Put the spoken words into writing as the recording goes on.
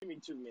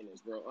2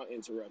 minutes, bro,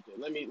 uninterrupted.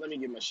 Let me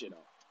get my shit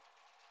off.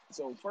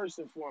 So first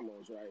and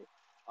foremost, right?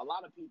 A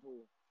lot of people,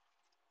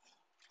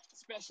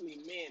 especially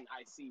men,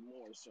 I see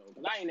more so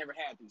because I ain't never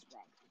had these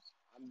problems.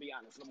 I'm gonna be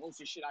honest. Most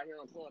of the shit I hear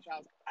on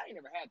Clubhouse, I ain't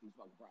never had these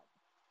fucking problems.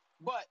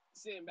 But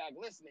sitting back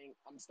listening,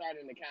 I'm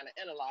starting to kind of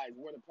analyze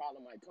where the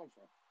problem might come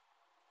from.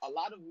 A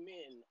lot of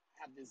men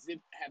have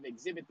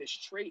exhibit this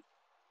trait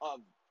of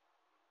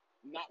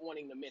not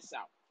wanting to miss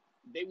out.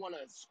 They want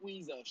to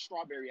squeeze a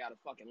strawberry out of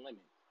fucking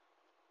lemon.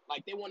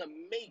 Like they want to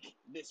make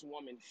this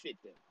woman fit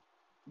them,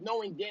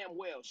 knowing damn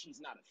well she's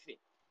not a fit.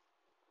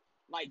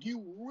 Like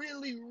you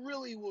really,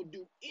 really will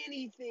do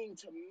anything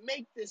to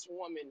make this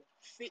woman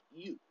fit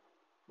you.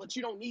 But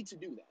you don't need to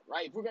do that,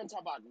 right? If we're gonna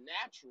talk about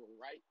natural,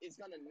 right? It's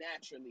gonna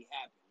naturally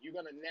happen. You're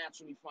gonna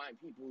naturally find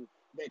people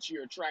that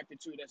you're attracted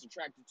to, that's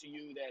attracted to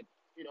you, that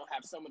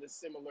have some of the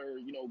similar,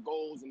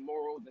 goals and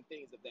morals and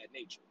things of that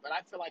nature. But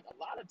I feel like a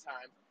lot of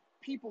times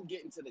people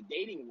get into the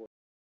dating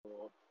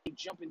world, they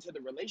jump into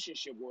the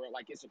relationship world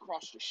like it's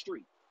across the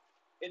street.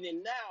 And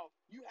then now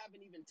you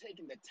haven't even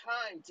taken the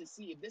time to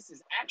see if this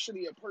is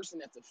actually a person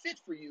that's a fit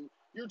for you.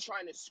 You're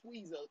trying to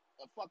squeeze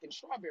a fucking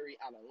strawberry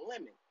out of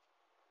lemon.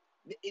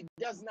 It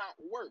does not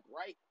work,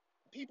 right?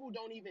 People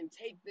don't even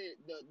take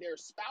their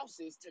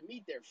spouses to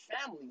meet their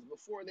families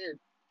before they're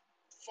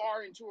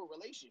far into a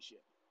relationship.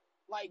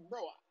 Like,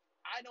 bro,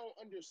 I don't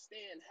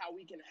understand how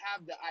we can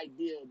have the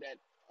ideal that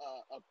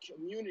a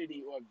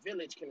community or a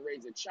village can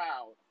raise a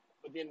child,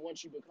 but then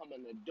once you become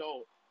an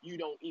adult, you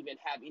don't even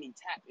have any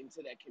tap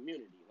into that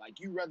community. Like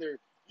you rather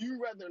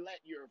let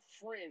your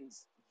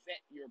friends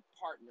vet your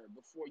partner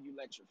before you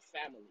let your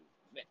family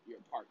vet your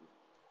partner.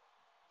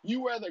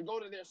 You rather go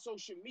to their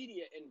social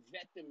media and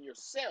vet them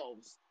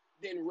yourselves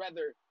than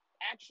rather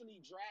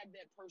actually drag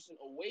that person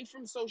away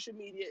from social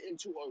media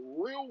into a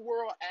real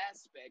world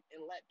aspect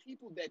and let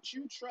people that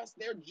you trust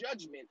their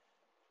judgment,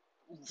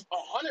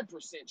 100%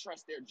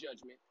 trust their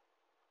judgment,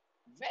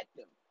 vet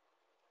them.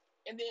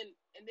 And then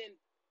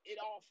it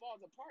all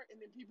falls apart, and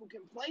then people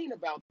complain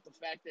about the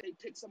fact that they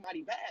picked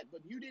somebody bad,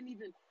 but you didn't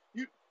even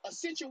you a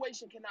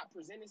situation cannot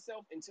present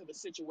itself until the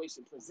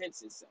situation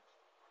presents itself.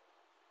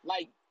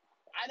 Like,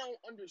 I don't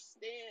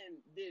understand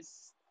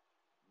this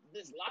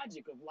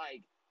logic of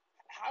like,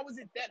 how is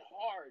it that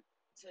hard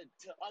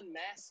to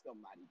unmask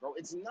somebody, bro?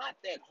 It's not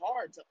that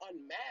hard to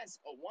unmask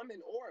a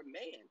woman or a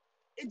man.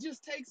 It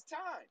just takes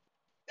time.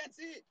 That's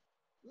it.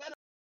 Let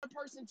a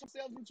person turn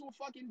themselves into a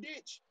fucking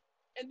ditch,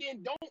 and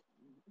then don't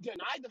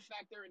deny the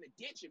fact they're in a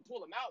ditch and pull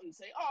them out and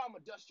say, "Oh, I'm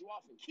gonna dust you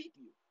off and keep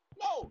you."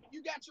 No,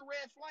 you got your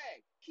red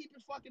flag. Keep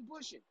it fucking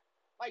pushing.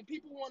 Like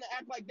people want to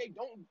act like they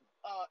don't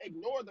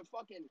ignore the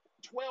fucking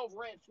 12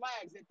 red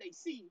flags that they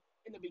see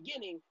in the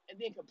beginning and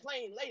then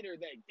complain later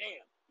that,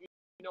 damn,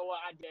 you know what,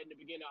 I did in the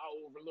beginning, I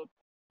overlooked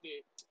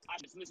it. I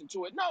just listened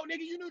to it. No,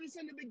 nigga, you knew this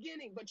in the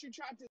beginning, but you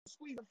tried to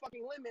squeeze a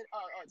fucking lemon,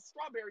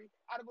 strawberry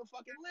out of a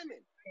fucking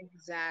lemon.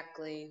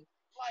 Exactly.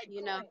 Like,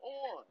 You know, come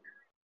on.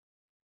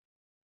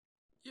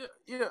 Yeah,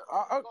 yeah,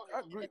 I, Go I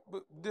ahead. agree.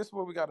 But this is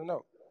what we got to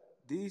know.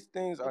 These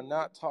things are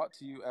not taught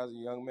to you as a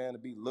young man to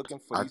be looking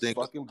for I these think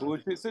fucking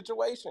bullshit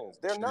situations.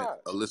 They're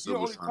not. Alyssa You're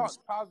was only trying to.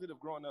 taught positive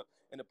growing up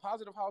in a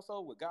positive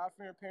household with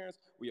God-fearing parents,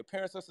 where your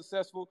parents are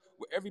successful,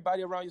 where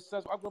everybody around you is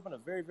successful. I grew up in a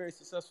very, very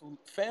successful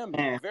family.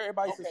 Man, Very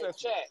everybody's Okay,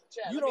 successful.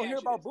 Chad, You let me don't hear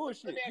ask you about this. Let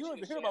bullshit. me You ask you don't even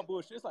this, hear Chad. about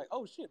bullshit. It's like,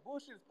 oh shit,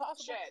 bullshit is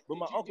possible. Chad, But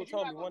my uncle did you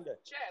told me have a one day.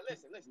 Chad?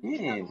 Listen.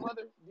 Did you have a yeah.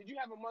 mother? Did you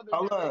have a mother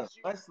Hold that up, raised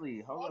you?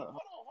 Wesley. Hold Hold, up.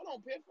 hold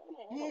on, Piff.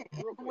 Hold Yeah, on,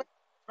 real wait, quick.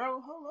 bro.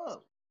 Hold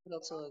up. a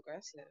little too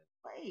aggressive.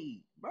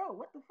 Wait, bro.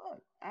 What the fuck?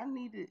 I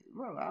need to,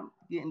 bro. I'm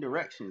getting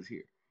directions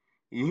here.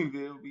 You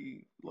feel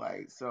me?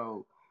 Like,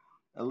 so,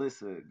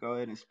 Alyssa, go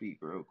ahead and speak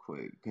real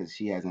quick because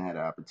she hasn't had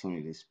an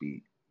opportunity to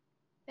speak.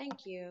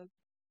 Thank you.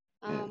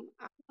 Yeah.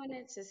 I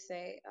wanted to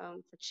say,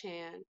 for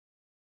Chan,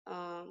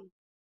 um,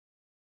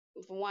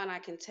 for one, I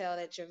can tell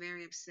that you're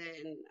very upset,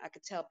 and I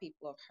could tell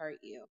people have hurt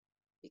you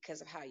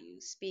because of how you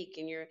speak.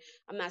 And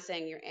I'm not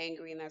saying you're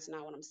angry, and that's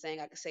not what I'm saying.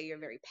 I could say you're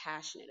very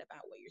passionate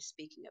about what you're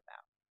speaking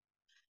about.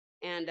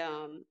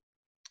 And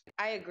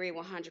I agree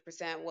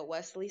 100% what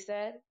Wesley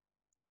said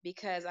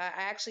because I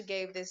actually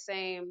gave this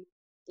same,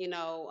 you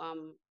know,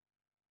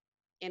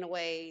 in a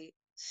way,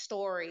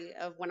 story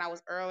of when I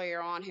was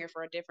earlier on here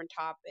for a different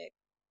topic.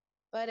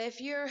 But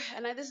if you're,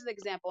 and this is an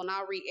example, and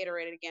I'll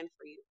reiterate it again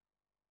for you.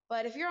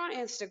 But if you're on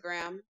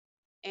Instagram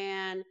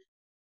and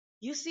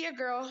you see a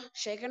girl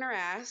shaking her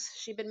ass,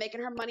 she's been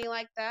making her money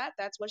like that,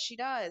 that's what she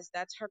does,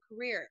 that's her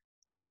career.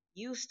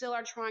 You still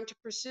are trying to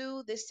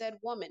pursue this said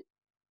woman.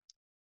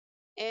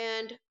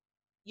 And,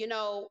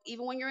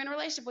 even when you're in a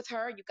relationship with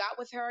her, you got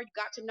with her, you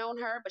got to know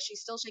her, but she's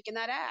still shaking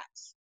that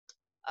ass.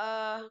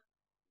 Uh,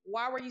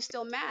 why were you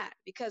still mad?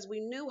 Because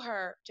we knew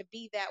her to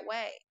be that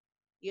way.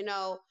 You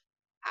know,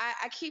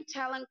 I keep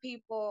telling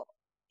people,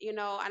 and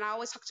I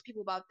always talk to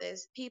people about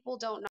this, people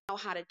don't know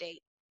how to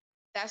date.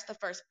 That's the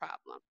first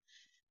problem.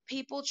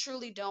 People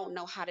truly don't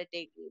know how to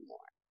date anymore.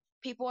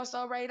 People are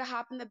so ready to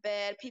hop in the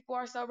bed. People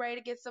are so ready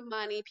to get some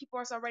money. People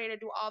are so ready to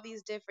do all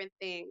these different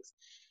things.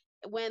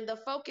 when the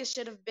focus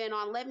should have been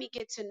on let me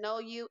get to know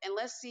you and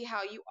let's see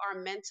how you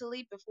are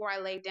mentally before I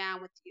lay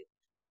down with you.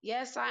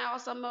 Yes, I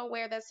also am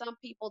aware that some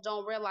people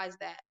don't realize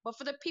that. But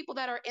for the people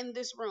that are in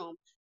this room,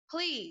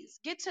 please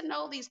get to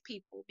know these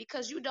people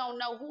because you don't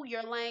know who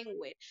you're laying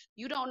with.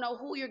 You don't know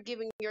who you're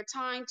giving your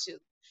time to.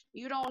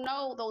 You don't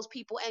know those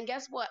people. And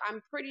guess what?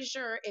 I'm pretty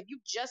sure if you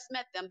just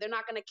met them, they're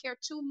not going to care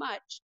too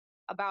much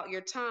about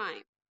your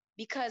time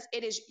because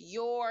it is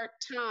your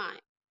time.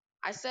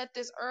 I said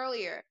this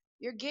earlier.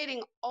 You're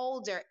getting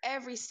older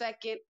every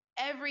second,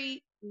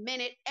 every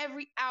minute,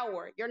 every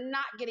hour. You're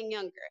not getting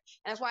younger.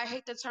 And that's why I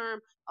hate the term,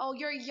 oh,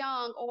 you're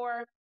young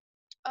or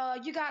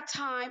you got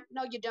time.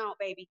 No, you don't,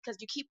 baby, because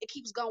it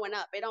keeps going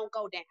up. It don't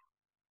go down.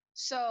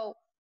 So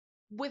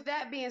with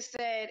that being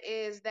said,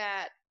 is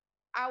that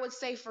I would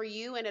say for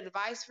you and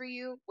advice for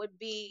you would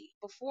be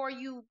before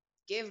you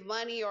give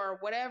money or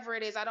whatever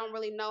it is, I don't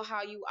really know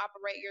how you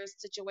operate your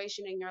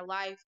situation in your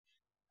life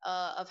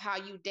of how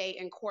you date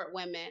and court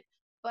women.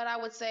 But I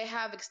would say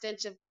have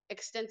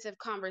extensive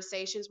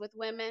conversations with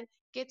women,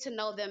 get to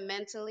know them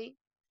mentally,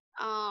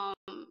 um,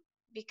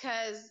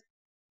 because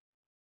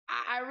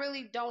I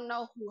really don't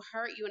know who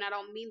hurt you, and I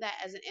don't mean that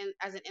as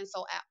an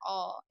insult at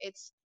all.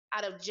 It's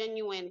out of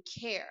genuine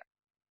care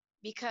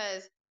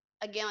because,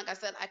 again, like I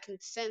said, I can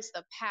sense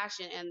the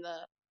passion and the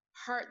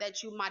hurt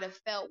that you might have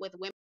felt with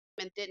women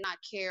did not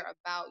care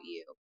about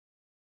you.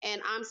 And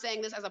I'm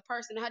saying this as a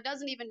person who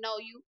doesn't even know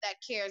you that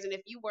cares. And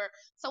if you were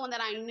someone that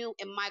I knew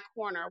in my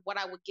corner, what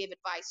I would give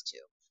advice to,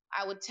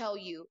 I would tell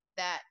you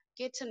that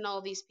get to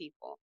know these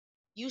people.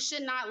 You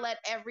should not let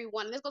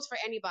everyone, this goes for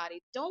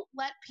anybody, don't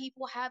let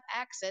people have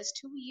access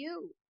to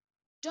you.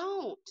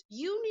 Don't.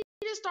 You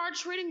need to start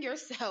treating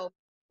yourself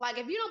like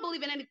if you don't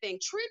believe in anything,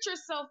 treat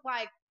yourself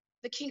like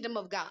the kingdom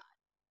of God.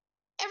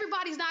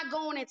 Everybody's not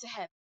going into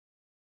heaven.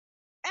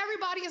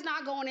 Everybody is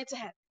not going into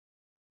heaven.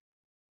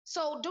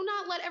 So do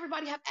not let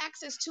everybody have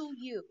access to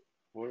you.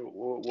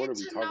 What Get are we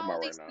to talking know about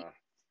right these people. now?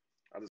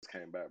 I just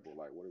came back, but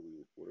like, what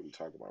are we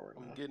talking about right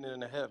I'm now? getting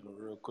into heaven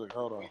real quick.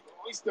 Hold on.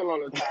 We still on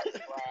the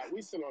topic, Rod.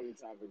 We still on the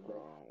topic,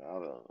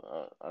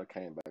 bro. I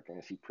came back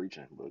and she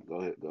preaching, but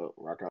go ahead, go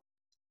rock out.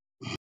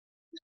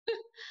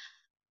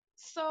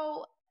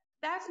 So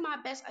that's my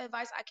best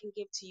advice I can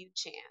give to you,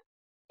 Chan,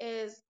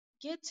 is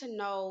get to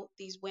know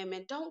these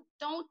women. Don't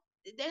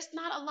there's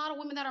not a lot of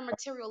women that are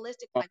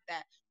materialistic I like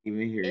that. don't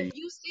even hear If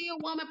you. you see a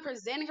woman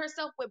presenting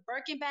herself with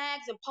Birkin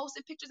bags and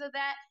posting pictures of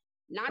that,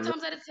 nine Hello?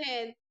 times out of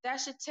ten, that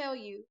should tell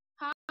you,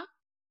 huh?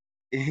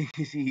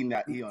 He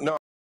on the No,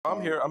 I'm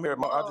phone. here. I'm here.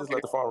 I Oh, just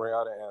let the phone ring.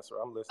 I didn't answer.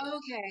 I'm listening.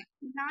 okay.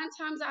 Nine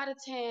times out of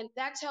ten,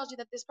 that tells you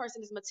that this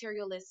person is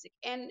materialistic.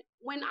 And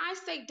when I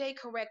say date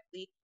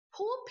correctly,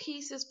 pull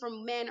pieces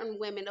from men and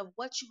women of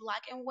what you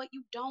like and what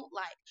you don't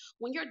like.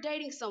 When you're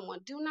dating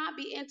someone, do not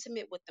be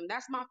intimate with them.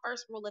 That's my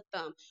first rule of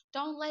thumb.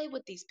 Don't lay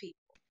with these people.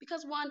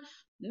 Because one,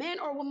 men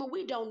or women,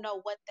 we don't know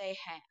what they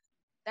have.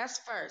 That's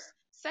first.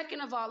 Second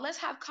of all, let's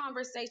have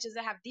conversations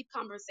and have deep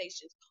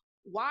conversations.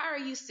 Why are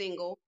you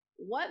single?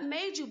 What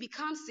made you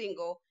become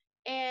single?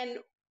 And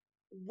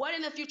what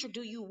in the future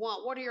do you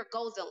want? What are your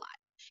goals in life?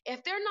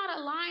 If they're not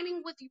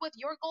aligning with what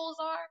your goals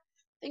are,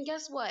 then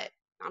guess what?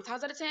 9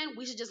 times out of 10,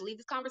 we should just leave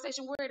this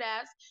conversation where it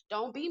is.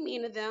 Don't be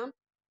mean to them,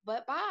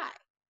 but bye.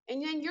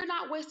 And then you're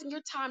not wasting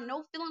your time.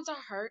 No feelings are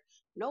hurt.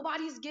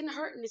 Nobody's getting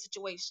hurt in this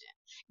situation.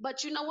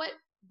 But you know what?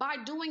 By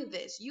doing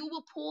this, you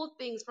will pull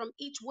things from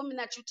each woman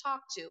that you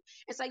talk to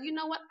and say, you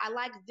know what? I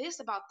like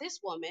this about this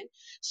woman.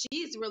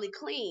 She's really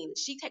clean.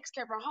 She takes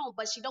care of her home,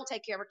 but she don't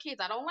take care of her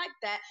kids. I don't like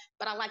that,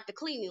 but I like the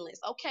cleanliness.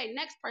 Okay,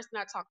 next person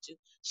I talk to,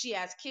 she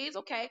has kids.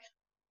 Okay,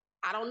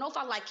 I don't know if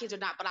I like kids or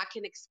not, but I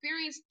can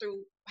experience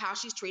through how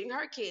she's treating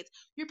her kids.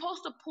 You're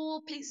supposed to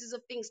pull pieces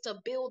of things to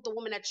build the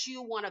woman that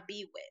you want to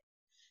be with.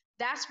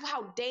 That's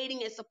how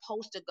dating is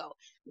supposed to go.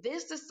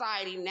 This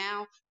society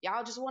now,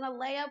 y'all just want to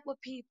lay up with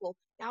people.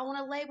 Y'all want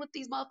to lay with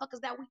these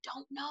motherfuckers that we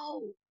don't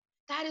know.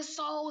 That is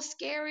so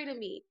scary to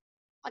me.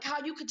 Like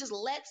how you could just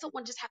let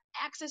someone just have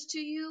access to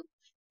you.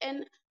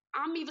 And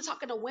I'm even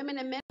talking to women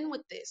and men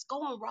with this,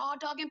 going raw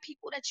dogging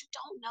people that you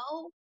don't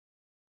know.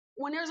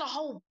 When there's a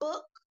whole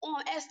book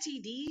on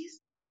STDs,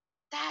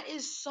 that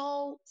is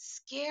so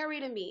scary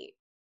to me.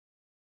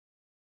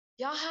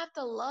 Y'all have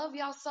to love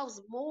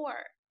yourselves more.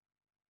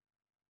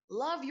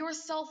 Love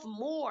yourself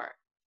more.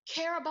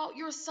 Care about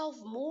yourself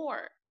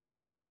more.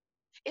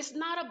 It's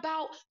not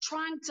about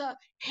trying to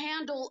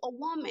handle a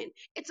woman.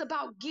 It's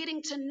about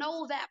getting to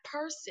know that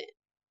person.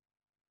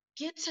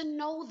 Get to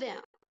know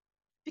them.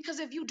 Because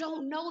if you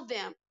don't know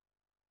them,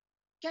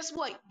 guess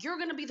what? You're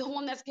going to be the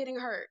one that's getting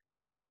hurt,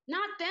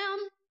 not them.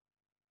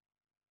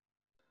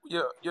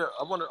 Yeah, yeah.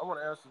 I want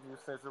to answer you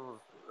since it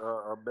was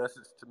a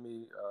message to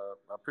me.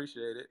 I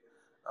appreciate it.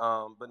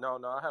 But no,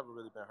 I haven't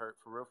really been hurt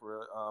for real, for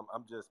real.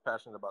 I'm just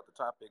passionate about the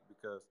topic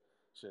because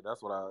shit,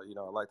 that's what I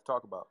like to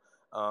talk about.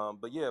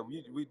 But yeah,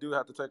 we do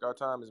have to take our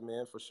time as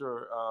men for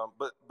sure.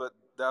 But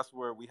that's that's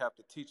where we have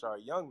to teach our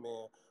young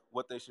men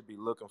what they should be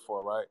looking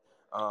for, right?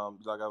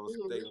 Like I was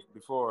Hmm. stating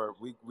before,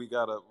 we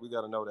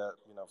gotta know that,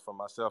 for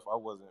myself, I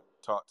wasn't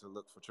taught to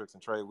look for tricks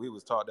and trade. We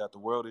was taught that the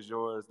world is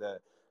yours, that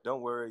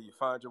don't worry, you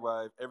find your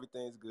wife,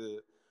 everything's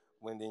good.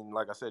 When then,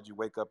 like I said, you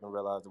wake up and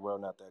realize the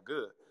world not that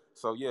good.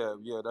 So yeah,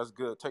 that's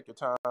good. Take your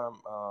time.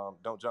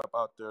 Don't jump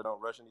out there.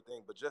 Don't rush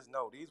anything. But just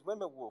know these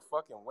women will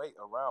fucking wait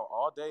around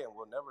all day and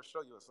will never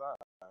show you a sign.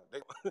 They,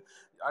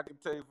 I can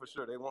tell you for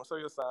sure, they won't show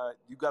you a sign.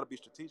 You got to be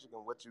strategic in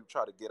what you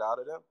try to get out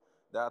of them.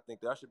 That I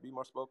think that should be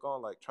more spoke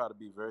on. Like try to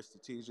be very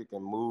strategic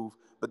and move.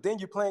 But then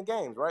you're playing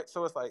games, right?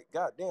 So it's like,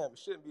 god damn, it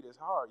shouldn't be this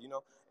hard.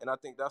 And I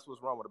think that's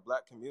what's wrong with the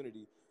black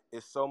community.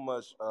 It's so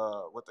much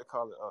what they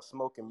call it,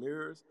 smoke and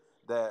mirrors,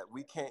 that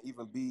we can't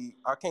even be.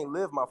 I can't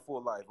live my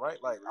full life, right?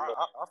 Like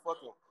I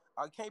fucking.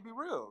 I can't be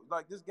real.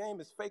 Like this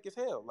game is fake as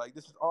hell. Like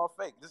this is all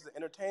fake. This is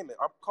entertainment.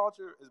 Our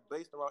culture is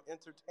based around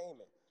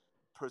entertainment,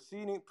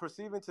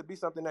 perceiving to be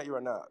something that you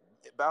are not.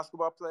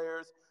 Basketball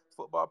players,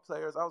 football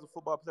players. I was a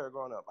football player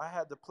growing up. I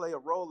had to play a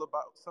role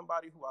about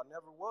somebody who I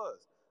never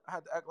was. I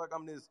had to act like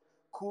I'm this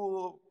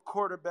cool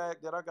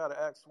quarterback that I gotta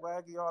act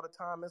swaggy all the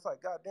time. It's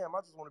like, goddamn,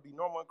 I just want to be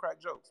normal and crack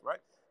jokes, right?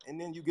 And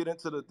then you get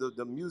into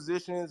the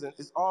musicians, and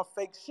it's all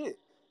fake shit.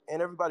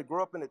 And everybody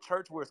grew up in a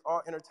church where it's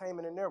all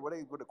entertainment in there, where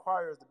the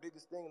choir is the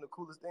biggest thing and the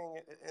coolest thing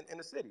in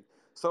the city.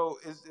 So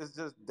it's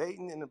just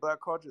dating in the black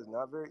culture is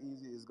not very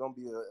easy. It's gonna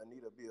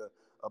need to be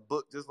a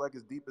book just like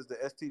as deep as the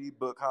STD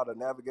book, how to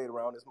navigate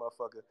around this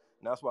motherfucker.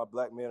 And that's why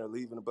black men are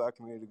leaving the black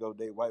community to go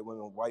date white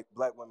women, white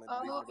black women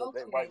leaving Oh, to go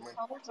date white okay. men.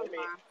 Hold Let me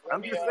on. let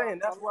I'm me just saying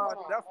hold, hold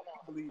on, that's hold why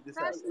on. I believe this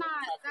Let That's happened. me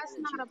not. hop in That's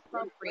with not you. Let me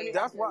appropriate.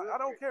 hop That's in why real I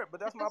don't quick. care, but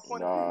that's my That's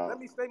point of view. Nah, Let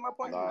me state my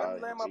point of view. Let nah.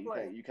 me land my See, you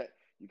plane.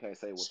 can't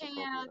say what's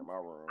appropriate in Chan. my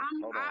room. I'm.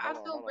 Hold on, I hold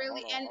on, feel hold on,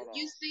 really. hold on, And hold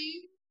you on, see.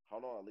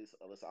 hold on. At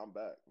least I'm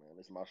back, man.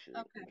 This is my shit.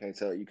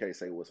 Okay. You can't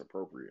say what's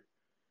appropriate.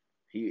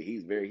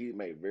 He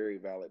made very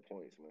valid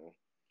points, man.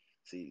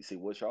 See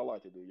what y'all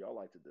like to do. Y'all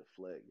like to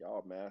deflect.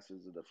 Y'all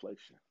masters of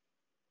deflection.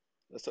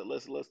 Let's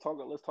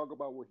talk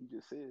about what he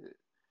just said.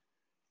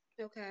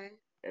 Okay.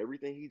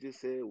 Everything he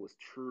just said was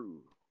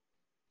true.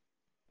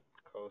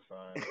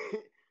 Cosign.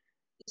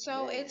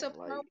 So it's Man,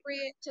 like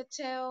appropriate to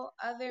tell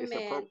other it's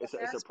men that it's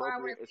that's why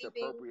appropriate. we're It's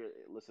leaving. appropriate.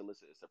 Listen.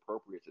 It's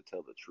appropriate to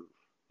tell the truth.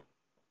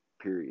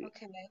 Period.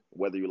 Okay.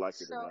 Whether you like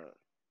it or So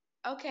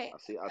not. okay,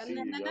 I and see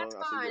then, you're then that's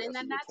young. fine, I and see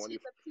then you're that's 20.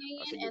 his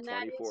I opinion, see you're and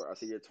that is 24. I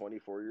see you're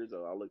 24 years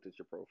old. I looked at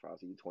your profile. I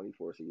see you're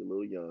 24. So you're a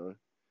little young.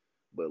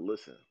 But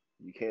listen,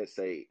 you can't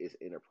say it's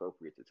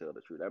inappropriate to tell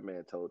the truth. That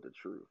man told the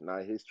truth,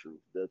 not his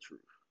truth, the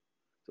truth.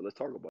 So let's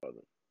talk about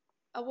it.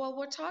 well,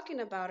 we're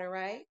talking about it,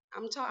 right?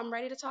 I'm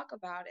ready to talk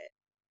about it.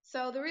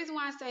 So the reason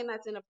why I'm saying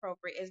that's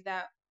inappropriate is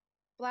that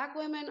Black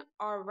women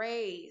are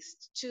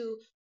raised to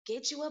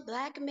get you a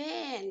black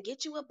man,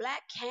 get you a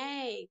black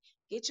king,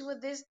 get you a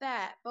this,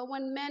 that. But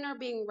when men are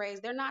being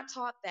raised, they're not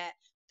taught that.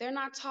 They're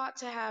not taught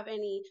to have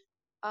any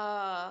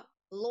uh,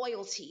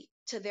 loyalty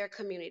to their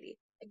community.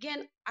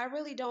 Again, I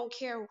really don't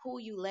care who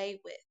you lay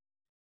with.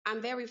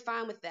 I'm very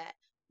fine with that.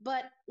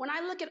 But when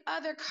I look at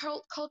other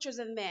cultures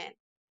of men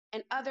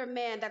and other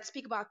men that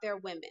speak about their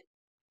women,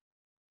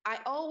 I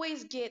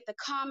always get the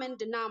common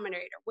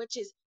denominator, which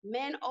is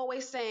men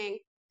always saying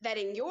that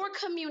in your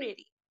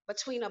community,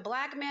 between a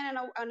black man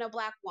and a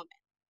black woman,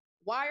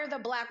 why are the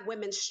black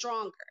women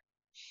stronger?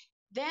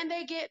 Then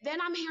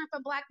I'm hearing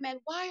from black men,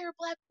 why are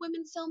black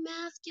women so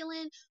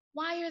masculine?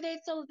 Why are they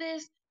so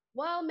this?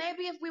 Well,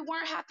 maybe if we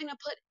weren't having to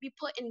be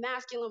put in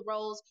masculine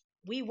roles,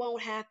 we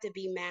won't have to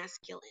be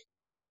masculine.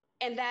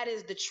 And that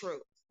is the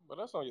truth. But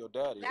that's on your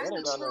daddy. That's That the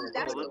ain't got nothing truth. to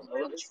do That's with the me. Bro,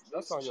 real this truth.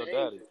 That's this on your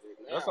daddy. changes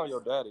it That's now. on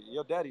your daddy.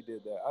 Your daddy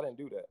did that. I didn't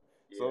do that.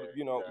 So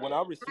Yeah, when yeah.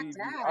 I My receive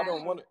you, I don't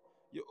dad. want to.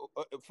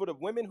 For the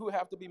women who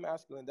have to be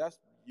masculine, that's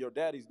your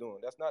daddy's doing.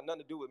 That's not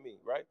nothing to do with me,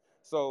 right?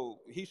 So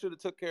he should have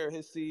took care of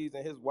his seeds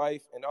and his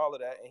wife and all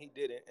of that, and he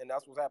didn't. And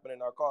that's what's happening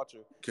in our culture.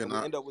 And Can we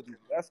I end up with these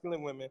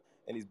masculine women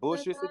and these But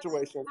bullshit that's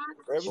situations not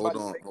the where hold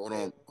everybody's truth. on, fake hold men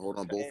on, hold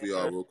on, both of and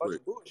y'all, it's real a bunch quick.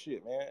 of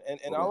bullshit, man. And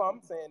Hold on. all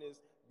I'm saying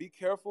is be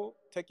careful.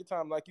 Take your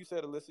time, like you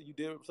said, Alyssa. You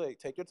did say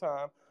take your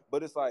time,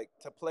 but it's like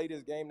to play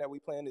this game that we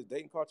play in this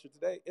dating culture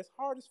today. It's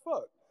hard as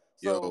fuck.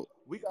 So Yo,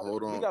 we gotta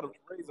hold we on. gotta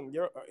raise them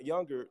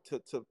younger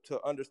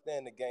to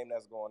understand the game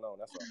that's going on.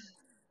 That's all.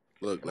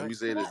 Look, Can let I me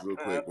say can I, this real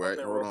can I quick, add right?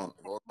 something Hold real on,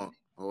 hold on,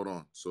 hold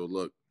on. So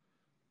look,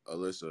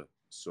 Alyssa.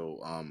 So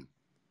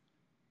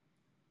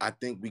I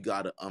think we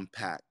gotta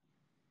unpack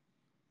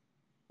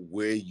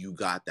where you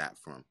got that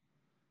from.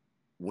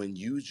 When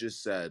you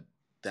just said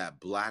that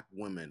black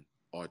women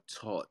are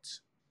taught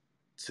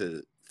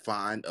to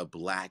find a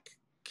black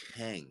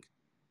king,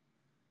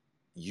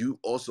 you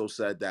also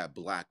said that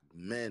black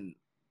men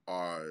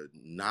are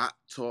not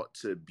taught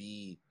to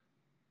be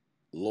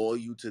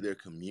loyal to their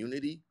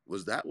community.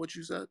 Was that what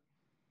you said?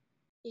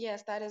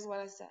 Yes, that is what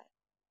I said.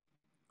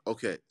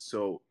 Okay,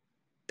 so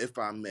if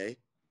I may,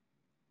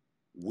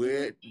 Hmm.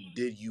 where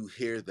did you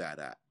hear that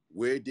at?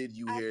 Where did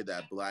you I've, hear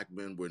that black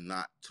men were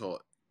not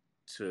taught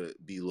to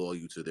be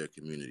loyal to their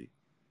community?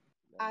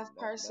 I've That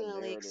personally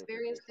narrative is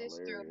experienced just this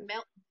hilarious.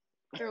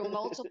 through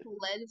multiple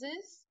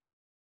lenses.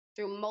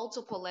 through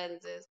multiple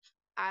lenses.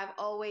 I've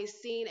always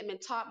seen and been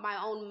taught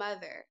my own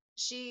mother.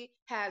 She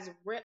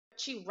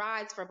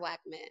rides for black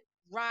men,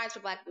 rides for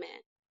black men.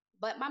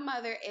 But my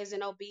mother is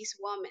an obese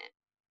woman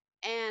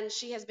and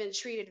she has been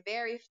treated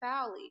very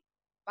foully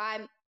by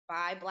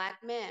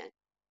black men.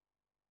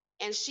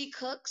 And she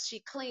cooks, she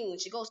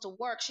cleans, she goes to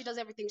work, she does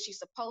everything she's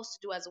supposed to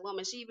do as a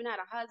woman. She even had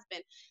a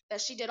husband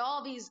that she did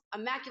all these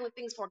immaculate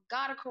things for,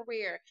 got a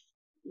career,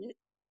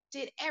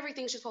 did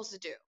everything she's supposed to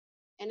do,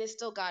 and it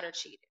still got her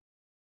cheated.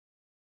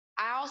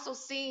 I also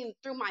seen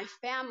through my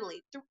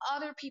family, through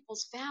other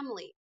people's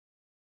family,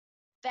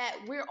 that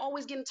we're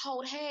always getting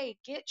told, hey,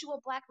 get you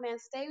a black man,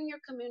 stay in your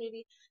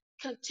community,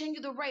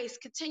 continue the race,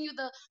 continue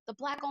the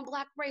black on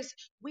black race.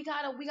 We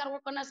gotta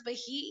work on us. But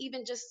he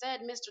even just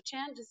said, Mr.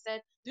 Chan just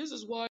said, this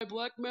is why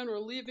black men are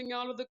leaving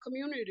out of the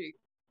community.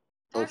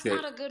 That's Okay,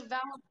 not a good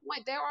valid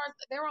point. There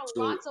are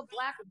so lots of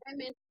black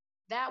women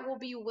that will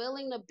be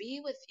willing to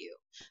be with you.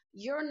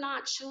 You're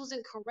not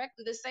choosing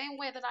correctly. The same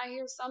way that I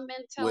hear some men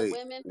tell wait,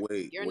 women,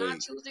 wait, you're not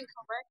wait, choosing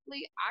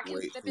correctly, I can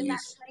wait, step in that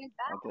please, same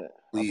I battle. think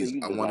I think please.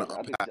 you I just want like to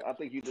I think unpack. I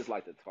think you just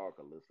like to talk,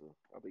 Alyssa.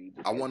 I think you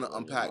just I like want to to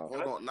run your unpack. mouth.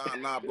 Hold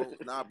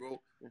on, nah,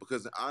 bro.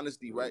 Because in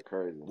honesty, You're right?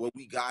 crazy. What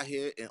we got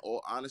here, in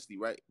all honesty,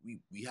 right?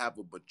 We have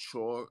a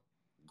mature,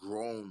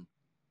 grown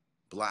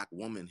black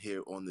woman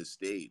here on this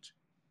stage.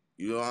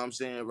 You know what I'm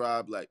saying,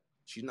 Rob? Like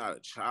she's not a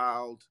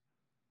child.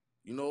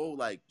 You know,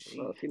 like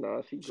No, she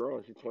not. She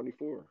grown. She's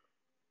 24.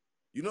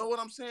 you know what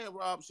I'm saying,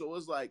 Rob? So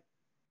it's like,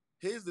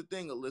 here's the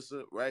thing,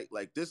 Alyssa, right?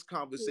 Like this Mhm.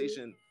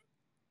 conversation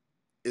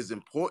is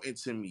important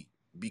to me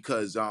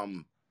because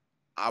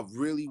I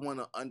really want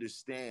to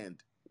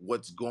understand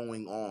what's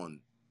going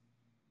on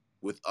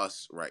with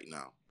us right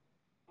now.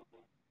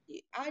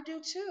 I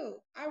do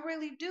too. I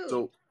really do.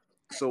 So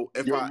so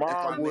if Your I Because the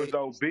if I mom was may conversation,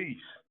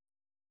 obese.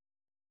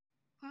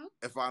 huh?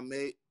 if I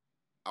may,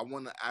 I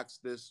want to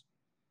ask this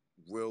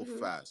real Hmm.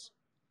 fast.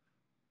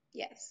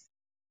 Yes.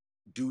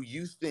 Do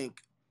you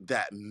think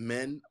that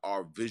men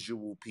are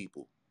visual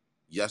people?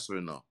 Yes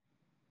or no?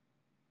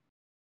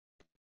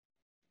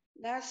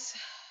 That's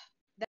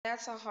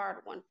that's a hard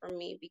one for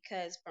me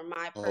because from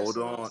my Hold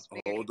personal on,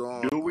 experience, hold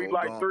on, Do we hold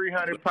like on.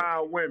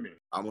 300-pound women?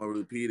 I'm gonna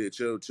repeat it.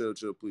 Chill, chill,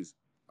 chill, please.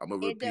 I'm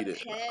gonna it repeat it.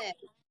 depends.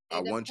 I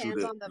It want you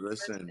depends to on the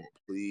listen, person.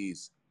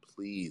 please,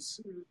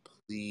 please, Mhm.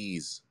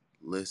 please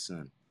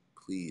listen,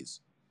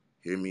 please.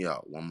 Hear me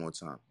out one more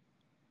time.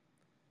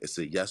 It's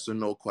a yes or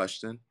no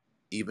question.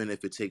 Even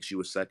if it takes you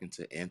a second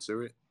to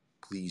answer it,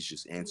 please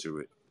just answer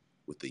it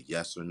with a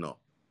yes or no.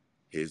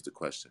 Here's the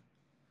question.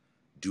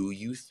 Do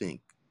you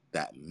think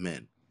that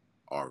men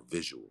are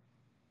visual?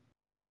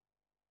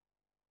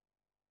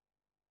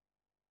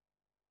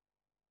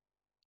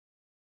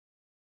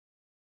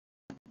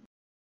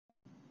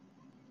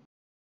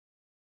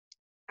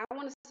 I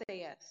want to say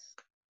yes.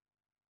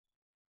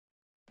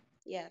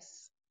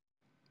 Yes.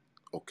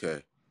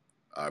 Okay,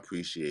 I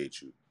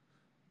appreciate you.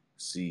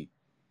 See,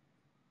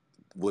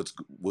 what's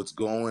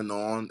going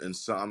on and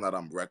something that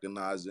I'm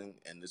recognizing,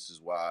 and this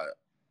is where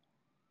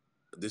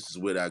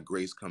that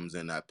grace comes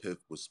in that Piff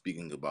was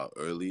speaking about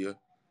earlier.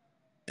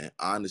 And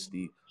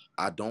honesty,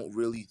 I don't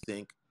really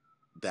think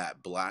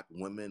that black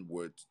women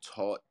were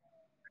taught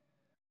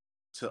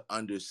to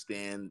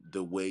understand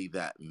the way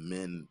that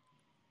men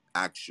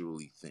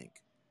actually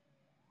think.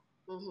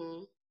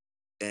 Mhm.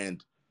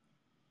 And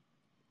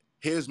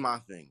here's my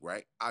thing,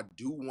 right? I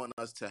do want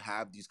us to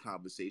have these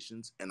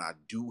conversations, and I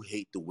do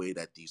hate the way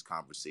that these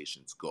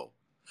conversations go.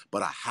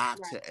 But I have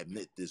Right. to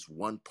admit this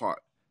one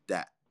part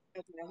that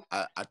Okay.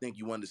 I think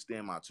you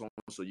understand my tone,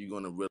 so you're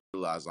gonna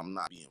realize I'm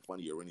not being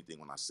funny or anything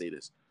when I say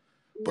this.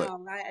 But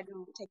No, I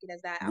don't take it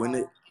as that at when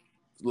it all.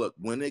 look,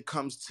 when it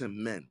comes to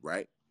men,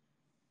 right?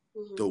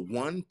 The Mhm.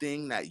 one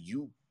thing that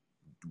you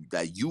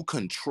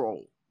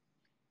control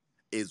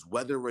is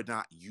whether or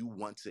not you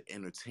want to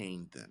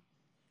entertain them.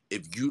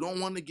 If you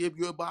don't want to give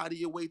your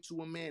body away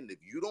to a man,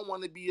 if you don't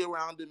want to be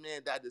around a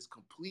man, that is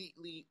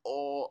completely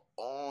all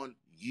on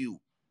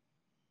you.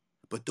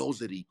 But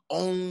those are the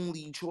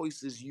only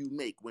choices you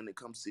make when it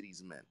comes to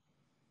these men.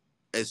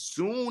 As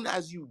soon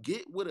as you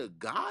get with a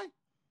guy,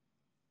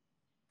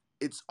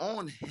 it's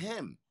on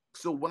him.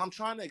 So what I'm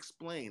trying to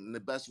explain in the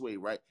best way,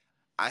 right?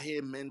 I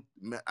hear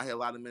a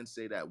lot of men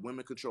say that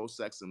women control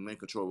sex and men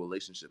control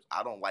relationships.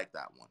 I don't like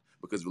that one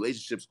because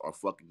relationships are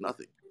fucking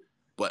nothing.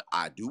 But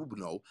I do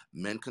know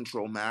men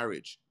control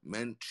marriage.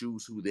 Men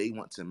choose who they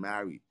want to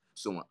marry.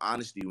 So in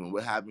honesty, when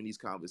we're having these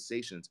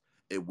conversations,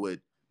 it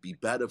would be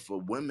better for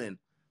women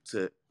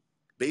to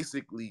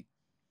basically,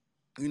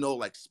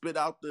 like spit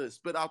out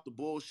the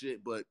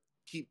bullshit, but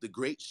keep the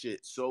great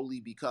shit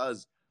solely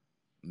because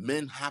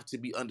men have to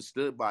be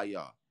understood by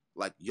y'all.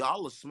 Like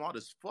y'all are smart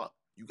as fuck.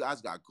 You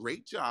guys got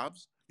great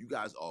jobs. You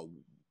guys are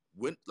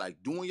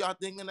doing y'all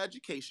thing in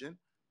education.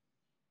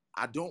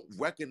 I don't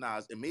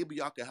recognize, and maybe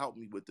y'all can help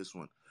me with this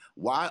one.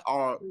 Why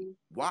are Mhm.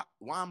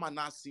 why am I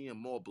not seeing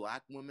more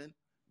black women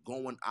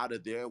going out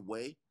of their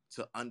way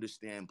to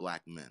understand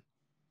black men?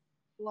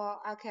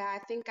 Well, okay, I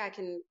think I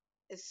can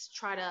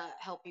try to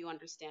help you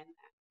understand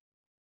that.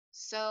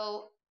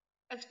 So,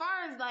 As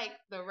far as like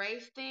the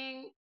race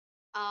thing,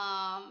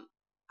 I'm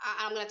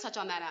gonna touch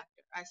on that after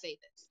I say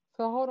this.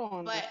 So hold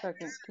on a But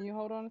second. Can you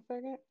hold on a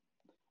second?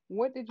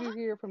 What did you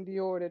hear from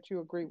Dior that you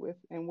agree with,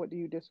 and what do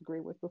you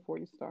disagree with before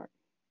you start?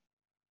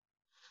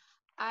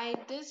 I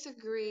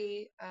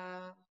disagree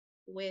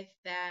with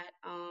that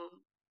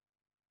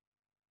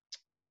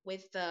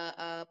with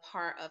the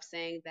part of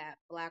saying that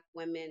black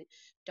women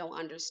don't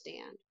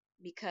understand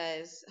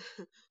because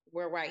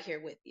we're right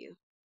here with you.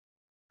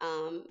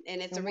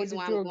 And it's the And what reason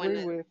why did I'm you going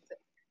agree to with?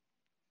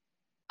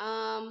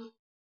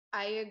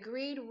 I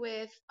agreed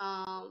with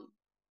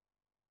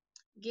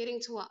getting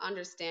to an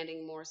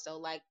understanding more so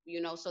like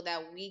so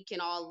that we can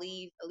all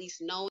leave at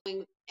least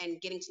knowing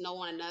and getting to know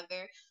one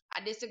another.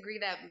 I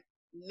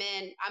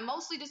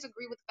mostly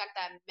disagree with the fact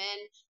that men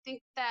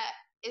think that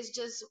it's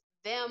just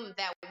them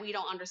that we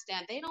don't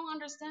understand. They don't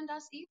understand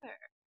us either.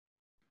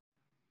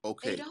 They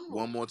Okay, don't.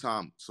 one more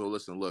time. So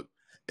listen, look.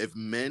 If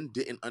men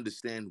didn't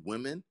understand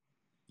women,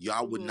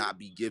 y'all would Hmm. not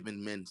be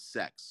giving men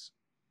sex.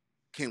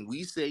 Can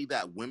we say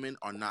that women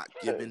are not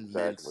giving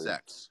men Exactly.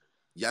 sex?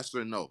 Yes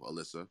or no,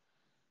 Alyssa?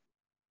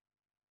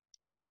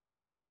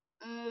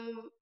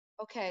 um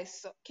okay,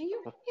 so can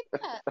you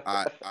repeat that?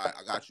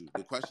 I got you.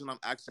 The question I'm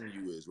asking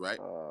you is, right?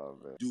 Oh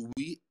man. Do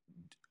we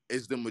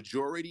is the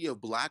majority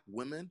of black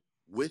women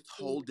Mhm.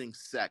 withholding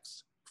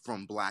sex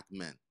from black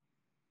men?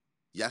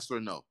 Yes or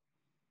no?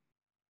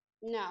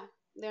 No,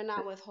 they're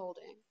not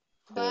withholding,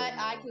 Hell but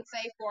I no. can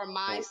say for Hold,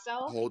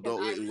 myself hold because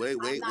on.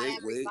 I'm not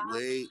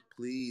everybody.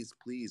 Please,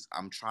 please.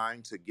 I'm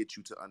trying to get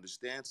you to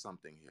understand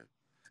something here.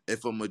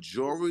 If a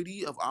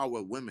majority of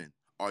our women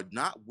are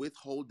not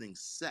withholding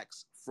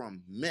sex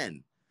from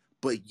men,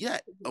 but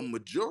yet a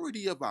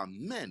majority of our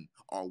men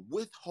are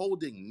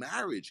withholding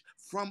marriage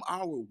from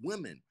our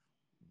women,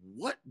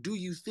 what do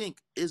you think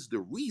is the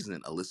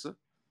reason, Alyssa?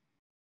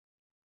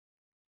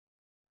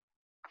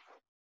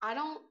 I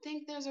don't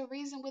think there's a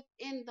reason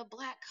within the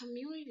black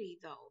community,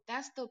 though.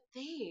 That's the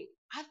thing.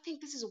 I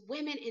think this is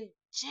women in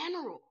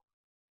general.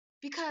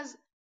 Because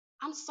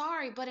I'm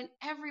sorry, but in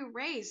every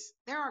race,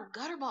 there are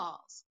gutter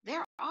balls.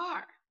 There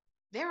are.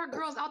 There are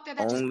girls out there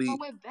that just throw Only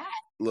it back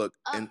look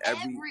of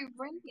every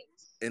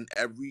race. in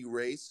every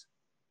race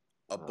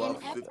In above Oh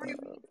my 50 every god.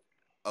 race.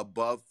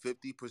 above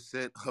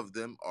 50% of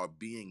them are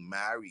being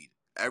married.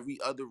 Every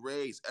other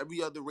race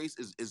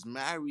is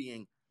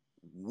marrying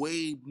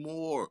way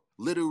more,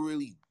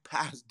 literally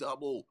past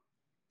double,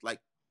 like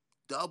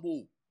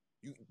double.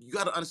 You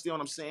got to understand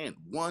what I'm saying.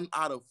 1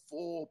 out of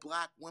 4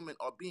 black women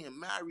are being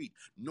married.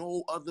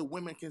 No other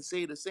women can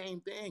say the same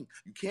thing.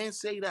 You can't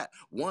say that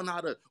one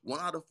out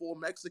of 4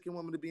 Mexican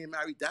women are being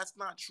married. That's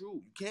not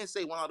true. You can't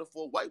say 1 out of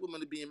 4 white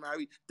women are being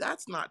married.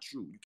 That's not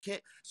true. You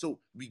can't. So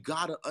we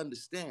gotta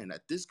understand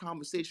that this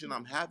conversation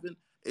I'm having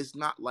is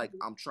not like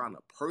I'm trying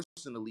to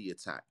personally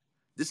attack.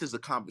 This is a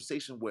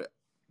conversation where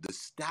the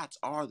stats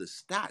are the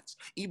stats.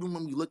 Even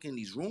when we look in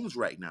these rooms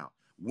right now,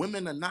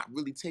 women are not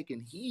really taking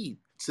heed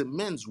to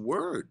men's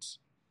words.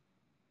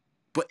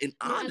 But in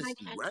No,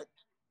 honesty, right?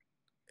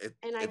 If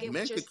and I if get what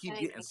men you're could keep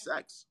saying. getting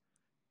sex,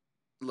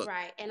 look,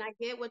 Right. And I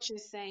get what you're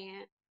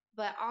saying.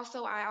 But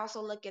also, I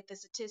also look at the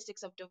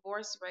statistics of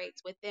divorce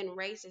rates within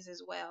races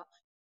as well.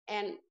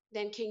 And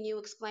then can you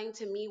explain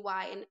to me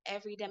why in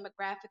every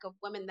demographic of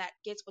women that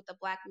gets with the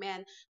black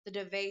man, the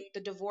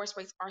divorce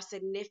rates are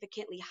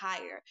significantly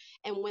higher?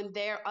 And when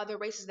there are other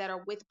races that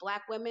are with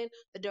black women,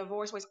 the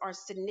divorce rates are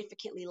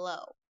significantly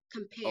low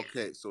compared.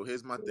 okay, so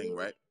here's my Can thing, you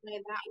right?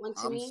 explain that one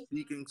to I'm me?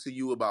 speaking to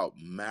you about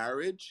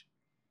marriage,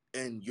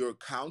 and your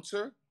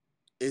counter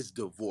is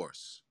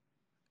divorce.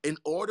 In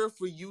order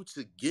for you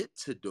to get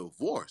to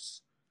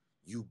divorce,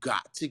 you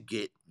got to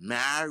get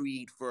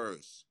married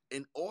first.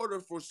 In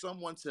order for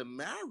someone to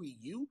marry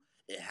you,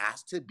 it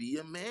has to be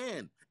a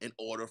man. In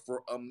order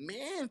for a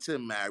man to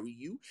marry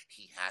you,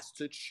 he has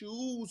to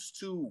choose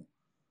to.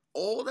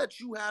 All that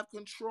you have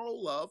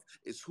control of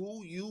is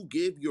who you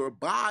give your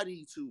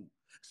body to.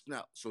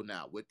 So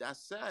now, with that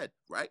said,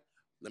 right?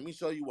 Let me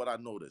show you what I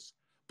noticed.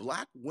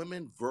 Black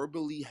women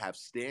verbally have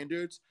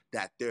standards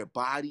that their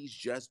bodies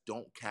just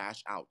don't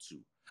cash out to.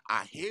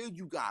 I hear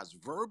you guys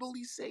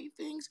verbally say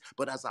things,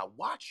 but as I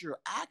watch your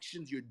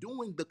actions, you're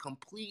doing the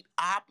complete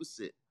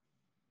opposite.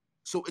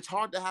 So it's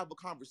hard to have a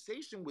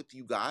conversation with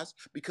you guys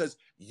because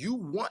you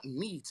want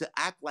me to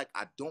act like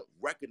I don't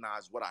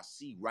recognize what I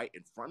see right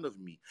in front of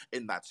me.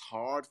 And that's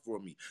hard for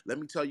me. Let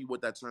me tell you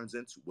what that turns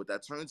into. What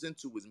that turns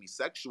into is me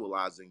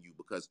sexualizing you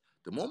because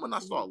the moment I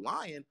Mhm. start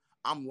lying,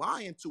 I'm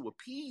lying to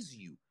appease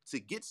you, to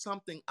get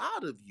something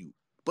out of you.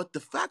 But the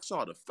facts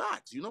are the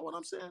facts. You know what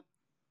I'm saying?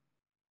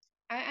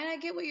 And I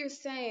get what you're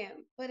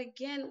saying, but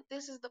again,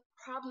 this is the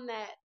problem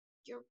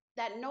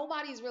that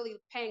nobody's really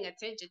paying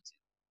attention to.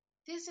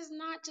 This is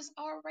not just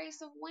our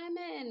race of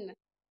women.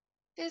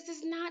 This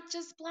is not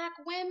just black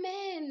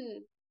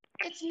women.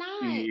 It's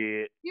not.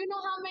 Shit. You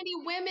know how many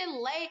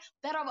women lay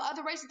that are of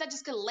other races that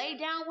just could lay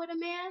down with a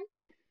man?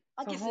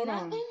 Like So it's hold on,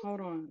 nothing.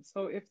 hold on.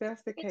 So if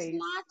that's the It's case,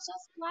 not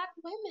just black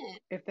women.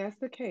 if that's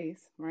the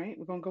case, right?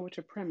 We're gonna go with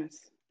your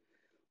premise.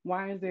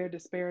 Why is there a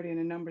disparity in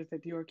the numbers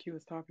that Dior Q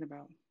is talking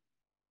about?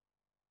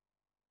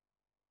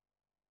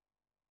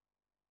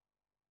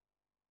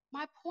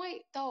 My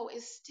point though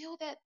is still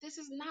that this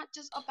is not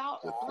just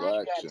about Nah,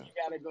 black. Deflection. you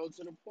gotta go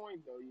to the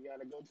point though. You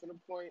gotta go to the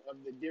point of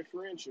the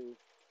differential.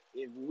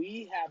 If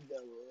we have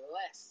the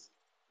less,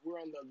 we're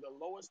on the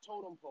lowest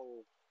totem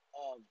pole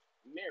of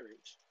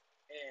marriage,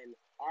 and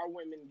our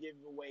women give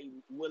away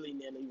willy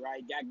nilly,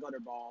 right? Got gutter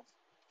balls.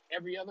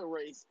 Every other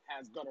race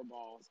has gutter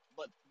balls,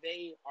 but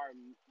they are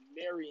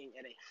marrying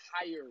at a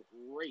higher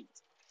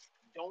rate.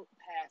 Don't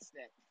pass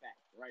that fact,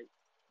 right?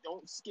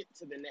 Don't skip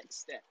to the next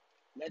step.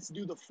 Let's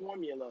do the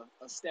formula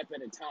a step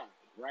at a time,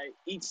 right?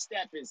 Each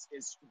step is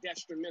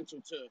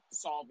detrimental to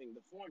solving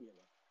the formula.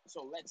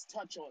 So let's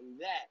touch on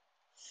that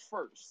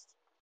first.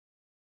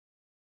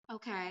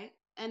 Okay,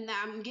 and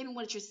I'm getting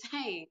what you're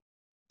saying,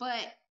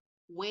 but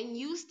when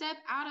you step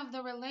out of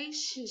the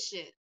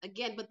relationship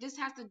again, but this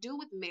has to do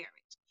with marriage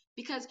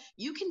because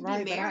you can be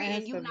Right, but I married and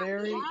asked you a not be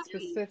very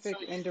happy. So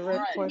specific and You direct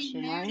right. can be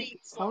question, right? married.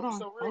 See, Hold on,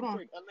 so hold real on.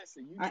 quick, Alyssa,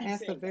 you I keep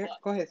asked a saying very,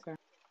 but. go ahead, sir.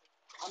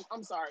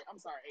 I'm sorry,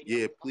 AD.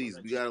 Yeah, I'm gonna please.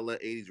 We let you. gotta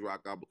let 80s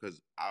rock out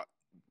because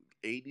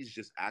 80s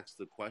just asked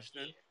the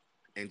question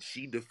and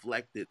she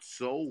deflected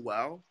so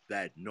well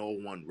that no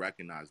one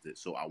recognized it.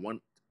 So I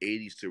want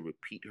 80s to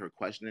repeat her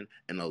question.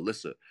 And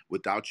Alyssa,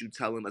 without you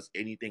telling us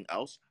anything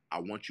else, I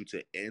want you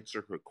to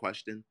answer her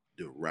question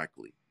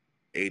directly.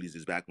 80s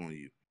is back on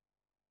you.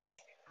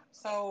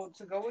 So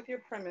to go with your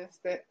premise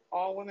that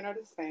all women are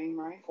the same,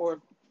 right?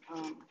 Or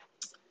um,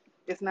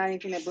 it's not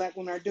anything that black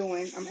women are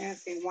doing. I'm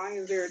asking, why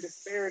is there a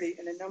disparity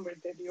in the numbers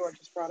that Dior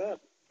just brought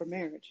up for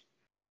marriage?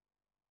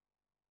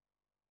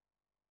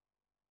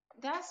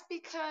 That's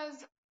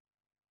because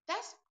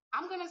that's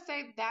I'm gonna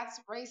say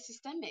that's race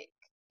systemic,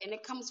 and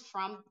it comes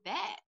from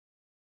that.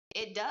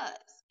 It does.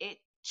 It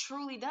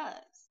truly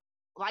does.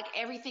 Like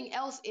everything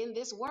else in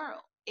this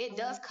world, it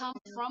does come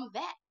from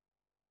that.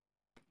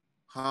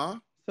 Huh?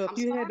 So if I'm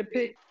you had to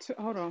sorry. pick,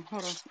 hold on,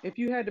 hold on. If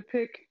you had to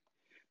pick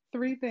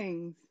three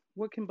things,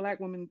 what can black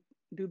women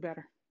do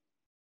better?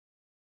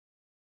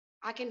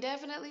 I can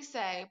definitely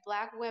say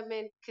black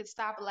women could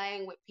stop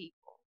laying with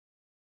people.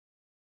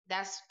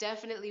 That's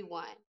definitely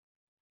one.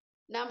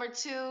 Number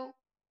two,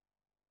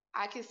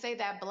 I can say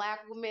that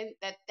black women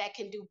that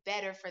can do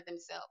better for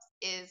themselves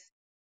is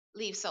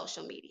leave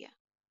social media.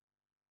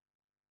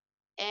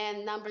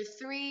 And number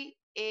three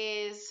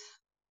is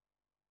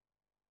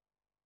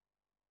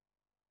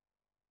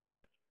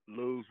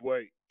Lose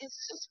weight.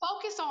 it's just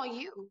focus on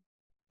you.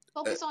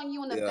 Uh, Focus on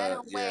you in a better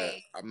yeah, yeah.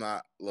 way. I'm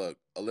not. Look,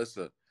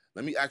 Alyssa,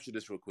 let me ask you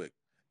this real quick.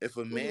 If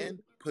a Hmm. man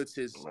puts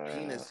his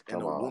Man, penis in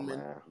come a on, woman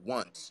man.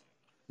 once,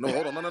 no,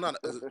 hold on, no, no, no.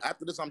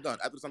 After this, I'm done.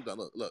 After this, I'm done.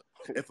 Look, look.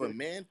 If a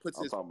man puts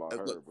I'm his talking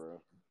about look, her,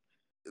 bro.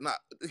 not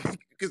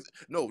because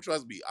no,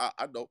 trust me,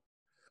 I know.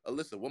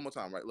 Alyssa, one more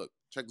time, right? Look,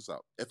 check this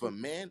out. If a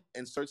man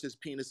inserts his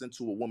penis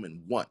into a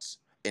woman once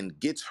and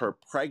gets her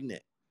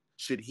pregnant,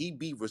 should he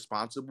be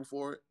responsible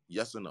for it?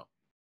 Yes or no?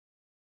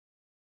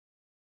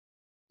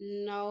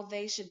 No,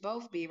 they should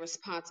both be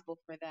responsible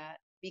for that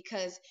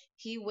because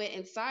he went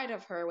inside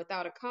of her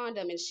without a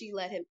condom and she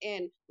let him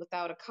in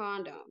without a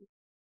condom.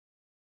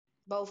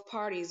 Both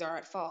parties are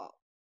at fault.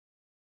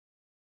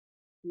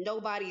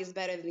 Nobody is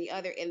better than the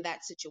other in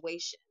that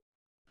situation.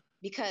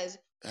 Because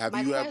Have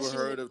my you ever question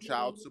heard would of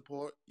child be,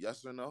 support?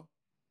 Yes or no?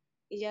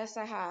 yes,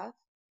 I have.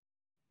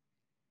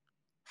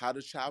 How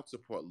does child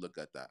support look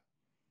at that?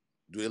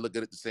 Do they look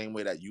at it the same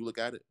way that you look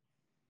at it?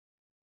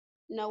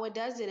 No, it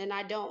doesn't, and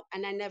I don't,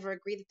 and I never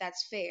agree that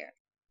that's fair.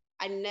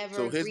 I never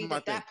So here's agree my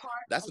that thing. that part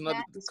That's of another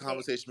that is fair.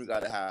 conversation we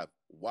got to have.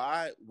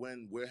 Why,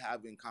 when we're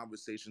having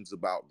conversations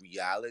about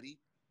reality,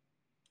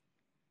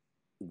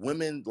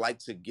 women like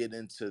to get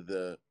into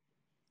the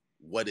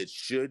what it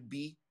should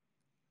be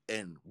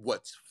and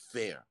what's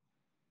fair.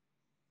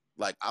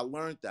 Like I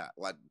learned that.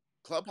 Like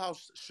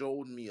Clubhouse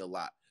showed me a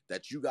lot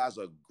that you guys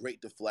are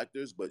great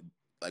deflectors, but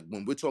like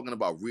when we're talking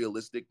about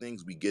realistic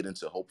things, we get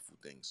into hopeful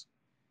things.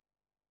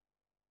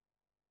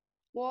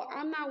 Well,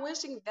 I'm not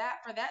wishing that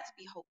for that to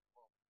be hopeful.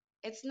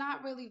 It's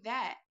not really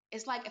that.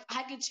 It's like if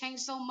I could change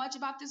so much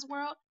about this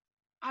world,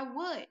 I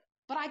would,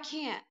 but I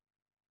can't.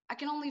 I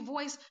can only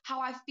voice how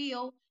I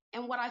feel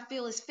and what I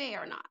feel is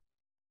fair or not.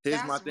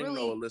 Here's my That's thing though,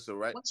 really Alyssa,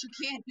 right? what you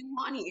can't do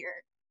on here.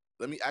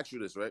 Let me ask you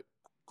this, right?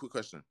 Quick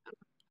question.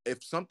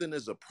 If something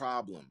is a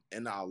problem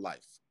in our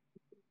life,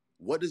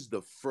 what is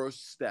the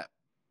first step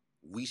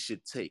we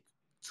should take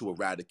to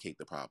eradicate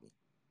the problem?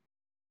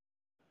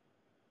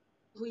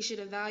 We should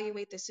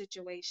evaluate the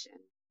situation.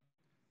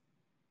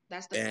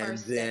 That's the And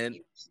first step. then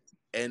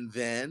and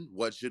then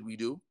what should we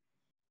do?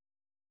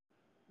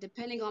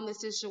 Depending on the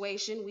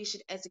situation, we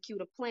should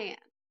execute a plan.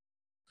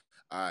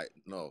 All right,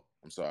 no,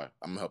 I'm sorry.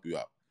 I'm gonna help you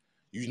out.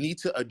 You need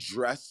to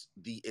address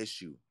the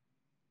issue.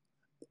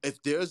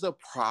 If there's a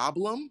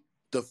problem,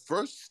 the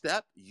first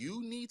step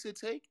you need to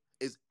take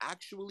is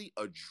actually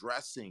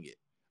addressing it.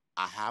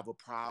 I have a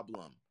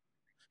problem.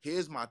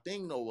 Here's my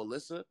thing though,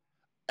 Alyssa.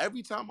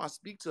 Every time I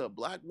speak to a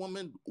black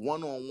woman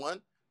one on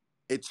one,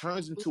 it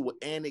turns into an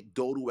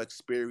anecdotal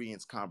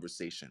experience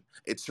conversation.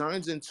 It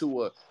turns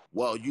into a,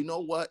 well, you know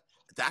what?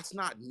 That's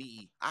not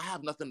me. I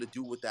have nothing to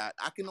do with that.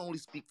 I can only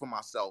speak for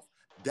myself.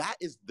 That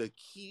is the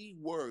key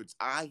words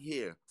I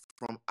hear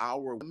from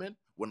our women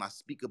when I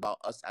speak about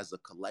us as a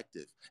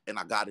collective. And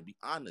I got to be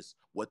honest,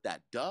 what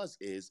that does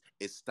is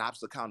it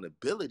stops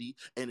accountability,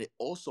 and it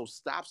also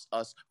stops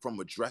us from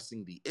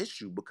addressing the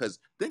issue. Because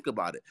think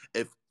about it.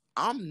 If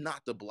I'm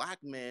not the black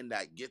man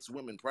that gets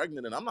women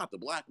pregnant, and I'm not the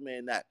black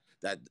man that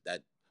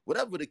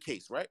whatever the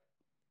case, right?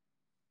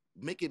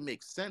 Make it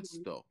make sense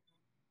Mhm. though.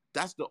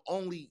 That's the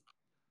only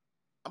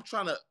I'm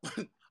trying to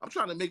I'm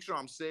trying to make sure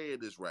I'm saying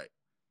this right.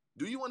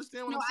 Do you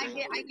understand what No, I'm I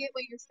saying? get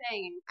what you're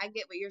saying. I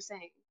get what you're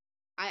saying.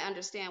 I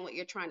understand what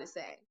you're trying to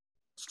say.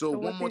 So So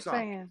one what's more he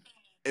time. saying?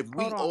 If Hold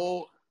we on.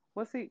 all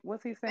What's he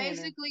saying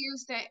then?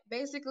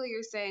 Basically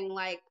you're saying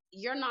like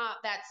you're not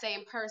that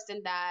same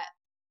person that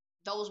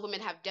those women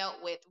have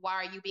dealt with. Why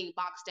are you being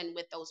boxed in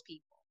with those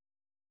people?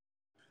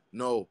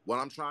 No, what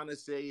I'm trying to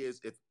say is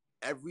if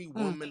every Mm.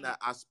 woman that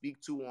I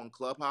speak to on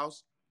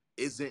Clubhouse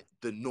isn't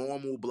the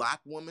normal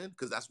black woman,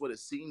 because that's what it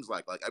seems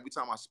like. Like every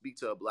time I speak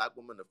to a black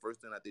woman, the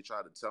first thing that they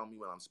try to tell me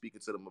when I'm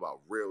speaking to them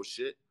about real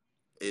shit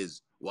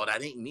is, "Well,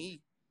 that ain't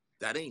me.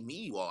 That ain't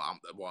me.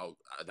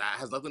 That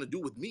has nothing to do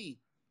with me."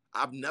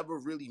 I've never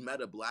really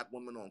met a black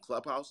woman on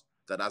Clubhouse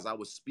that, as I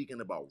was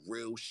speaking about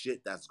real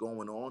shit that's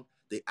going on,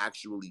 they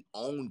actually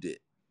owned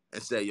it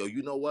and say, "Yo,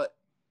 you know what?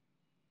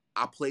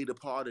 I played a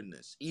part in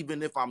this.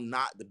 Even if I'm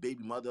not the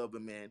baby mother of a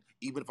man,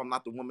 even if I'm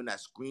not the woman that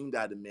screamed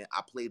at a man,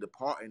 I played a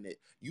part in it.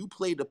 You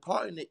played a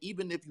part in it,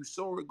 even if you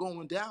saw it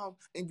going down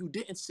and you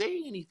didn't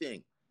say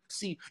anything."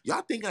 See,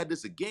 y'all think that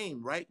this a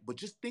game, right? But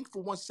just think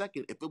for 1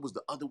 second if it was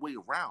the other way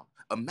around.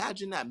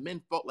 Imagine that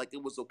men felt like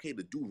it was okay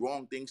to do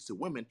wrong things to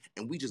women,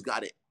 and we just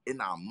got it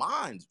in our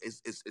minds.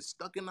 It's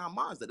stuck in our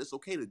minds that it's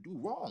okay to do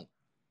wrong.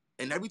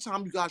 And every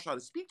time you guys try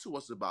to speak to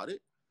us about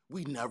it,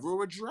 we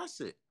never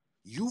address it.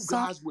 You Some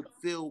guys would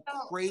feel So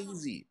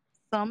crazy.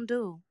 some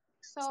do.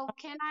 so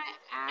can I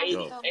ask 80,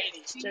 Yo, though,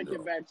 80s. do you Check your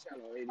yo, back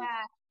channel, 80s.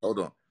 that hold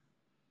on,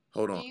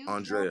 hold do on, you feel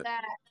Andrea.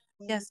 that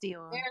Yes,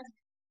 Dior. there's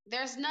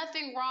there's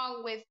nothing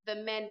wrong with the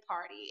men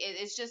party?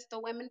 It's just the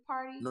women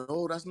party?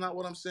 No, that's not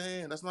what I'm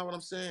saying. That's not what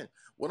I'm saying.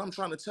 What I'm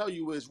trying to tell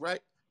you is, right,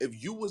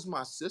 if you was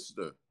my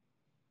sister,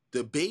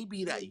 the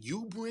baby that Mhm.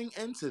 you bring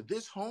into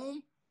this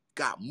home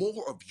got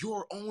more of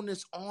your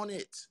onus on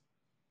it.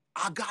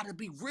 I gotta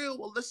be real,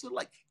 Alyssa.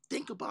 Like,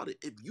 think about it.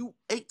 If you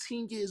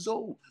 18 years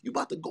old, you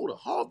about to go to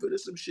Harvard or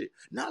some shit.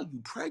 Now you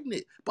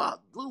pregnant by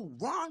little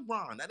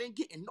Ron that ain't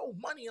getting no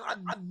money. And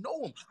I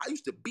know him. I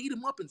used to beat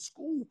him up in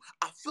school.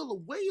 I feel a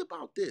way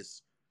about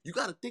this. You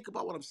gotta think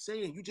about what I'm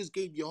saying. You just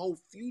gave your whole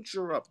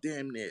future up,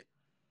 damn near.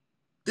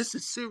 This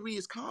is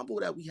serious combo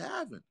that we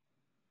having.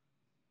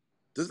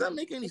 Does that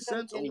make any It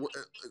sense? Or doesn't.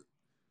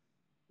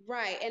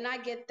 Right, and I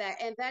get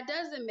that. And that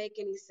doesn't make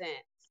any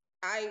sense.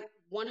 I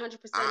I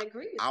 100%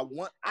 agree with I you.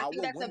 want I our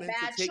think that's a women to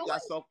bad take choice.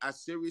 yourself as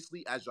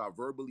seriously as y'all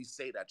verbally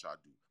say that y'all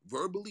do.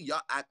 Verbally,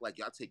 y'all act like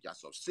y'all take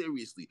yourself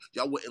seriously.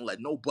 Y'all wouldn't let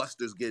no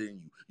busters get in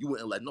you. You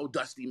wouldn't let no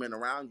dusty men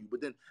around you.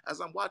 But then,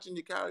 as I'm watching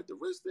your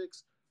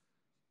characteristics,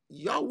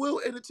 y'all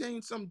will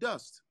entertain some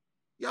dust.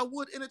 Y'all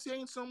would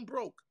entertain some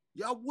broke.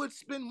 Y'all would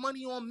spend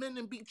money on men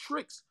and be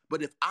tricks.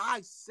 But if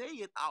I say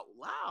it out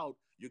loud,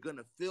 you're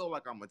gonna feel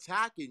like I'm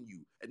attacking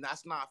you, and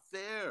that's not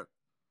fair.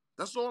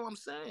 That's all I'm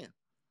saying.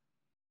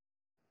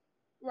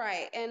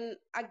 Right. And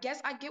I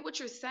guess I get what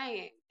you're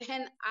saying.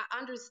 And I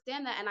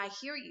understand that and I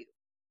hear you.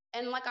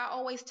 And like I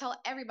always tell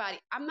everybody,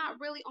 I'm not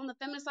really on the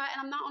feminine side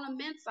and I'm not on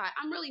the men's side.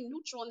 I'm really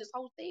neutral in this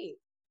whole thing.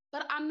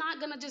 But I'm not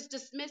going to just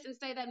dismiss and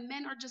say that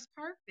men are just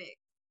perfect,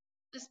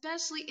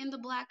 especially in the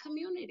black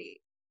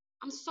community.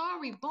 I'm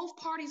sorry, both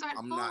parties are at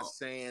I'm not fault.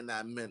 saying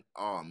that meant.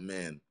 Oh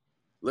man,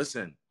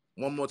 listen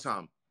one more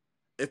time.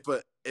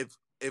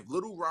 If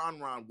little Ron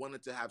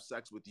wanted to have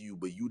sex with you,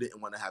 but you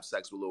didn't want to have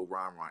sex with little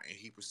Ron, and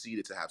he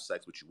proceeded to have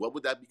sex with you, what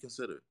would that be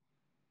considered?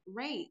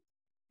 Rape.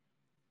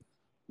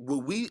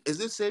 Will we? Is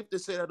it safe to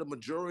say that the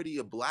majority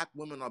of black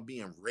women are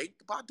being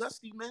raped by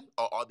dusty men,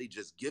 or are they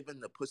just giving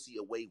the pussy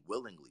away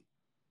willingly?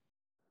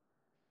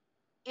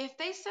 If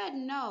they said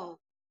no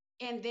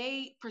and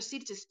they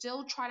proceeded to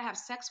still try to have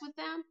sex with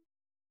them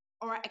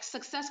or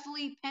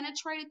successfully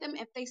penetrated them,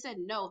 if they said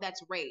no,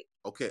 that's rape.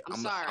 Okay, I'm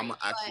I'm sorry. gonna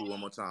ask you one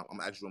more time. I'm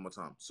gonna ask you one more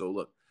time. So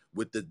look,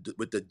 with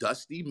the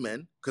dusty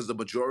men, because the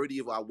majority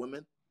of our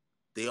women,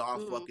 they are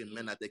But fucking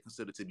men that they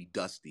consider to be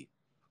dusty.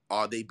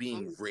 Are they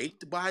being mm,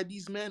 raped by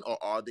these men, or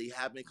are they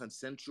having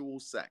consensual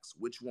sex?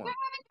 Which they're one?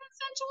 having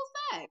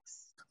consensual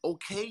sex.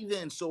 Okay,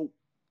 then. So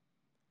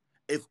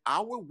if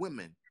our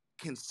women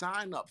can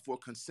sign up for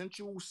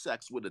consensual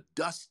sex with a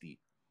dusty,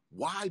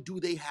 why do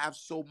they have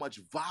so much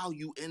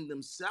value in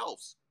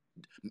themselves?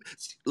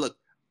 Look,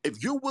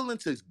 if you're willing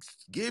to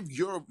give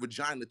your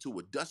vagina to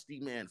a dusty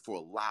man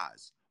for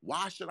lies,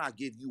 why should I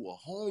give you a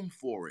home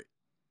for it?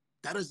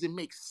 That doesn't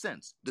make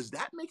sense. Does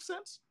that make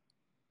sense?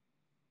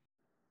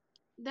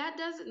 That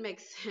doesn't make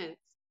sense.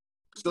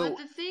 But So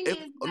the thing if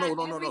is oh, that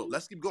no,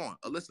 let's keep going.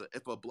 Alyssa,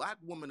 if a black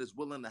woman is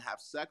willing to have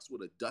sex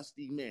with a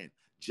dusty man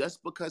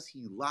just because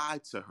he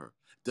lied to her,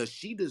 does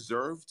she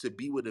deserve to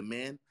be with a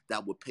man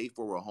that would pay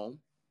for a home?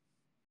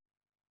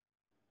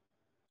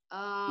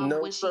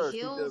 No, When she sir, she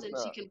heals does and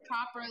she not. can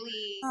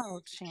properly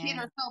Oh, get Chan.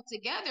 herself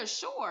together,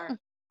 sure.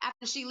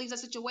 After she leaves a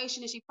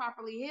situation and she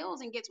properly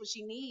heals and gets what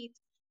she needs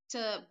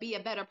to be a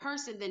better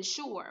person, then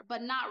sure,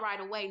 but not right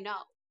away, no.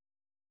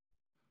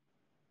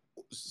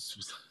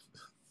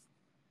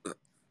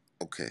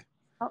 Okay.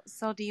 Oh,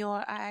 so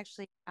Dior,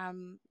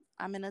 I'm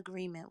in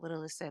agreement with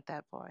Alyssa at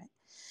that part.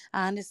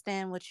 I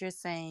understand what you're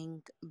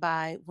saying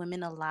by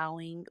women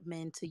allowing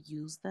men to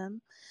use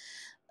them.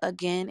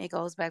 Again, it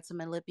goes back to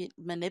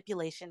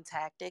manipulation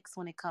tactics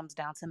when it comes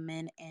down to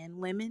men and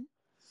women.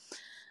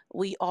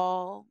 We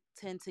all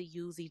tend to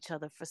use each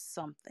other for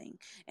something.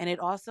 And it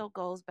also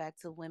goes back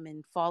to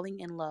women falling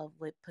in love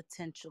with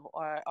potential,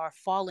 or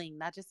falling,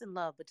 not just in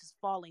love, but just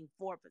falling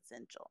for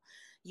potential.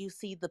 You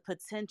see the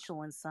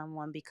potential in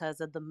someone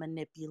because of the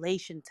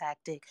manipulation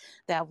tactic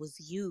that was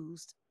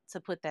used to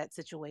put that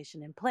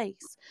situation in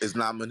place. It's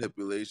not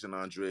manipulation,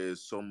 Andrea.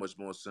 It's so much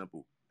more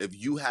simple. If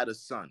you had a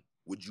son,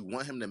 would you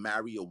want him to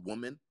marry a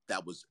woman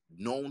that was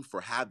known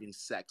for having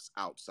sex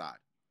outside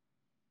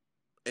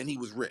and he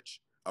was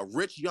rich? A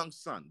rich young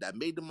son that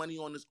made the money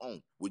on his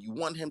own. Would you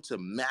want him to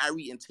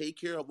marry and take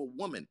care of a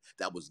woman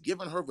that was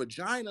giving her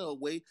vagina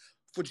away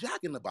for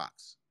Jack in the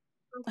Box?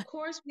 I Of mean,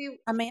 course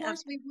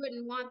we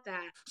wouldn't want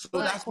that. So of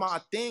But that's course,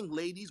 my thing,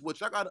 ladies. What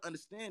y'all gotta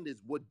understand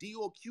is what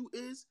Dior Q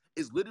is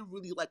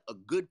literally like a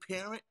good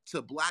parent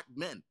to black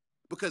men.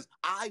 Because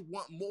I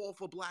want more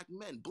for black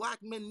men. Black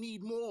men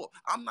need more.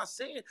 I'm not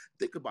saying,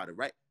 think about it,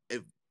 right?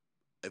 If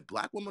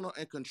black women are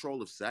in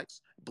control of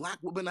sex, black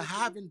women are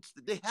having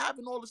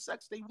all the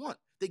sex they want.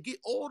 They get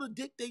all the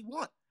dick they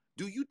want.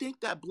 Do you think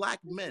that black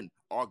men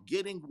are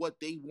getting what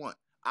they want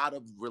out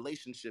of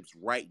relationships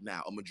right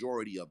now? A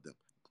majority of them.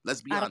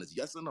 Let's be out of honest.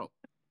 Yes or no?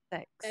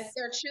 if sex.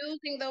 they're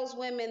choosing those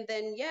women,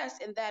 then yes,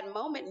 in that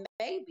moment,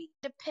 maybe.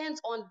 Depends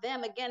on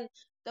them. Again,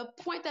 the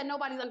point that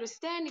nobody's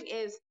understanding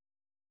is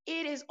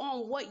it is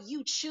on what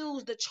you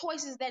choose, the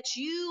choices that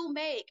you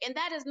make. And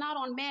that is not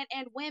on men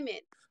and women.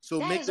 So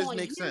That make is this on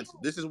make you. sense.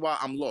 This is why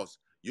I'm lost.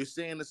 You're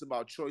saying this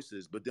about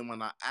choices, but then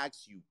when I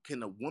ask you,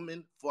 can a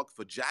woman fuck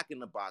for Jack in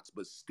the Box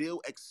but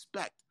still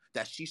expect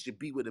that she should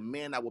be with a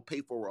man that will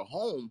pay for her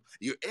home?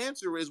 Your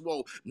answer is,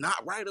 well, not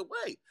right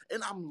away.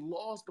 And I'm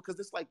lost because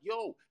it's like,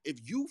 yo, if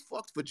you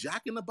fucked for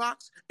Jack in the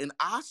Box and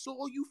I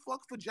saw you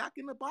fuck for Jack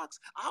in the Box,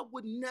 I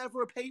would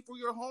never pay for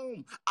your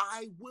home.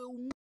 I will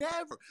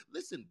never.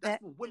 Listen,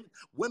 that's That what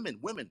women.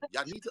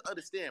 Y'all need to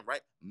understand,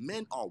 right?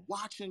 Men are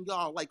watching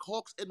y'all like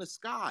hawks in the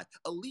sky.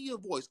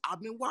 Aaliyah voice,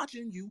 I've been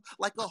watching you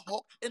like a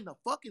hawk in the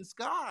fucking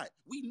sky.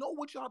 We know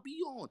what y'all be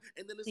on.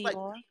 And then it's like,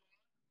 Dior,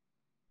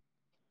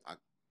 I,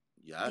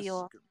 yes,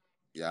 Dior.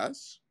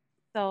 yes.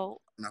 So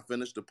And I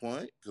finished the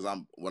point because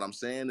what I'm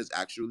saying is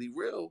actually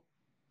real.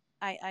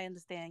 I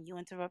understand you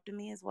interrupted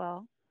me as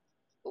well.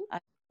 I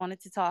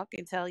wanted to talk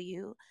and tell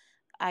you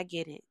I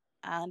get it.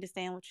 I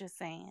understand what you're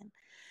saying.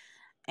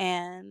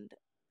 And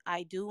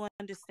I do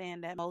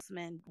understand that most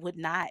men would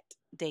not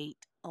date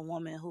a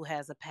woman who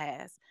has a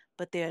past,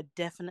 but there are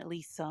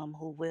definitely some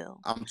who will.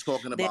 I'm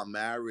talking There, about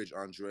marriage,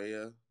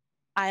 Andrea.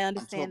 I I'm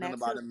understand talking that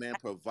about too. a man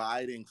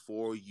providing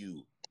for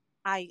you.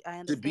 I To be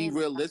understand that.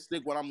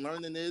 realistic, what I'm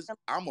learning is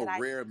I'm a That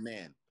rare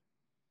man.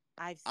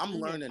 I've I'm seen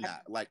it. learning I've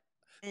that. Like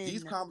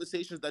these been.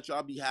 conversations that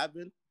y'all be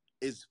having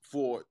is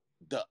for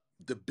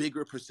the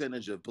bigger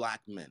percentage of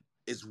black men.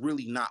 It's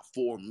really not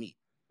for me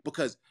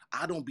because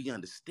I don't be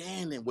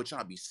understanding what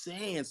y'all be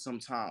saying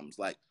sometimes.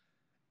 Like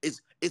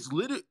it's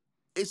literally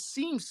it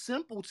seems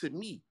simple to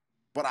me,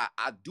 but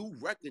I do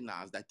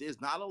recognize that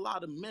there's not a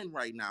lot of men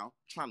right now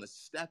trying to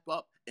step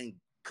up and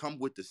come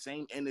with the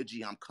same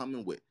energy I'm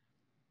coming with.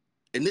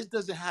 And this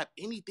doesn't have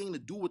anything to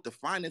do with the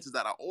finances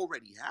that I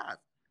already have.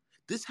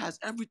 This has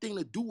everything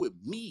to do with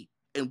me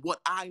and what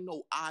I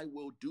know I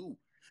will do.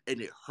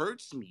 And it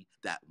hurts me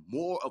that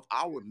more of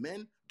our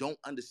men don't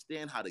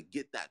understand how to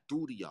get that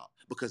through to y'all.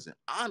 Because in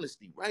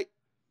honesty, right?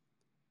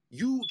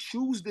 You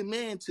choose the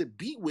man to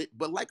be with,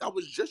 but like I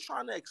was just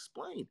trying to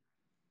explain,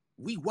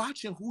 we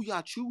watching who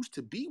y'all choose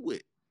to be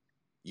with.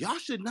 Y'all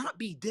should not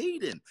be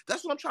dating.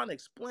 That's what I'm trying to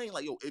explain.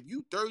 Like, yo, if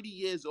you 30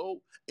 years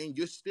old and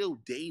you're still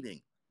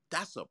dating,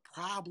 that's a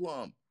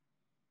problem.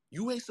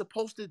 You ain't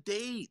supposed to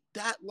date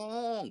that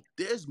long.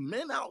 There's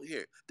men out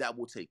here that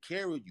will take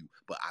care of you.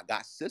 But I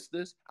got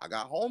sisters, I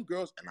got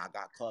homegirls, and I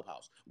got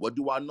Clubhouse. What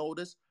do I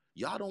notice?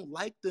 Y'all don't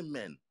like the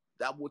men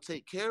that will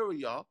take care of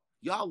y'all.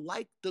 Y'all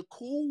like the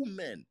cool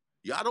men.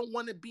 Y'all don't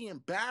want to be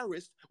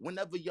embarrassed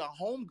whenever your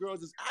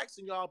homegirls is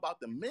asking y'all about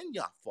the men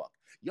y'all fuck.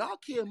 Y'all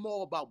care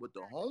more about what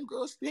the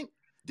homegirls think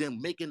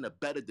than making a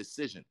better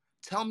decision.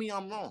 Tell me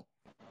I'm wrong.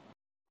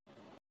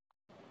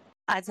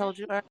 I I told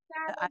you think earlier.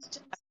 that I, is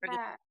just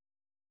that.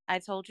 I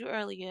told you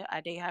earlier I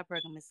date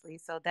hypergamously,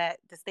 so that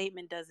the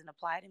statement doesn't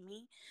apply to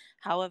me.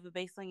 However,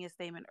 based on your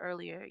statement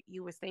earlier,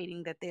 you were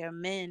stating that there are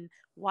men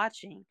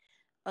watching.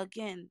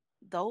 Again,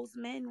 those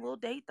men will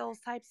date those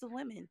types of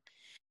women.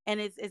 And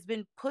it's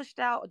been pushed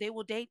out. They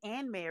will date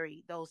and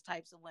marry those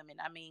types of women.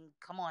 I mean,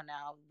 come on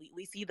now.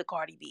 We see the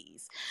Cardi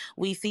B's.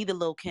 We see the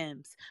Lil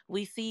Kims.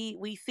 We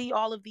see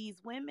all of these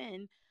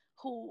women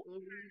who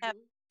have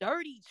Hmm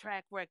dirty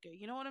track record.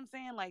 You know what I'm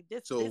saying? Like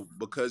this So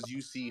because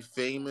you see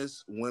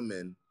famous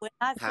women we're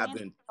not saying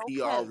having it's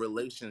PR okay.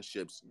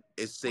 relationships,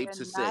 it's safe We're to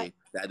not say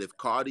that if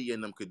Cardi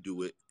and them could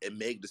do it, and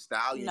Meg the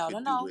Stallion no, no,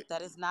 could do no. it.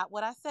 That is not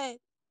what I said.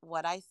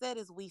 What I said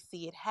is we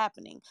see it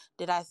happening.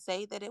 Did I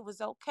say that it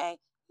was okay?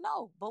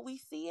 No, but we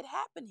see it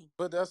happening.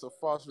 But that's a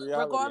false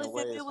reality in Regardless if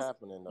way it it's was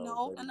happening though,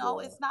 no, baby no, girl.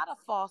 it's not a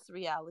false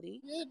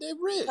reality Yeah, they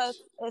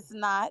because rich. it's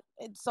not.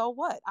 And so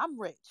what? I'm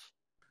rich.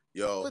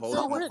 Yo, But hold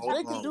they So what on, does rich. hold that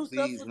They can on, do mean?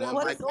 stuff please. with that One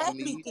What money does mic go that on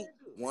get me. mean? paid.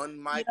 One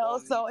You mic know,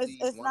 on me, so please.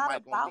 it's One not mic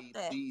on about me,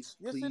 that. please.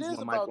 Yes, it Please, is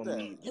one mic about on that.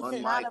 me. You It's One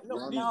can't. not mic. a No,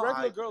 One these no,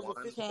 regular mic. girls with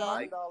One $50,000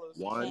 mic.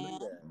 Chan, One can't do Chan,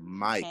 that.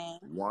 mic. Chan.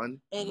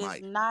 One It is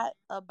mic. not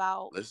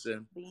about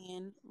Listen,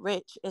 being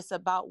rich. It's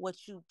about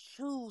what you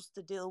choose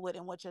to deal with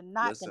and what you're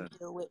not going listen. to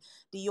deal with.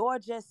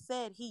 Dior just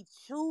said he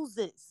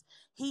chooses.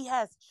 He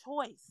has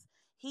choice.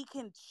 He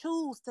can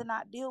choose to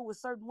not deal with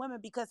certain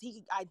women because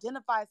he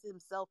identifies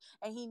himself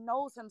and he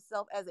knows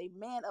himself as a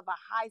man of a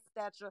high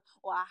stature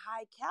or a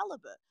high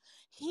caliber.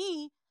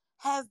 He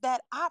has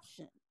that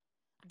option.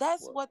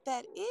 That's What? what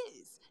that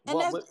is. And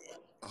What? that's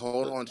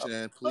Hold But on,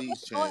 Chan.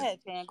 Please, go Chan. ahead,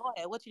 Chan. Go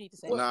ahead. What you need to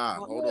say? what? Nah,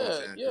 Go ahead. hold on, Yeah,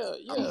 Chan. Because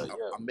yeah, I'm, yeah,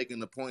 yeah. I'm making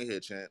the point here,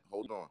 Chan.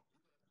 Hold on.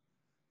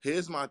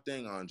 Here's my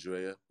thing,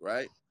 Andrea.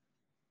 Right?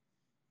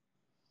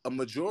 A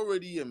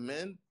majority of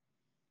men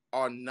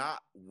are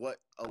not what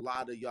a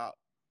lot of y'all.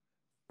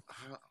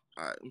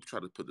 All right, I'm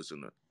trying to put this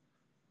in there.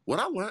 What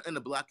I learned in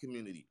the black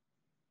community,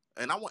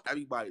 and I want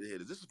everybody to hear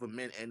this. This is for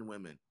men and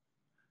women.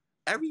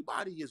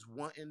 Everybody is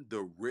wanting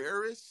the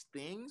rarest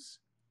things,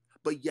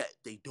 but yet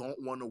they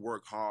don't want to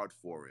work hard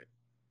for it.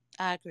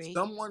 I agree.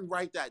 Someone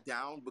write that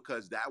down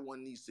because that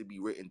one needs to be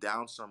written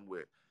down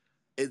somewhere.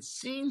 It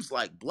seems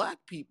like black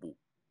people,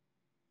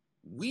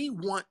 we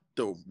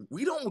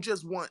don't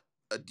just want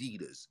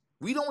Adidas.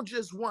 We don't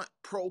just want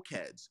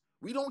Pro-Keds.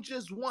 We don't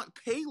just want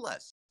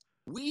Payless.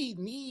 We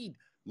need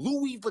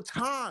Louis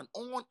Vuitton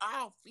on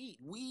our feet.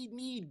 We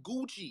need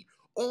Gucci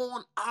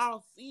on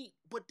our feet.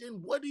 But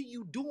then what are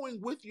you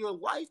doing with your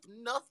life?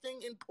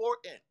 Nothing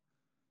important.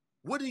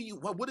 What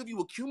have you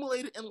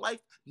accumulated in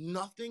life?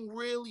 Nothing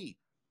really.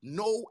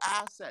 No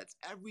assets.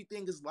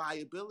 Everything is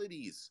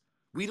liabilities.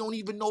 We don't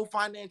even know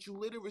financial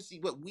literacy,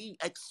 but we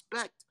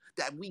expect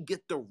that we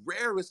get the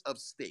rarest of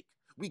steak.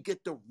 We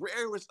get the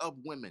rarest of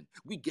women.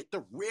 We get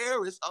the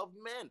rarest of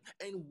men,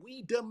 and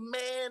we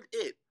demand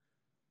it.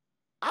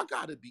 I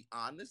gotta be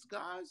honest,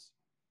 guys.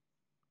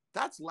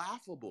 That's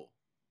laughable.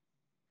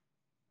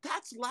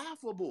 That's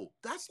laughable.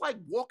 That's like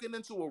walking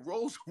into a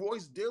Rolls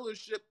Royce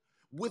dealership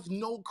with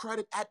no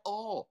credit at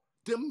all,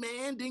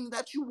 demanding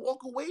that you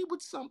walk away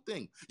with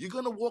something. You're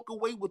going to walk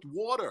away with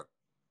water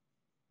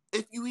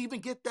if you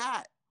even get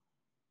that.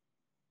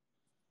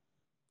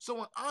 So,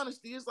 in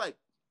honesty, it's like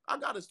I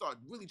got to start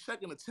really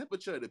checking the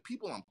temperature of the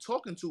people I'm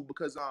talking to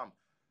because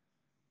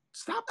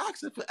stop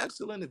asking for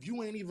excellence if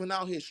you ain't even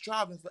out here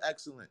striving for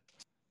excellence.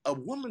 A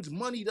woman's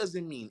money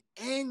doesn't mean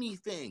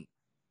anything.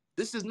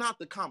 This is not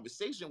the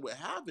conversation we're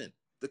having.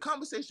 The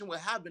conversation we're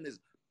having is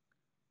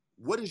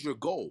what is your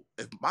goal?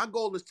 If my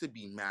goal is to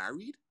be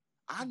married,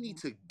 I need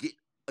Mhm. to get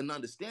an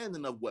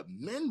understanding of what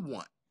men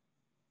want.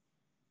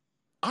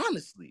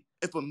 Honestly,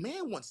 if a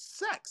man wants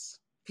sex,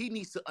 he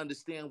needs to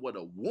understand what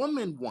a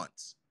woman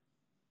wants.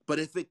 But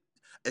if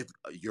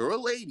you're a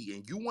lady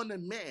and you want a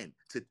man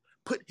to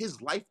put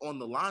his life on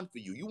the line for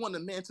you, you want a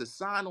man to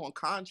sign on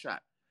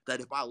contract that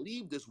if I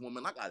leave this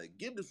woman, I gotta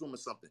give this woman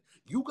something.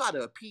 You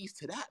gotta appease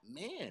to that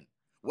man.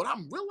 What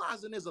I'm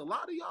realizing is a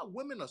lot of y'all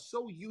women are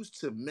so used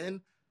to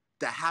men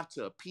that have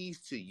to appease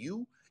to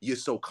you. You're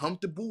so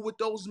comfortable with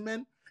those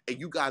men, and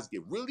you guys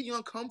get really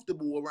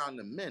uncomfortable around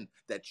the men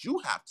that you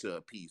have to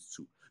appease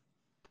to.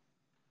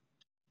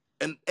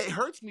 And it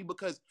hurts me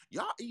because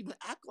y'all even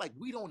act like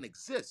we don't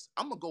exist.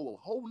 I'm gonna go a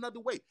whole nother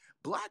way.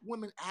 Black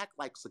women act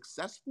like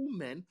successful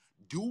men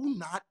do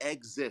not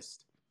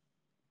exist.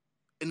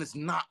 And it's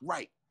not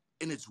right.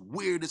 And it's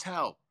weird as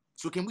hell.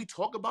 So can we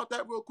talk about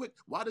that real quick?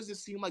 Why does it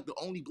seem like the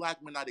only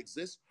black men that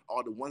exist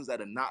are the ones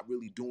that are not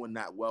really doing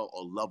that well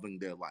or loving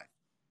their life?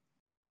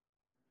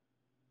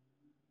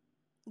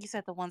 You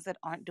said the ones that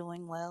aren't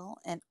doing well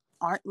and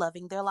aren't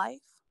loving their life.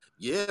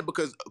 Yeah,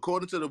 because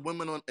according to the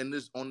women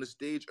on the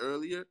stage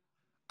earlier,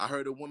 I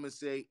heard a woman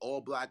say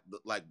all black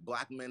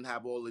men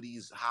have all of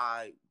these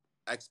high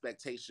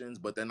expectations,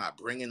 but they're not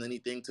bringing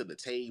anything to the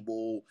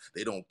table.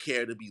 They don't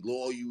care to be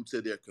loyal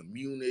to their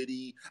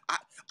community.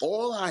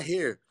 All I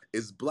hear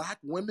is black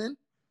women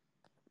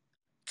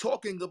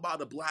talking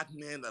about a black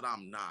man that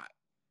I'm not,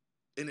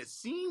 and it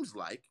seems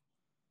like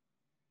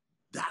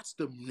that's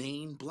the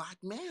main black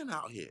man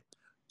out here.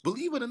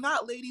 Believe it or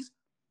not, ladies,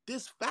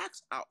 there's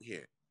facts out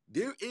here.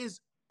 There is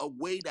a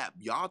way that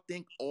y'all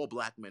think all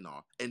black men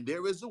are, and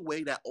there is a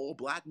way that all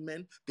black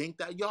men think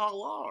that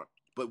y'all are.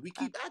 But we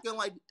Uh, keep acting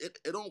like it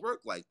don't work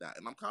like that,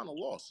 and I'm kind of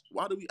lost.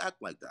 Why do we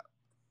act like that?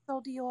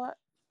 so Dior,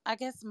 I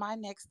guess my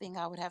next thing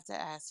I would have to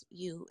ask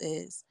you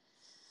is,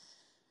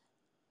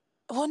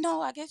 well,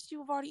 no, I guess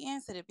you've already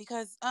answered it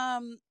because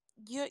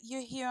you're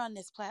here on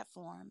this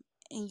platform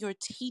and you're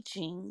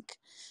teaching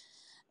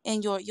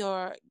and you're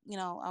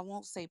I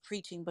won't say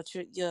preaching, but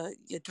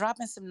you're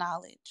dropping some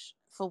knowledge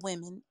for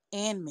women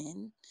and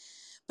men.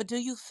 But do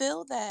you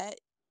feel that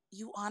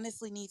you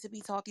honestly need to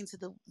be talking to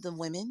the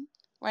women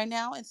right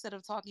now instead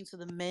of talking to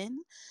the men,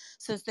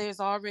 since there's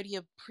already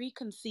a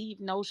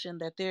preconceived notion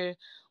that there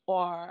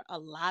are a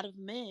lot of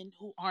men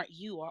who aren't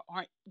you or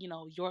aren't,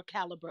 your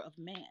caliber of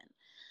man?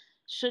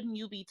 Shouldn't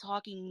you be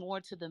talking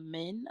more to the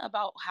men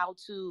about how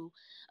to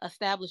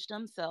establish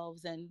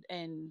themselves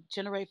and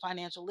generate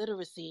financial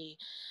literacy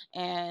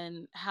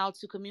and how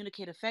to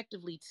communicate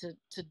effectively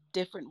to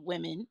different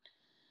women?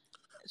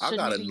 I Shouldn't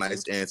got you a be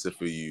nice using? answer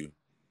for you.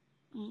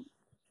 Mm,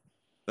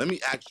 Let me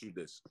ask you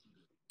this.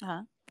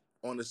 huh?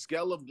 On a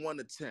scale of 1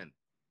 to 10,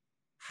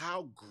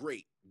 how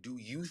great do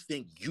you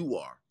think you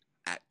are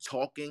at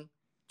talking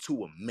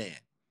to a man?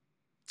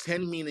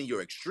 10 meaning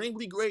you're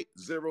extremely great,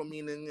 0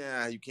 meaning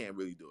you can't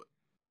really do it.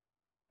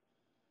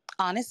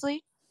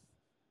 Honestly,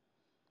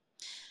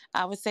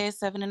 I would say a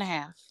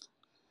 7.5.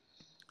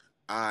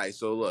 All right,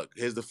 so look,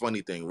 here's the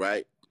funny thing,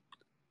 right?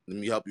 Let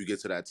me help you get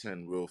to that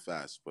 10 real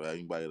fast for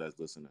anybody that's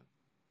listening.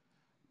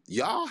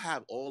 Y'all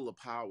have all the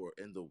power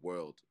in the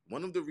world.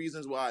 One of the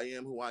reasons why I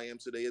am who I am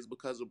today is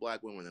because of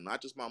black women, and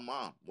not just my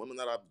mom. Women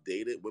that I've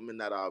dated, women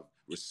that I've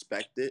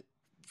respected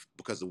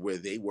because of where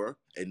they were,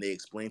 and they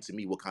explained to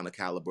me what kind of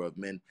caliber of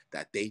men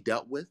that they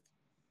dealt with.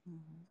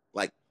 Mm-hmm.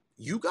 Like,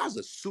 you guys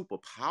are super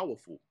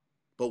powerful,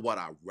 but what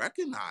I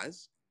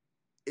recognize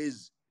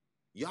is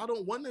y'all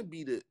don't want to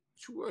be the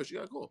two words. You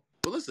gotta go.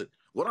 But listen,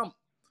 what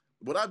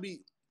I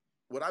be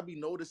what I be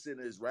noticing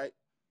is, right,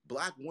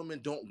 black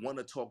women don't want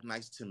to talk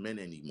nice to men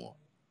anymore.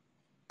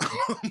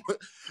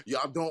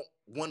 Y'all don't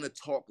want to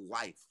talk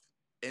life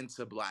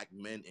into black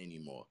men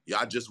anymore.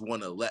 Y'all just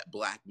want to let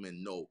black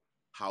men know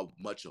how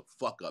much of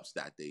fuck ups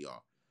that they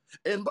are.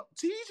 And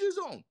to each his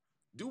own.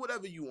 Do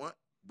whatever you want.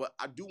 But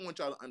I do want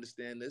y'all to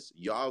understand this.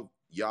 Y'all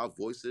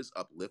voices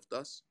uplift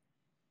us.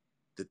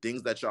 The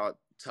things that y'all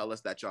tell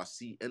us that y'all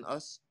see in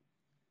us,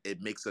 it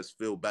makes us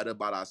feel better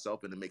about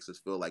ourselves, and it makes us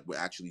feel like we're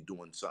actually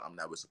doing something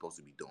that we're supposed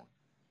to be doing.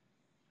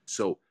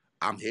 So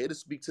I'm here to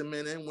speak to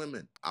men and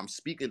women. I'm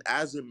speaking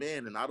as a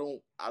man, and I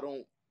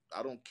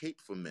don't cape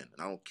for men,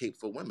 and I don't cape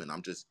for women.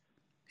 I'm just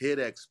here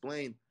to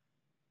explain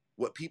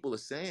what people are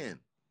saying,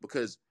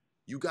 because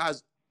you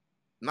guys,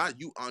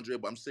 not you, Andre,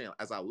 but I'm saying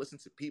as I listen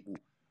to people,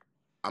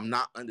 I'm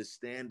not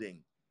understanding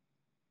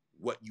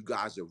what you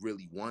guys are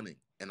really wanting.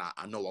 And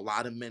I know a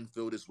lot of men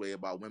feel this way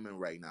about women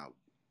right now.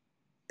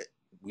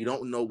 We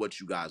don't know what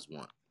you guys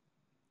want.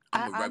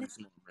 I'm I a very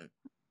honestly, small man.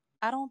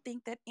 I don't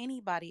think that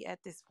anybody at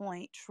this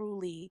point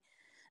truly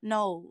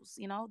knows.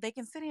 They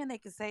can sit here and they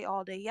can say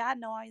all day, "Yeah, I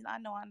know, I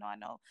know, I know, I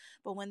know,"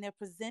 but when they're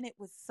presented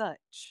with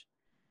such,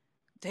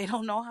 they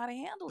don't know how to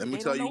handle Let it. me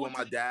They tell don't know you what what to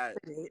my do dad.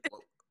 with it.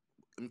 Well,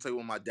 let me tell you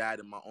what my dad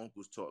and my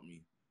uncles taught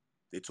me.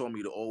 They told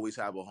me to always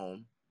have a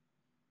home.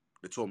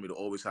 They told me to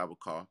always have a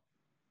car.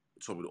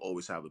 They told me to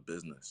always have a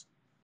business.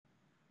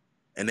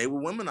 And they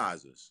were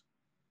womenizers.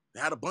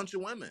 They had a bunch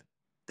of women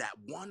that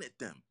wanted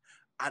them.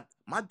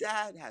 My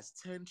dad has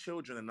 10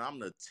 children, and I'm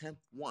the 10th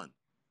one.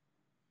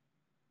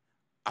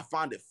 I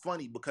find it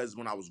funny because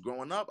when I was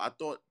growing up, I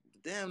thought,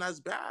 damn, that's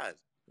bad.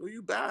 Oh,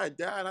 you bad,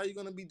 Dad. How you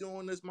gonna be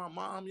doing this? My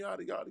mom,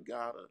 yada, yada,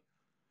 yada.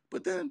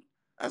 But then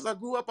as I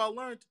grew up, I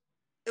learned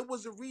it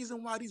was a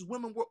reason why these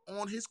women were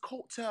on his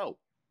coattail.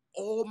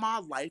 All my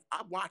life,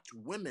 I watched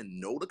women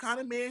know the kind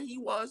of man he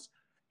was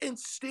and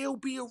still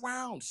be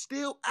around,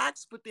 still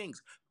ask for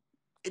things.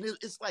 And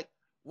it's like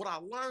what I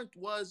learned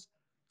was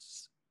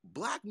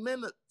black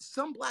men,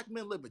 some black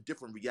men live in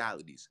different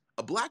realities.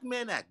 A black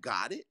man that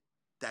got it,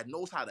 that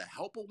knows how to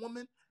help a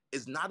woman,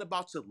 is not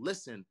about to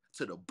listen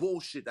to the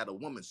bullshit that a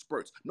woman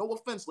spurts. No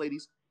offense,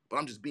 ladies, but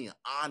I'm just being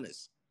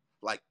honest.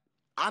 Like,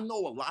 I know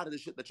a lot of the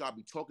shit that y'all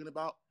be talking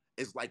about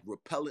is like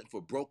repellent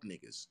for broke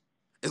niggas.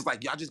 It's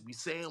like y'all just be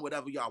saying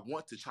whatever y'all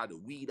want to try to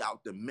weed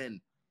out the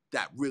men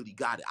that really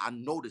got it. I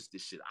noticed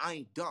this shit. I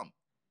ain't dumb.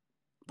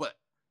 But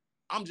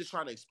I'm just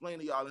trying to explain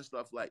to y'all and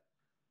stuff like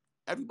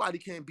everybody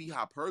can't be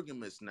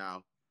hypergamous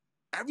now.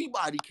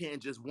 Everybody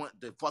can't just want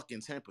the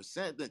fucking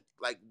 10%. Then,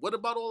 like, what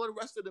about all the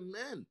rest of the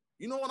men?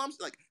 You know what I'm saying?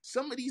 Like,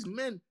 some of these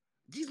men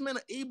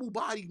are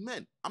able-bodied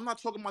men. I'm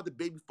not talking about the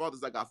baby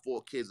fathers that got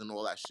 4 kids and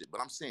all that shit, but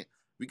I'm saying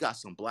we got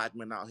some black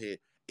men out here,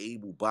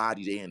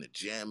 able-bodied, they in the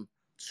gym,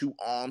 2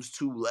 arms,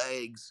 2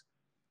 legs.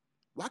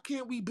 Why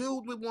can't we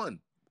build with one?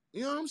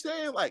 You know what I'm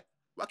saying? Like,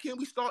 why can't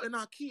we start in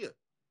IKEA?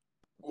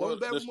 One Well, the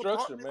bedroom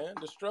structure, apartment? man,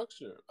 the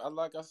structure.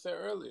 Like I said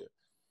earlier,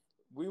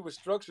 we were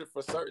structured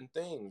for certain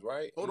things,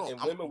 right? Hold on,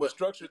 And women were but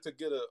structured to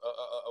get a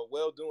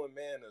well-doing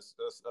man,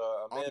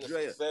 a man of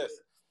Andrea, success.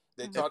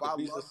 They Mhm. if taught to I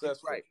be loved you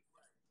successful. right,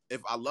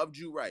 if I loved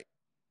you right,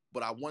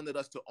 but I wanted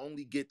us to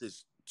only get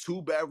this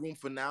 2 bedroom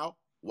for now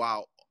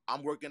while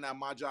I'm working at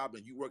my job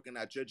and you working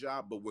at your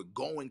job, but we're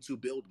going to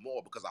build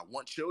more because I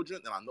want children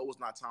and I know it's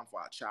not time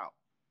for our child.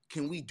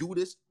 Can we do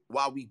this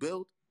while we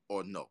build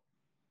or no?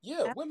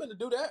 Yeah, women to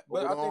do that,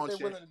 but Hold I think on, they're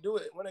Shan. willing to do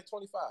it when they're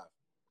 25.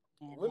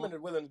 And Women are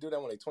willing to do that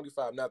when they're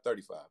 25, not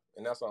 35,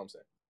 and that's all I'm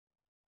saying.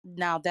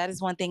 Now, that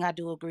is one thing I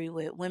do agree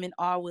with. Women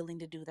are willing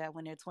to do that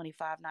when they're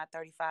 25, not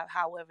 35.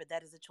 However,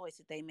 that is a choice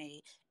that they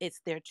made.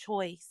 It's their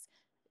choice.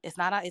 It's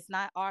not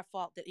our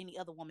fault that any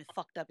other woman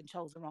fucked up and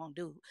chose the wrong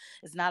dude.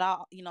 It's not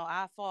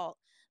our fault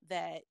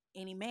that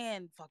any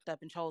man fucked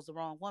up and chose the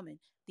wrong woman.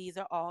 These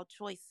are all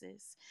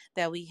choices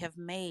that we have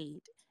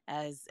made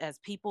as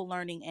people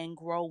learning and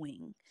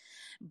growing.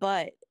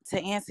 But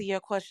to answer your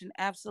question,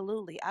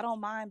 absolutely. I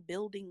don't mind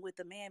building with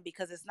a man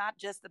because it's not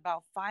just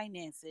about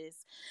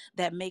finances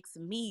that makes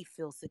me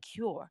feel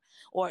secure,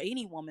 or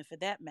any woman for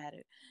that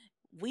matter.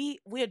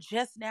 We're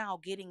just now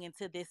getting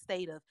into this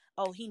state of,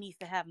 oh, he needs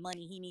to have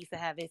money, he needs to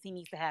have this, he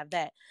needs to have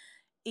that.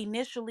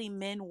 Initially,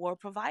 men were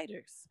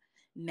providers.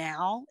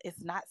 Now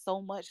it's not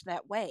so much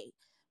that way,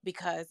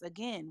 because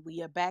again,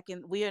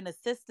 we're in a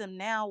system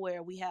now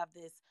where we have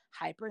this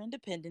hyper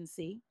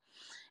independency.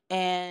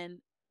 And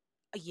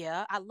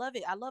yeah, I love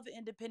it. I love an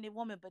independent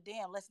woman, but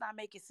damn, let's not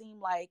make it seem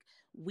like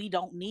we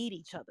don't need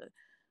each other.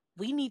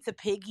 We need to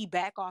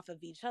piggyback off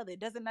of each other. It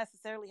doesn't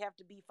necessarily have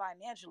to be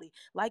financially.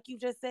 Like you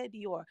just said,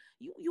 Dior,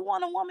 you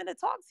want a woman to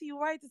talk to you,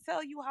 right? To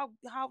tell you how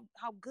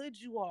good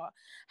you are,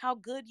 how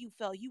good you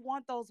felt. You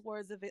want those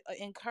words of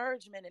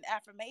encouragement and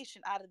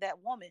affirmation out of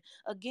that woman.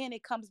 Again,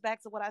 it comes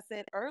back to what I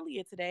said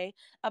earlier today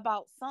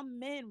about some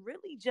men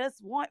really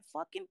just want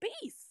fucking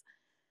peace.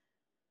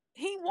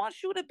 He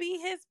wants you to be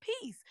his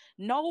peace.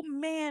 No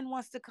man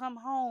wants to come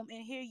home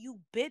and hear you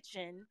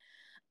bitching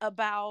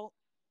about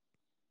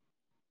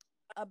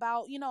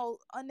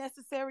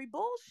unnecessary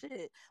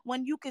bullshit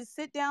when you can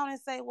sit down and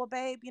say, well,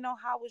 babe,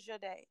 how was your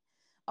day?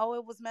 Oh,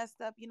 it was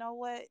messed up. You know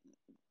what?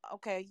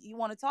 Okay, you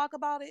want to talk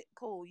about it?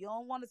 Cool. You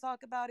don't want to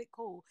talk about it?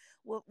 Cool.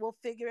 We'll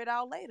figure it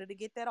out later to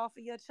get that off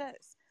of your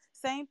chest.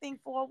 Same thing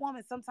for a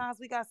woman. Sometimes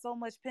we got so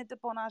much pent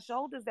up on our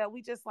shoulders that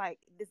we just like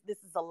this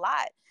is a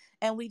lot,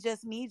 and we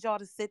just need y'all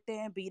to sit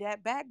there and be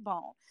that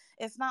backbone.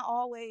 It's not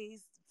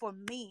always, for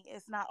me,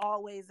 it's not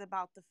always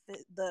about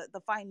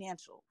the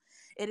financial.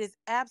 It is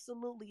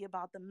absolutely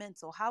about the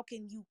mental. How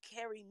can you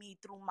carry me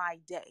through my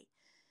day?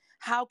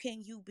 How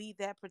can you be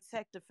that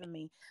protector for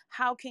me?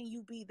 How can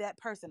you be that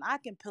person I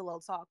can pillow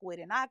talk with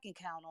and I can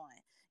count on?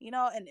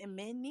 And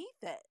men need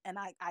that. And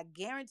I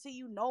guarantee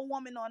you no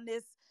woman on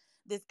this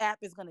app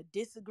is going to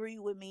disagree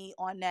with me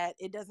on that.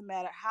 It doesn't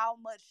matter how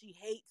much she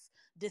hates,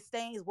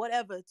 disdains,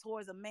 whatever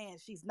towards a man.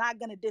 She's not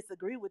going to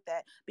disagree with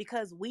that,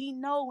 because we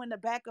know in the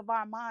back of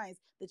our minds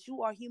that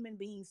you are human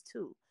beings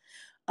too.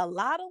 A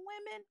lot of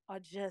women are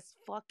just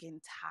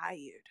fucking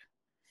tired.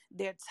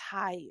 They're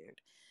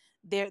tired.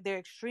 They're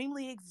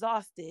extremely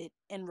exhausted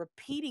and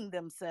repeating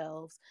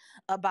themselves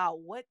about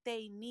what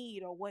they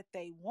need or what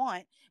they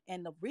want.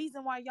 And the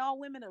reason why y'all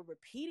women are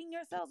repeating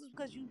yourselves is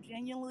because you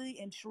genuinely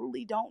and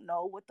truly don't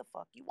know what the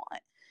fuck you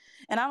want.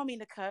 And I don't mean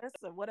to cuss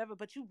or whatever,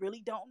 but you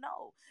really don't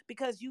know,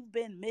 because you've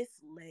been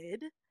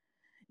misled.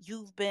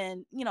 You've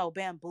been,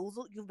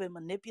 bamboozled. You've been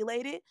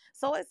manipulated.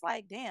 So it's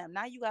like, damn,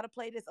 now you got to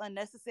play this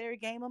unnecessary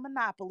game of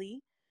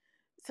Monopoly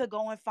to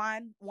go and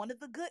find one of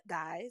the good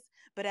guys.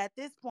 But at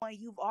this point,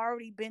 you've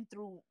already been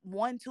through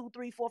one, two,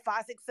 three, four,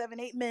 five, six, seven,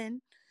 eight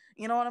men.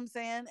 You know what I'm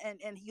saying?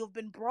 And you've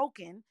been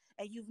broken,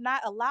 and you've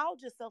not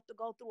allowed yourself to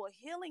go through a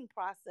healing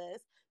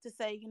process to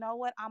say, you know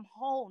what, I'm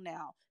whole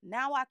now.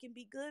 Now I can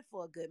be good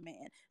for a good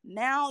man.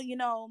 Now,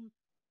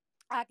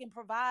 I can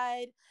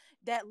provide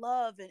that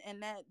love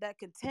and that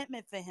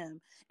contentment for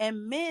him.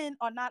 And men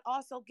are not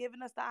also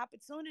giving us the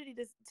opportunity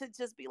to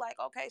just be like,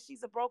 okay,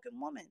 she's a broken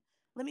woman.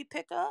 Let me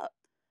pick her up.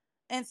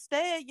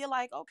 Instead, you're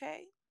like,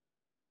 okay,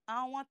 I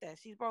don't want that.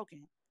 She's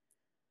broken.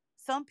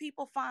 Some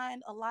people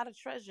find a lot of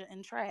treasure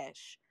in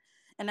trash.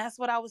 And that's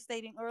what I was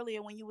stating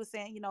earlier when you were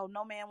saying,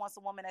 no man wants a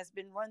woman that's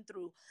been run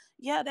through.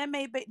 Yeah, that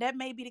may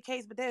be the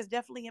case, but there's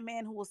definitely a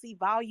man who will see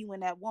value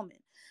in that woman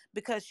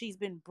because she's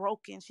been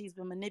broken, she's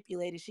been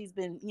manipulated, she's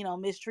been,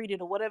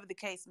 mistreated, or whatever the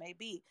case may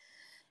be.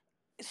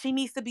 She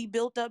needs to be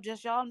built up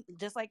just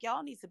like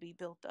y'all needs to be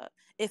built up.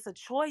 It's a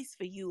choice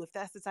for you if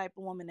that's the type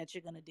of woman that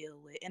you're gonna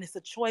deal with. And it's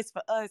a choice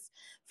for us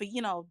for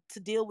to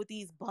deal with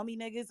these bummy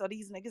niggas or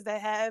these niggas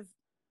that have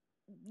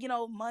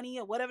money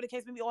or whatever the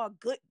case may be, or a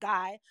good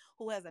guy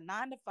who has a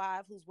 9 to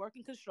 5, who's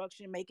working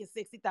construction, making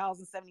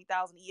 60,000,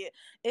 70,000 a year.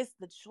 It's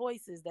the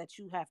choices that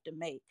you have to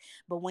make.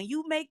 But when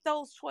you make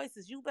those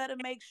choices, you better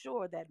make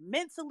sure that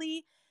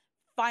mentally,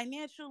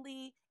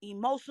 financially,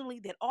 emotionally,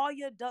 that all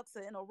your ducks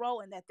are in a row,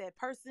 and that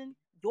person,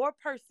 your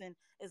person,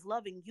 is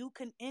loving you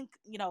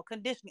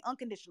conditionally,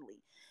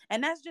 unconditionally.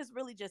 And that's just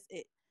really just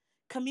it.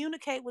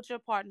 Communicate with your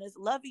partners,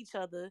 love each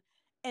other,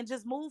 and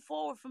just move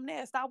forward from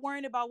there. Stop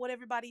worrying about what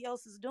everybody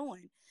else is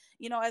doing.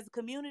 As a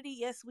community,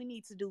 yes, we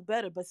need to do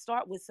better, but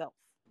start with self.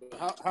 But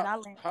how And how I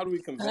land. how do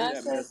we Can convey I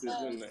that say message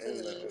something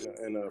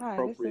to? in an Hi, this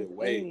appropriate is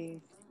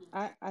way?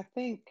 80s. I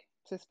think,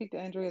 to speak to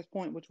Andrea's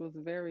point, which was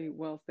very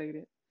well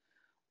stated,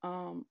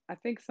 I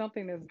think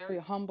something that's very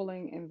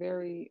humbling and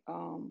very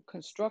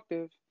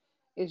constructive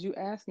is you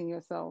asking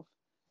yourself,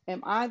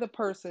 am I the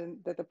person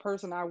that the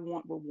person I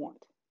want would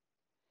want?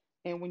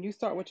 And when you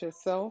start with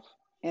yourself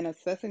and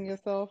assessing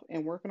yourself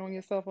and working on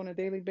yourself on a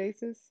daily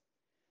basis,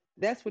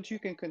 that's what you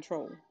can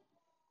control.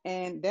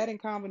 And that in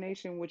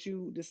combination with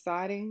you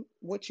deciding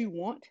what you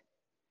want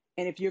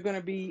and if you're going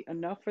to be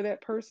enough for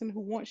that person who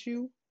wants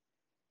you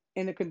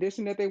in the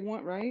condition that they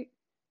want, right?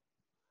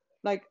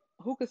 Like,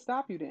 who could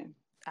stop you then?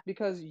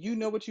 Because you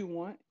know what you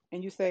want,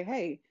 and you say,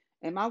 hey,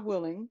 am I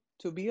willing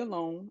to be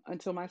alone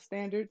until my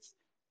standards,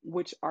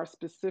 which are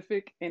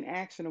specific and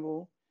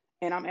actionable,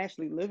 and I'm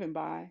actually living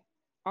by,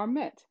 are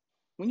met?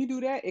 When you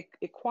do that,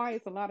 it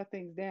quiets a lot of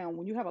things down.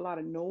 When you have a lot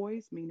of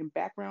noise, meaning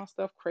background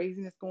stuff,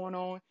 craziness going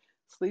on,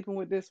 sleeping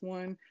with this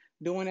one,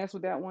 doing this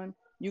with that one,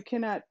 you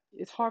cannot,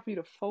 it's hard for you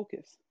to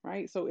focus,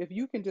 right? So if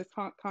you can just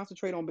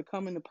concentrate on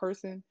becoming the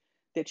person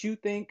that you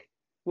think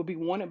will be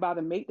wanted by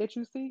the mate that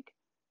you seek,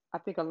 I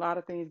think a lot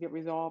of things get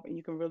resolved and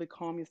you can really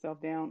calm yourself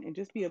down and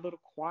just be a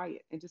little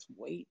quiet and just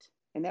wait.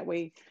 And that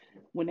way,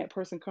 when that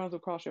person comes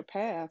across your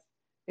path,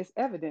 it's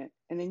evident.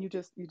 And then you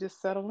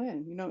just settle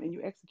in, and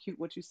you execute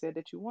what you said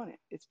that you wanted.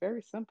 It's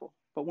very simple.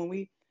 But when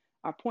we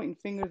are pointing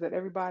fingers at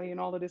everybody and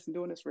all of this and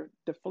doing this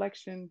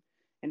deflection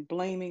and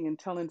blaming and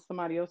telling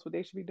somebody else what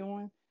they should be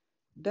doing,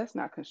 that's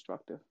not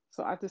constructive.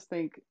 So I just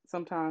think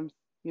sometimes,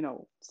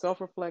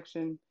 self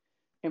reflection,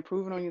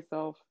 improving on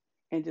yourself,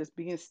 and just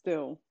being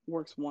still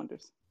works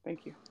wonders.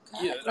 Thank you.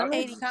 Yeah, Let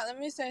me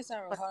say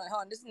something.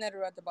 Hold on. This is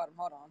Netter at the bottom.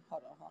 Hold on.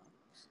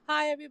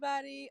 Hi,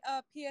 everybody.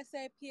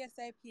 PSA.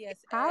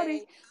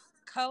 Howdy.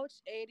 Coach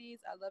 80s.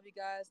 I love you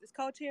guys. Is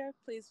Coach here?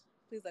 Please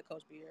let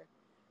Coach be here.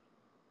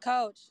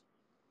 Coach.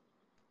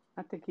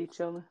 I think he's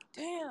chilling.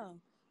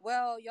 Damn.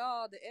 Well,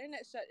 y'all, the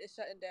internet is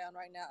shutting down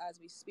right now as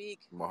we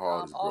speak. My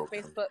heart is All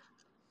broken.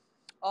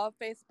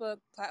 Facebook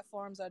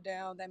platforms are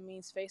down. That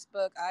means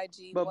Facebook,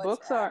 IG, But WhatsApp,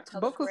 books are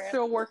Telegram.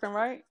 still working,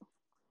 right?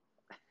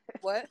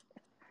 What?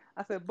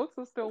 I said books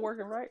are still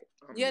working, right?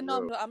 Yeah,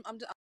 no, I'm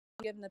just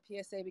giving the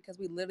PSA because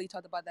we literally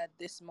talked about that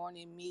this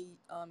morning. Me,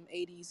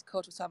 80s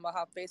coach was talking about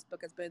how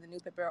Facebook has been in the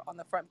newspaper on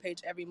the front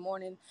page every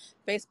morning.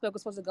 Facebook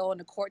was supposed to go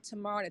into court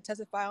tomorrow to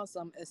testify on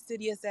some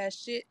insidious ass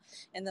shit,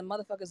 and the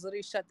motherfuckers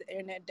literally shut the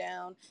internet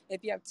down.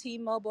 If you have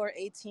T-Mobile or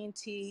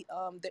AT&T,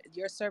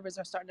 your servers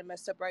are starting to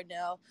mess up right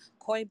now.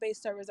 Coinbase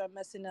servers are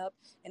messing up,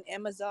 and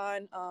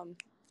Amazon,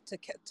 to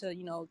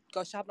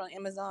go shopping on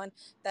Amazon,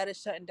 that is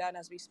shutting down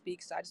as we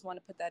speak. So I just want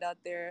to put that out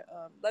there.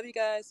 Love you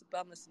guys, but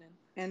I'm listening.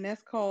 And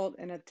that's called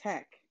an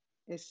attack.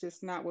 It's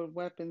just not with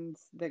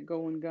weapons that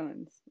go in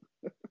guns.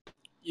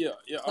 yeah.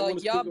 I So want to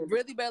speak y'all on.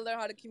 really better learn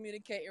how to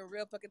communicate in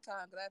real fucking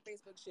time, because that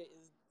Facebook shit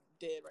is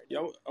dead right Yeah,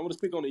 now. I want to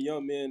speak on the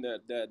young men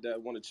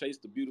that want to chase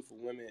the beautiful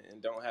women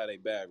and don't have their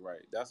bag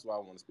right. That's what I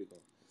want to speak on.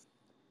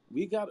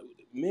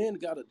 Men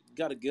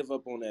gotta give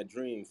up on that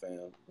dream,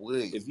 fam.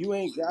 Wait, If you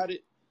ain't got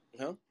it,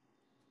 huh?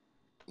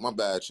 my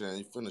bad, Chan.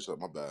 You finish up.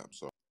 My bad. I'm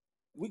sorry.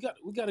 We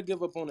gotta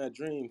give up on that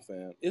dream,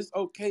 fam. It's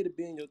okay to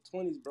be in your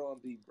 20s, bro,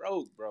 and be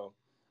broke, bro.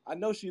 I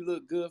know she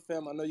look good,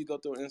 fam. I know you go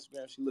through her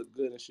Instagram, she look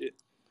good and shit.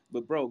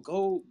 But bro,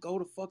 go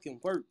to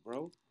fucking work,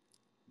 bro.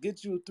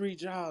 Get you 3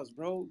 jobs,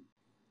 bro.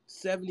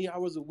 70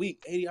 hours a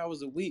week, 80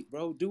 hours a week,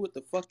 bro. Do what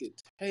the fuck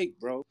it take,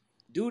 bro.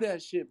 Do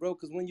that shit, bro.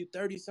 Cause when you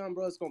 30 something,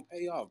 bro, it's gonna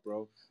pay off,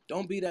 bro.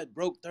 Don't be that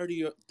broke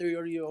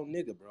 30-year-old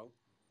nigga, bro.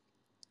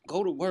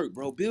 Go to work,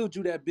 bro. Build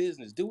you that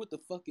business. Do what the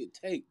fuck it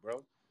take,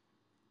 bro.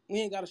 We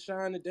ain't gotta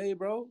shine today,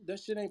 bro. That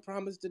shit ain't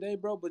promised today,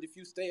 bro. But if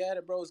you stay at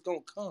it, bro, it's gonna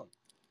come.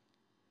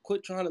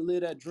 Quit trying to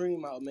live that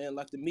dream out, man,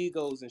 like the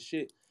Migos and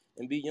shit,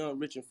 and be young,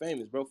 rich, and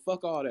famous, bro.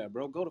 Fuck all that,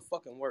 bro. Go to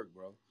fucking work,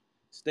 bro.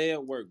 Stay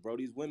at work, bro.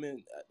 These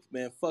women,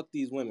 man, fuck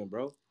these women,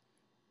 bro.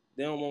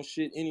 They don't want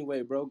shit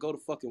anyway, bro. Go to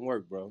fucking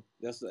work, bro.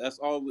 That's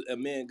all a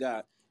man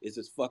got is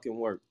just fucking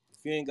work.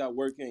 If you ain't got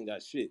work, you ain't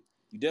got shit.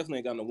 You definitely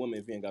ain't got no woman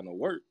if you ain't got no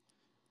work.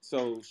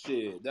 So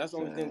shit, that's the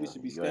only thing we should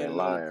Damn, be you ain't standing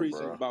on and lying, preaching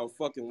bro. about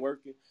fucking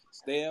working.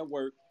 Stay at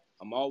work.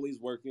 I'm always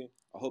working.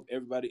 I hope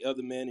everybody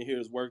other man in here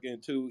is working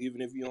too.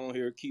 Even if you on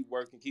here, keep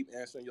working, keep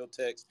answering your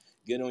texts,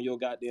 get on your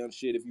goddamn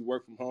shit. If you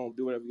work from home,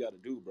 do whatever you gotta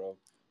do, bro.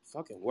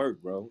 Fucking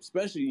work, bro.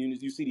 Especially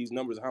you see these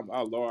numbers,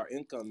 how low our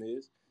income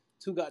is.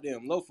 Too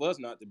goddamn low for us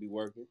not to be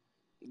working.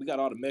 We got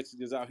all the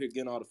Mexicans out here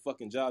getting all the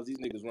fucking jobs. These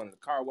niggas running the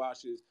car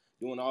washes,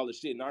 doing all the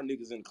shit, and our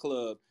niggas in the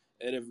club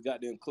at every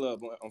goddamn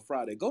club on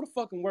Friday. Go to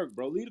fucking work,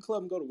 bro. Leave the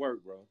club and go to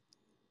work, bro.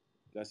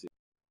 That's it.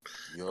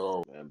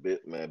 Yo,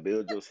 Man,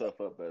 build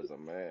yourself up as a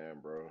man,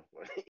 bro.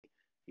 Like,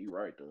 he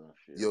right though.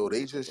 Shit, yo, build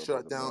they yourself just up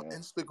as shut a down man.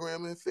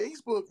 Instagram and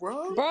Facebook,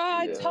 bro. Bro,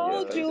 I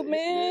told Yeah, you,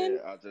 man.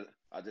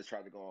 I just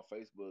tried to go on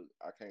Facebook.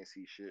 I can't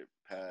see shit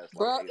past like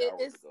Bro, 8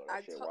 hours ago.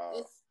 That shit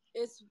wild.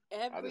 it's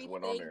I just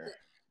went on everything there.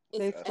 it's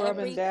They That's scrubbing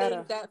crazy. everything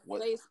data. that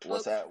What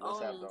Facebook WhatsApp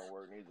owns. don't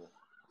work neither.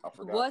 I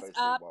forgot Facebook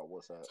WhatsApp, about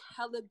WhatsApp.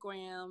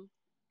 Telegram,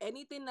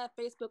 anything that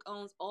Facebook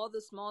owns, all the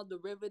small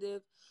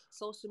derivative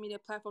social media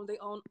platforms they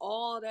own,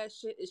 all that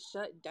shit is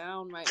shut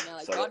down right now.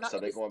 Like, y'all not So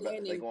they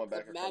understanding going the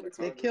back in front of They're magnitude. Congress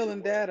or killing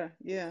what? data.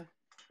 Yeah,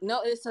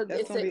 No, that's it's gonna an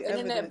be Going back to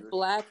internet evident. Congress.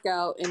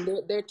 blackout, and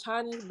they're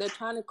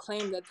trying to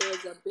claim that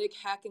there's a big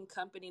hacking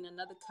company in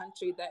another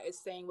country that is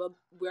saying, well,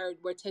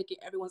 we're taking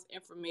everyone's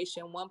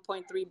information,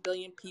 1.3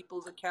 billion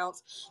people's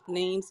accounts,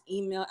 names,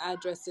 email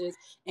addresses,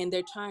 and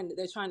they're trying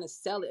to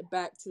sell it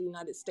back to the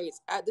United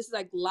States. This is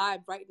like live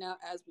right now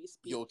as we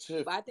speak. Yo,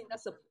 Tiff, But I think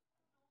that's a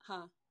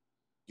Huh?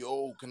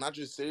 Yo, can I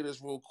just say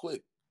this real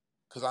quick?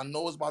 Because I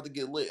know it's about to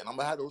get lit, and I'm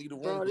gonna have to leave the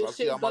room Bro, because I this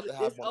see shit I'm about to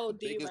have it's one of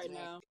the OD biggest right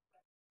rooms. now.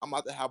 I'm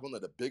about to have one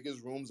of the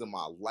biggest rooms in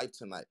my life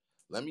tonight.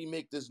 Let me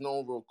make this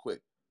known real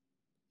quick.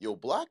 Yo,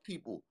 black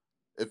people,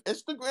 if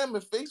Instagram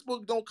and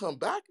Facebook don't come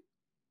back,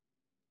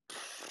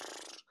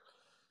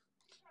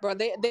 Bro,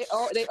 they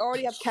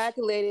already have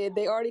calculated.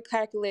 They already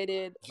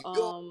calculated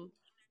yo,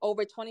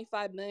 over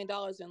 $25 million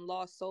in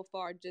loss so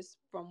far just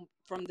from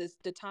this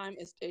the time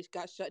it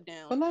got shut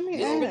down. But let me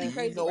It's yo, do really ask, you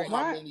crazy know right how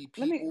now. why? many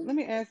Let me people? let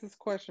me ask this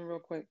question real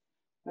quick.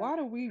 Why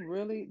do we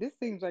really? This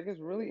seems like it's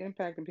really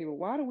impacting people.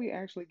 Why do we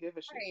actually give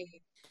a shit?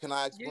 Right. Can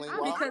I explain I'm,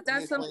 why? Because Let me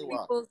that's some explain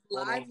why. people's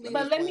Hold on, let me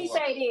but let livelihood. me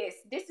explain why. say this.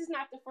 This is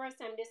not the first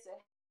time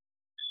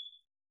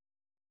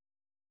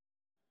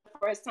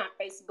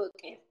Facebook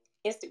and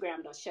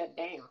Instagram done shut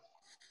down.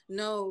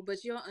 No,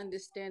 but you don't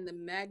understand the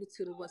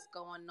magnitude of what's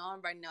going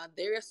on right now.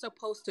 They're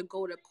supposed to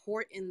go to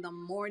court in the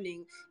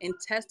morning and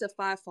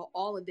testify for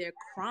all of their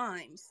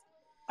crimes.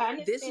 I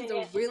This is understand a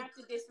that, and real. not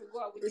to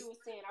disregard what you It's, were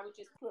saying. I was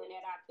just putting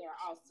that out there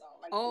also.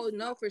 Like this oh is no,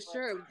 not the for first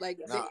sure. time. Like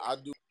Yes, Now ma'am. I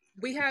do.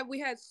 we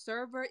had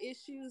server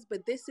issues,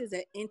 but this is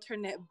an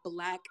internet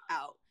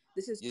blackout.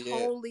 This is Yeah.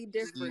 totally See,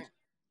 different.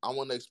 I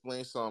want to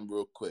explain something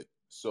real quick.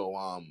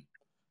 So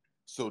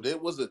there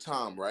was a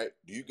time, right?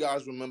 Do you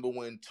guys remember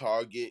when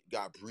Target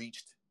got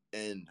breached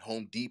and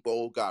Home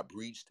Depot got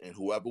breached, and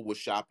whoever was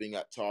shopping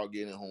at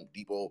Target and Home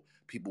Depot,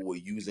 people were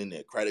using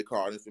their credit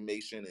card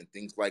information and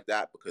things like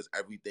that because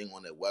everything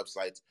on their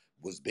websites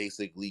was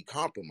basically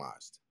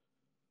compromised.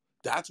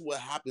 That's what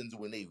happens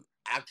when they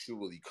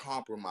actually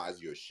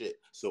compromise your shit.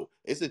 So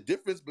it's a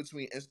difference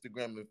between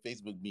Instagram and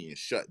Facebook being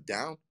shut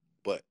down,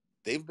 but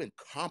they've been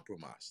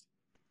compromised.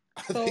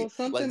 So Like,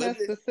 something let that's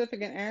me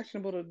specific and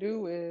actionable to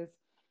do is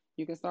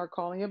you can start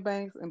calling your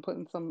banks and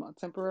putting some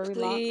temporary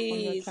locks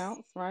on your Please.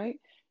 accounts, right?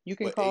 You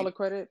can but call a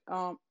credit.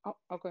 Go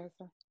ahead,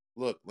 sir.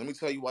 look, let me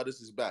tell you why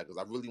this is bad, because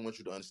I really want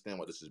you to understand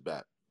why this is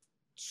bad.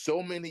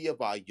 So many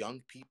of our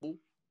young people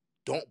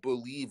don't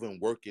believe in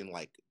working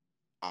like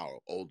our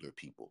older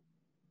people.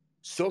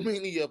 So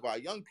many of our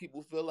young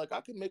people feel like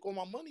I can make all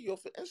my money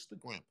off of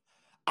Instagram.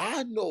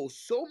 I know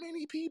so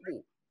many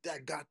people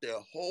that got their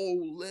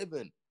whole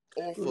living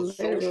off of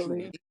social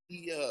Literally.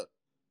 media.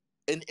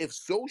 And if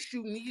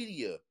social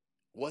media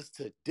was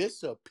to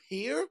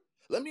disappear,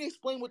 let me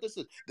explain what this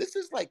is. This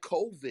is like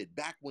COVID,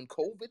 back when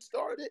COVID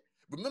started.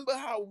 Remember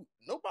how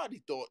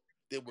nobody thought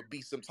there would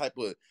be some type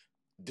of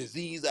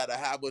disease that'll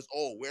have us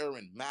all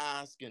wearing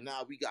masks, and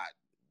now we got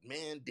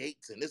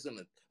mandates and this and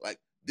that. Like,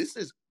 this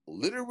is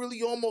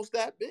literally almost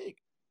that big.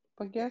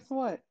 But guess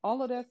what?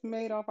 All of that's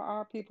made off of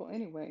our people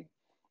anyway.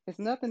 It's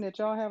nothing that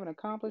y'all haven't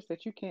accomplished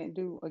that you can't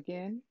do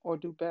again or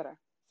do better.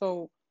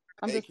 So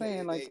I'm just saying,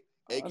 AKA, like,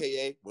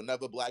 AKA,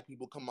 whenever black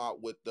people come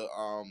out with the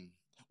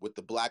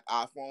black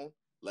iPhone,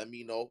 let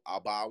me know. I'll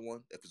buy one.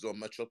 If it's on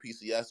Metro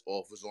PCS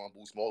or if it's on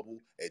Boost Mobile,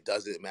 it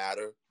doesn't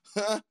matter.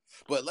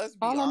 But let's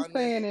be all I'm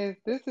saying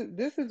honest. is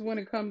this is when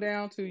it come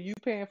down to you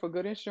paying for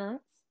good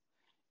insurance,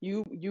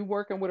 you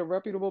working with a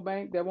reputable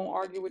bank that won't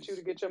argue with you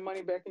to get your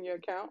money back in your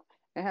account,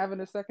 and having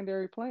a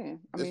secondary plan.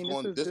 I This mean, this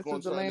going is this this going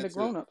is to the turn land of into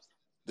grown-ups.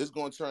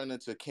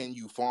 can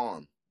you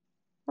farm?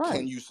 Can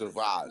Right. you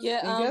survive?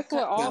 Yeah, And guess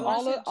what? Can I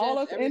want you to All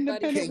suggest us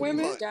independent can you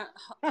women, hunt?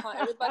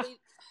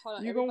 hold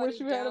on, you gonna wish everybody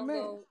you had a man.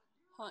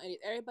 download,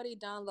 everybody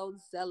download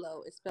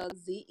Zello. It's spelled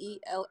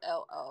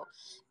Zello.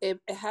 It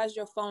has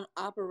your phone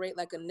operate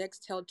like a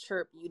Nextel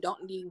chirp. You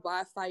don't need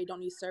Wi-Fi, you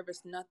don't need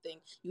service, nothing.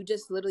 You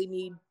just literally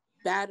need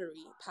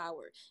battery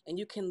power, and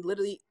you can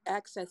literally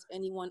access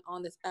anyone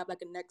on this app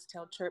like a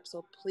Nextel chirp.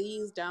 So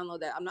please download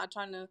that. I'm not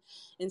trying to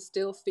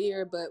instill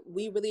fear, but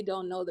we really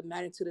don't know the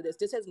magnitude of this.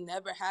 This has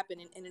never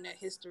happened in internet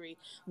history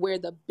where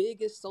the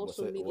biggest What's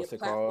social it? media What's it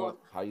called? platform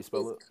How you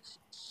spell is it?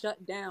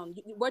 shut down.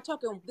 We're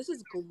talking, this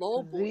is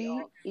global,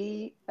 y'all.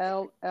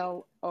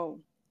 Zello.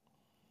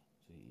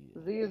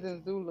 Z is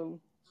in Zello. Zulu. I'm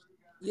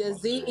Yeah,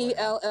 about to do it right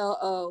now.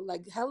 Zello,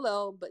 like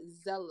hello, but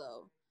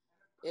Zello.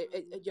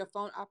 Your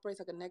phone operates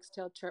like a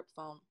Nextel chirp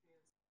phone.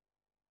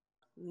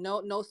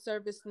 No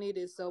service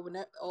needed. So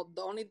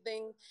the only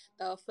thing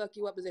that'll fuck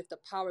you up is if the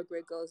power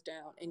grid goes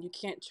down and you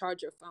can't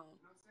charge your phone.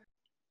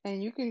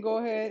 And you can go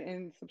ahead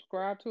and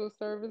subscribe to a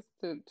service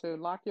to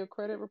lock your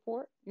credit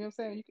report. You know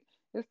what I'm saying?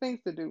 There's things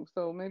to do.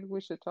 So maybe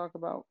we should talk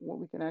about what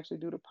we can actually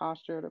do to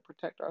posture to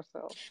protect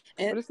ourselves.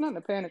 And But it's nothing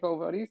to panic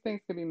over. These things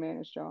can be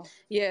managed, y'all.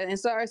 yeah, and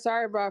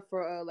sorry, bro,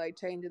 for like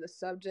changing the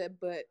subject,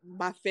 but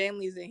my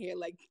family's in here,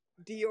 like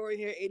Dior in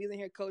here, 80's in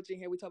here, coaching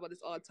here. We talk about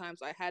this all the time,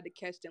 so I had to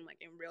catch them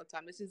like in real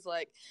time. This is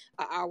like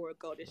an hour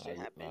ago. This shit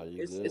Nah, happened.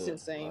 you It's good. Nah,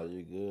 insane.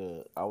 you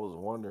good. I was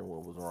wondering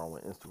what was wrong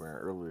with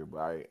Instagram earlier, but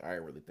I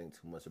didn't really think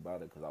too much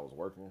about it because I was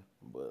working.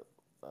 But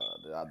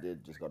I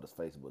did just go to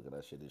Facebook and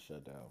that shit is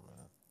shut down,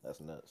 man. That's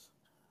nuts.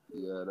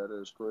 Yeah, that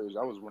is crazy.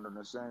 I was wondering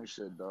the same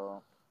shit,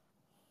 dog.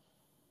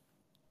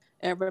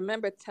 And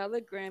remember,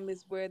 Telegram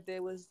is where they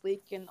was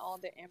leaking all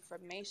the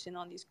information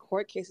on these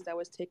court cases that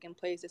was taking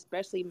place,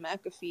 especially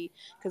McAfee,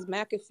 because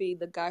McAfee,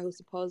 the guy who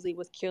supposedly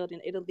was killed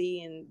in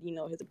Italy and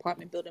his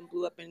apartment building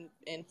blew up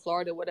in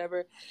Florida,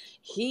 whatever,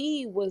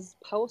 he was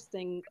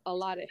posting a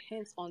lot of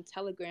hints on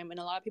Telegram, and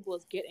a lot of people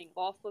was getting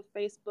off of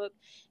Facebook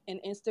and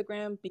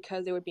Instagram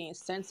because they were being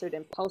censored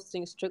and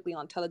posting strictly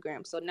on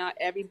Telegram. So now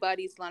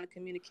everybody's line of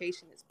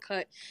communication is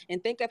cut.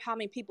 And think of how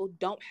many people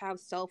don't have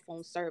cell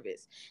phone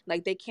service.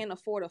 Like, they can't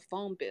afford a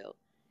phone bill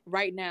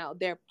right now.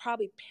 They're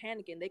probably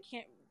panicking. They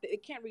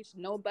can't reach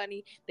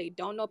nobody. They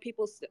don't know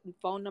people's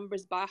phone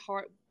numbers by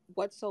heart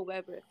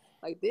whatsoever.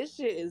 Like, this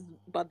shit is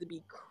about to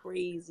be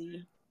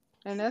crazy.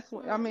 And that's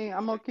when, I mean,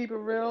 I'm gonna keep it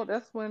real.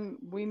 That's when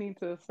we need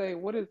to say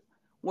what is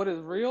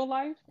real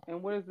life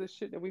and what is this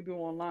shit that we do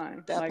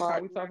online. That Like how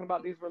part. we talking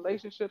about these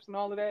relationships and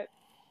all of that.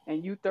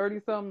 And you 30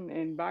 something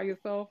and by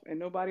yourself and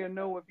nobody will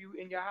know if you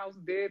in your house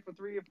dead for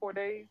 3 or 4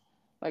 days.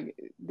 Like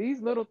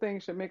these little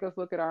things should make us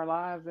look at our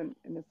lives and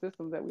the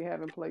systems that we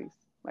have in place.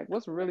 Like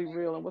what's really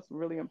real and what's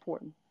really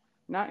important.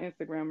 Not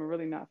Instagram and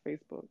really not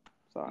Facebook. You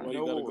You Sorry. know, you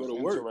know got to what go was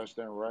to work.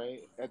 interesting,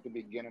 right? At the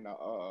beginning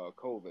of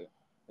COVID,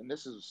 and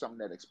this is something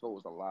that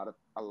exposed a lot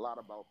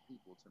about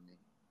people to me.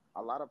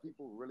 A lot of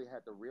people really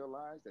had to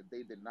realize that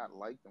they did not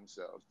like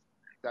themselves.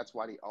 That's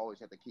why they always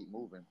had to keep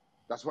moving.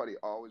 That's why they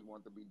always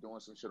wanted to be doing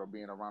some shit or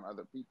being around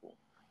other people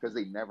because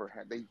they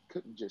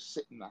couldn't just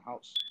sit in the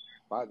house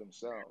by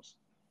themselves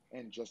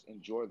and just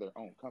enjoy their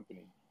own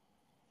company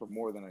for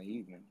more than an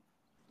evening.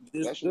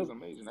 This, That shit this, was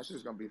amazing. That shit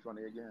is gonna be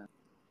funny again.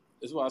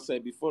 this is why I say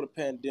before the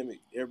pandemic,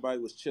 everybody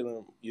was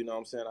chilling. You know what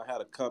I'm saying? I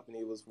had a company,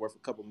 it was worth a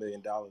couple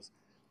 $1,000,000.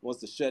 Once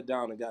the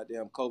shutdown and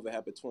goddamn COVID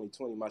happened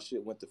 2020, my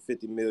shit went to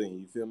 50 million.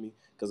 You feel me?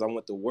 Because I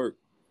went to work.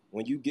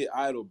 When you get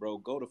idle, bro,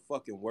 go to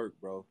fucking work,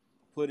 bro.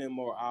 Put in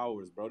more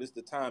hours, bro. This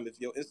the time. If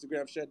your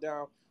Instagram shut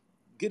down,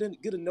 get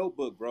a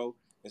notebook, bro,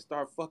 and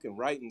start fucking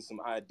writing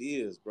some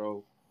ideas,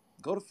 bro.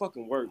 Go to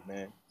fucking work,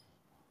 man.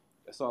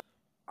 That's all.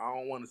 I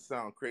don't want to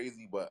sound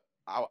crazy, but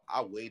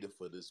I waited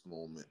for this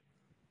moment.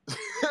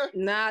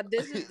 Nah,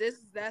 that's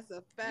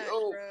a fact,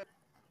 yo, bro.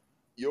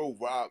 yo,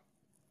 Rob,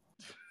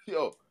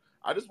 yo,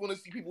 I just want to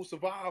see people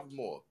survive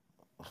more.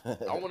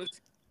 I want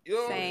to, you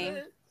know what I'm Same.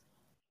 saying?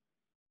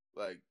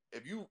 Like,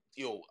 if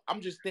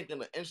I'm just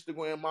thinking of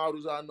Instagram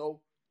models I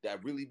know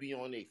that really be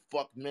on they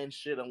fuck men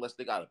shit unless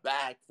they got a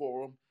bag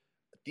for them.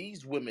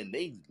 These women,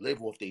 they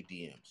live off their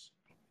DMs.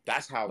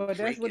 That's how But that's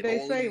Drake what and they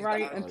all of say, these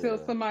right? guys. Oh Until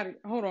yeah. somebody,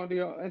 hold on,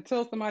 dear.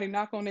 Until somebody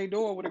knock on their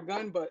door with a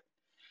gun. But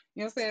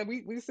you know what I'm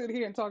saying? We sit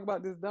here and talk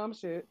about this dumb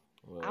shit.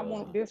 I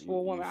want this You, for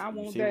a you woman. I you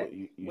want see what that.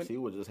 you When see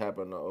what just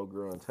happened to old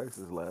girl in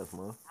Texas last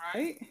month?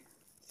 right? Huh.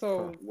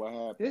 So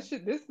What this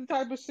happened? this is the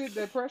type of shit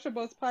that pressure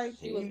bust pipes.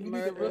 She was We She need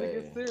to really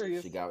murdered. get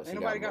serious. she Ain't got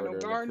nobody got no murdered in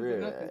the gardens or crib,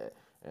 nothing,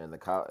 and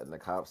the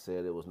cop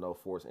said it was no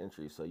forced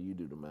entry. So you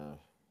do the math.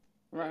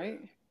 right?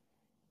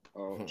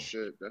 Oh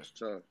shit, that's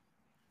tough.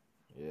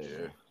 Yeah, Yeah.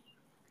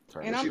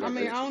 turn And Was that she I shit. like an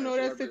mean, I don't internet know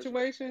that celebrity or something?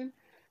 situation,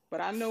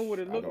 but I know what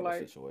it I looked know the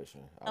like.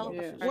 situation. I know Oh, the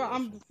Yeah. right. Well,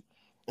 I'm situation.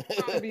 just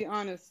trying to be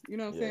honest. You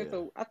know what I'm saying? Yeah.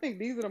 So I think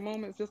these are the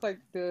moments, just like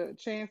the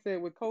Chan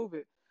said with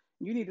COVID.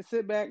 You need to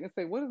sit back and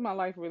say, what is my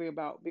life really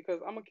about? Because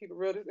I'm gonna keep it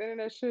real. This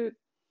internet shit,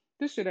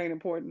 this shit ain't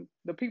important.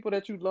 The people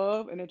that you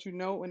love and that you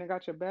know and they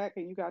got your back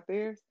and you got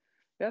theirs,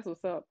 that's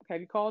what's up.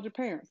 Have you called your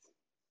parents?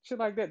 Shit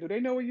like that. Do they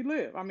know where you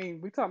live? I mean,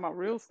 we talking about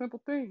real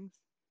simple things.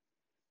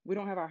 We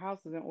don't have our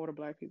houses in order,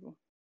 black people.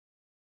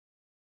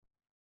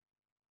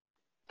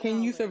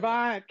 Can you Golly.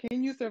 survive?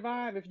 Can you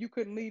survive if you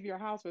couldn't leave your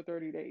house for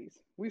 30 days?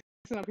 We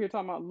sitting up here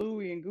talking about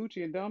Louis and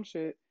Gucci and dumb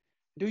shit.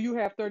 Do you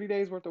have 30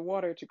 days worth of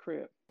water at your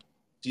crib?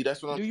 See,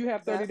 that's what I'm. Do you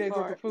have 30 That days worth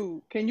of part.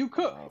 food? Can you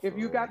cook No, if for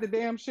you real. got the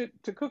damn shit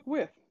to cook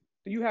with?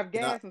 Do you have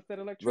And I gas instead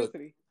of look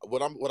electricity?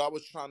 what I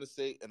was trying to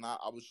say, and I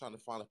was trying to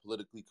find a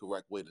politically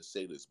correct way to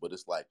say this, but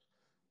it's like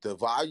the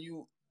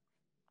value.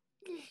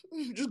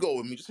 Just go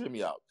with me. Just hear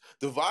me out.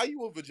 The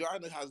value of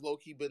vagina has low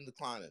key been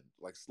declining,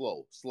 like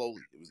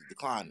slowly. It was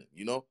declining,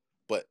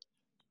 But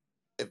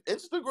if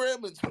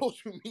Instagram and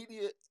social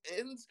media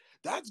ends,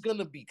 that's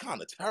gonna be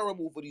kind of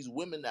terrible for these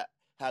women that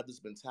have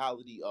this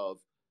mentality of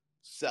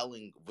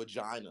selling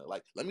vagina.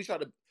 Like, let me try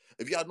to.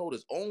 If y'all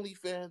notice,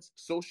 OnlyFans,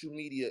 social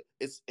media,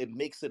 it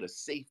makes it a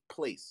safe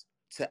place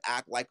to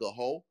act like a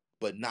hoe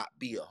but not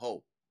be a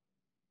hoe.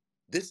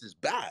 This is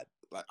bad.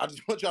 Like, I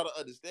just want y'all to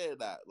understand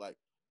that. Like,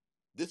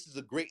 this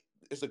is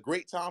it's a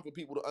great time for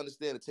people to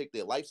understand and take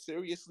their life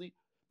seriously.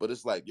 But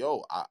it's like,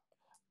 yo,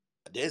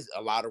 there's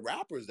a lot of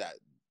rappers that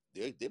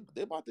they're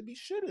about to be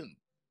shitting.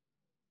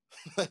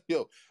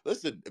 Yo,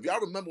 listen, if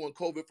y'all remember when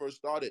COVID first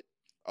started,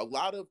 a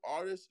lot of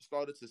artists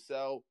started to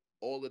sell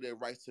all of their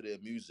rights to their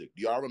music.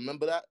 Do y'all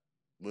remember that?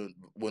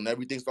 When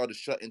everything started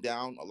shutting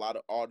down, a lot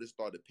of artists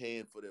started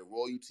paying for their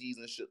royalties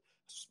and shit,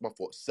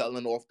 for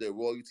selling off their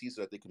royalties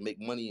so that they can make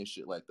money and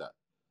shit like that.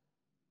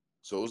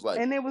 So it was like,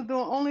 And they was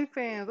doing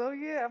OnlyFans. Oh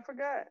yeah, I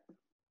forgot.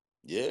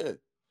 yeah.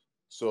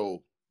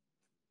 So,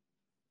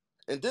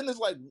 and then it's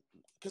like,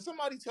 can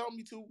somebody tell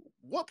me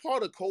what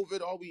part of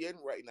COVID are we in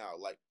right now?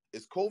 Like,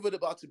 is COVID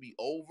about to be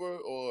over,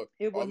 or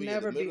It will are we in the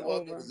never be middle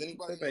of it? over. Does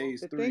anybody know?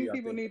 Phase The three, thing I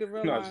people think. need to No,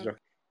 just realize, joking.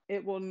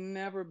 it will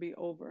never be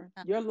over.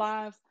 Your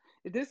lives,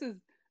 this is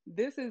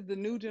the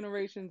new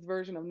generation's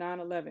version of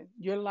 9/11.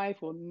 Your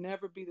life will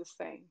never be the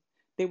same.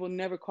 They will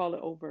never call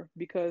it over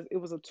because it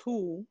was a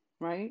tool,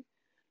 right,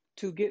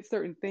 to get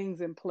certain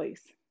things in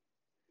place.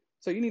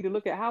 So you need to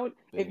look at how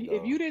if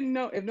Bingo. you didn't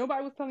know, if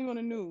nobody was telling you on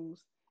the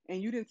news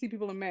and you didn't see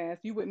people in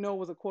masks, you wouldn't know it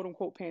was a quote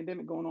unquote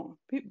pandemic going on.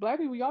 Black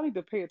people, y'all need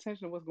to pay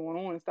attention to what's going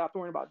on and stop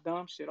worrying about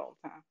dumb shit all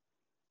the time.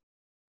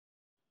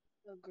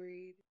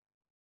 Agreed.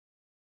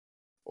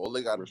 All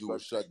they got to do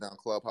is Respect. shut down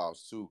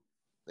Clubhouse too.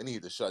 They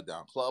need to shut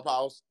down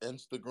Clubhouse,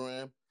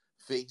 Instagram,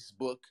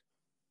 Facebook,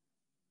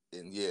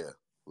 and yeah,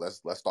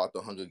 let's start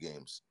the Hunger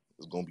Games.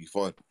 It's gonna be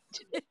fun.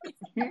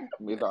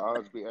 May the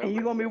odds be And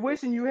you're ever gonna be against us.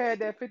 wishing you had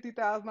that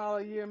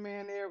 $50,000 a year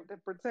man there to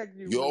protect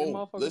you when the Yo,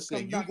 motherfuckers listen,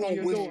 come knocking on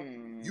your door.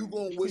 you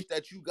gonna wish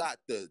that you got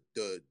the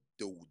A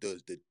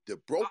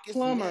brokest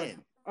plumber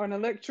man. or an You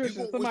electrician,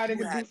 gonna wish somebody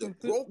you that could do had the them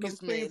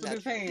brokest things man with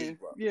his that you hands. date,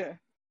 bro. Yeah.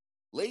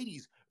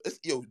 Ladies,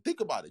 yo,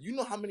 think about it. You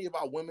know how many of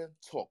our women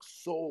talk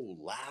so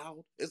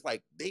loud? It's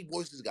like their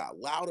voices got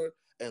louder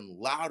and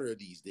louder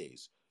these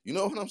days. You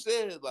know what I'm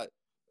saying? Like,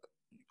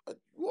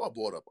 you all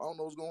brought up. I don't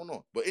know what's going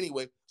on. But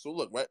anyway, so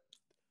look, right?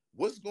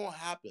 What's going to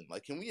happen?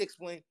 Like, can we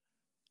explain?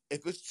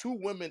 If it's two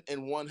women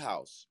in one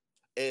house,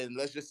 and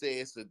let's just say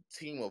it's a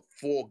team of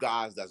four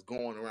guys that's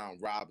going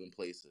around robbing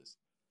places,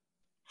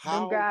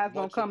 Them how guys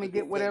gonna much of come the and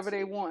get whatever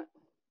defense? they want.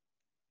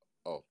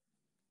 Oh,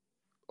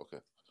 okay.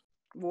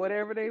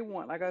 Whatever they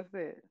want, like I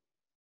said.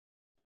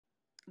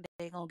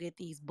 They gonna get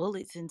these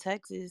bullets in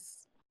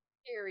Texas.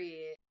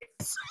 Period.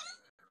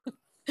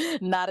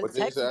 Not a What they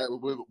Texas. say?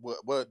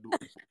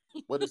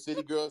 What did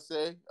City Girl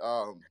say?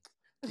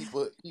 Keep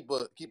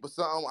a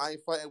something. I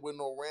ain't fighting with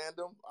no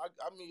random.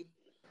 I mean,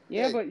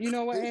 Yeah, hey, but you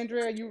know what,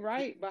 Andrea, you're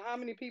right. But how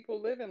many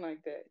people living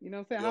like that? You know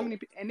what I'm saying? How yo, many?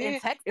 And In then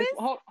Texas?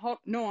 it's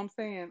no, I'm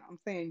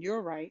saying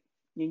you're right,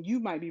 and you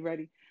might be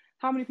ready.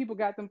 How many people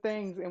got them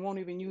things and won't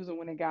even use them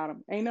when they got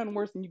them? Ain't nothing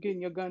worse than you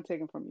getting your gun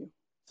taken from you.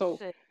 So,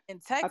 Shit. In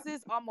I,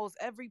 Texas, almost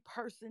every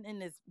person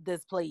in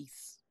this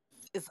place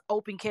is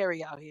open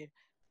carry out here.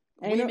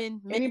 ain't no,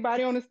 Women, men.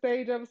 anybody on the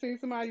stage ever seen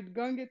somebody's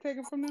gun get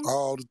taken from them?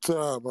 All the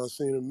time. I've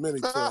seen it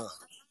many times.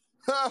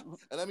 and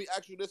let me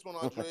ask you this one,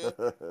 Andrea.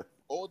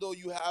 Although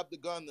you have the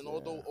gun, and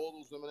although Yeah. all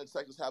those women in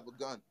Texas have a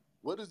gun,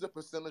 what is the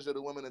percentage of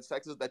the women in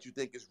Texas that you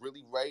think is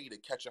really ready to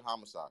catch a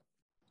homicide?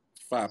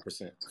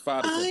 5%,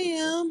 5 to 10%. I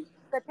am.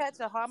 To catch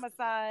a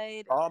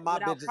homicide All my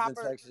bitches in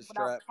Texas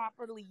without strap.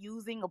 properly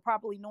using or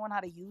properly knowing how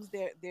to use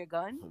their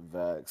gun.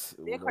 Vax.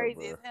 They're What up,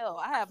 crazy as bro?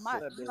 hell. I have my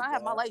What's up, I big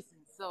have my dog?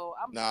 license, so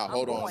Nah, I'm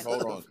hold going.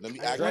 on. Let me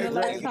Hey, ask When you the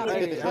Drake, last Drake, again. time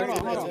Drake, they Hey, I hold Drake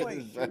ain't, on, is hold a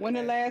on. twin. When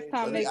the last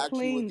time Let me they ask you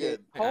cleaned it?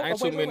 again. I Hold,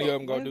 ain't wait, too wait, many of wait.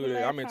 them gonna When's do the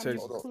that. I'm last in time you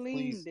Hold Texas. on,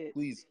 cleaned it?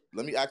 please.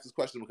 Let me ask this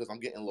question because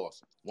I'm getting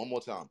lost. One more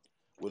time.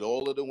 With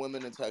all of the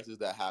women in Texas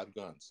that have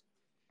guns,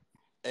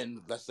 and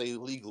let's say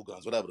legal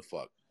guns, whatever the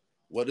fuck,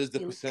 what is the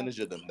Illegal. percentage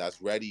of them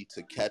that's ready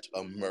to catch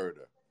a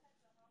murder?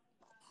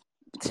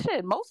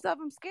 Shit, most of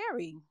them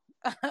scary.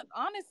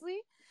 Honestly,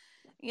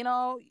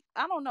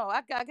 I don't know.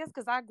 I guess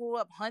because I grew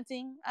up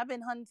hunting. I've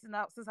been hunting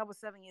out since I was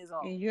 7 years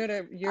old. And you're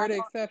I the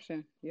know,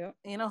 exception. Yep.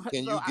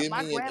 Can so you give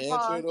my me an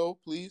grandpa. answer though,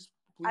 please,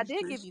 I please,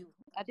 did give please? you.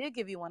 I did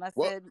give you one. I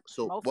What? said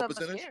So most what of them are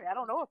percentage? scary. I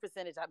don't know a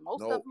percentage.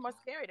 Most of No, them are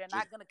scary. They're just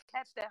not gonna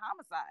catch that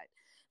homicide.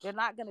 They're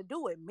not gonna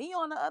do it. Me,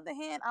 on the other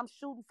hand, I'm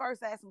shooting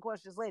first, asking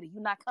questions later.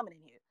 You're not coming in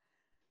here.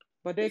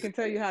 But they can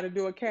tell you how to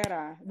do a cat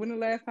eye. When the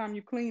last time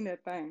you cleaned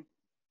that thing?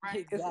 Right.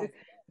 Exactly.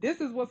 This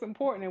is what's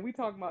important, and we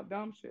talking about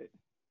dumb shit.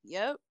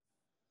 Yep.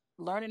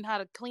 Learning how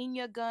to clean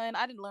your gun.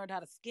 I didn't learn how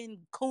to skin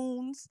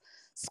coons,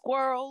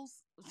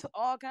 squirrels,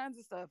 all kinds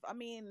of stuff. I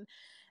mean,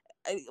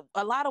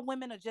 a lot of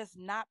women are just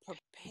not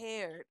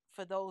prepared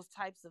for those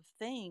types of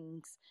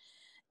things,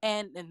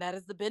 and that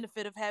is the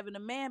benefit of having a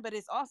man. But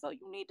it's also,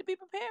 you need to be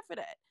prepared for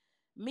that.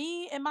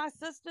 Me and my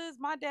sisters,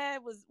 my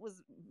dad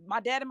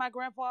and my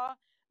grandpa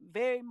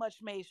very much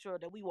made sure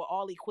that we were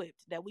all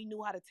equipped, that we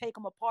knew how to take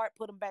them apart,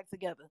 put them back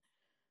together,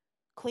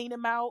 clean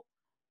them out,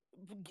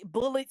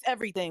 bullets,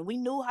 everything. We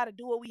knew how to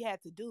do what we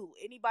had to do.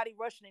 Anybody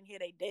rushing in here,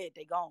 they dead,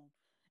 they gone.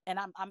 And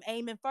I'm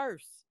aiming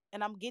first,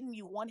 and I'm getting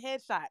you one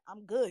headshot.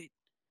 I'm good.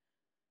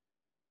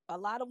 A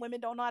lot of women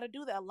don't know how to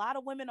do that. A lot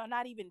of women are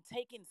not even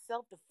taking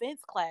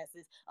self-defense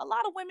classes. A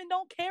lot of women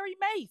don't carry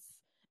mace.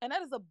 And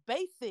that is a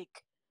basic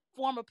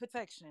form of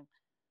protection.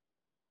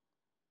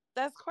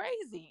 That's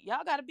crazy.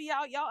 Y'all gotta be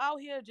out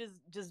here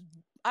just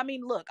I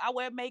mean, look, I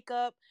wear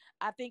makeup.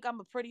 I think I'm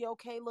a pretty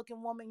okay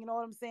looking woman, you know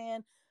what I'm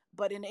saying?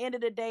 But in the end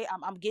of the day,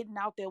 I'm getting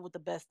out there with the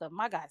best of them.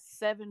 I got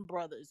 7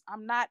 brothers.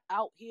 I'm not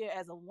out here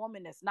as a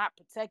woman that's not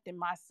protecting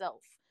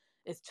myself.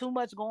 It's too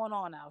much going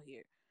on out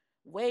here.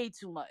 Way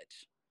too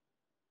much.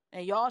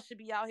 And y'all should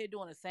be out here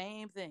doing the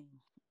same thing.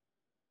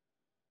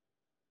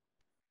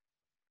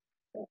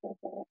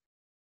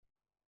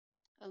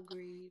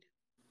 Agreed.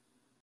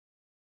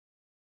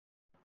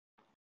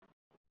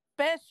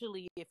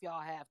 Especially if y'all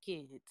have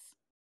kids.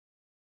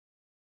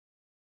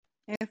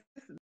 And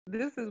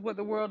this is what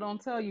the world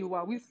don't tell you.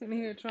 While we sitting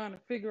here trying to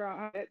figure out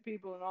how to vet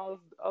people and all this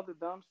other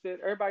dumb shit,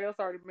 everybody else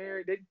already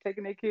married. They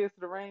taking their kids to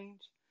the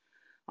range.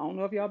 I don't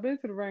know if y'all been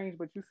to the range,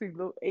 but you see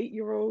little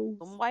 8-year-olds,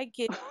 Them white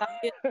kids out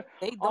here,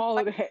 them all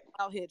white of that. kids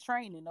out here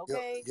training,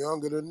 okay?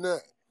 Younger than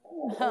that.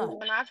 Huh.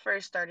 When I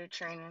first started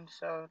training,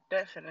 so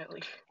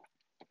definitely.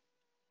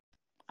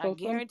 I So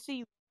guarantee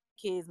you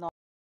kids know.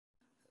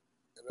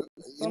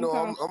 You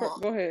know,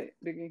 go ahead,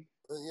 Biggie.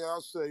 yeah,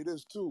 I'll say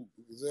this too,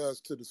 because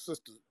as to the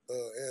sister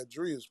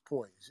Andrea's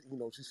point, you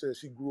know, she said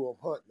she grew up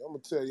hunting. I'm gonna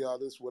tell y'all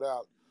this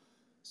without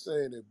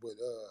saying it, but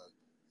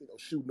you know,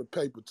 shooting a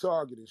paper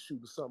target and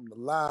shooting something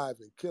alive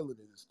and killing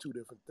it is two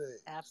different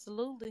things.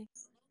 Absolutely.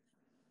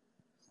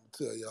 I'm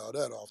gonna tell y'all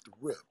that off the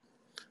rip.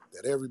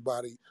 That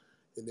everybody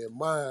in their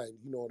mind,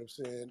 you know what I'm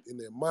saying, in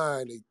their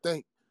mind they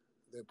think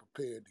they're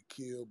prepared to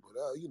kill,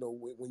 but you know,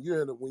 when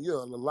you're in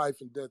a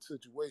life and death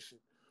situation,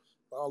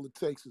 all it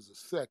takes is a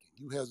second.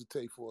 You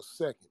hesitate for a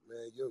second,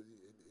 man.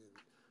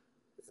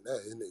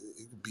 And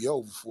it can be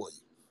over for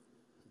you.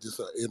 Just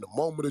in the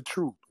moment of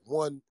truth,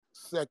 1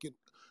 second,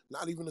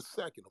 not even a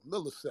second, a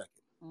millisecond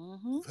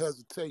Mm-hmm. of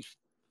hesitation,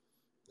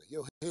 and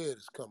your head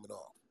is coming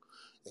off.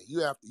 And you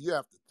have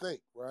to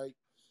think, right?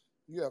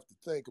 You have to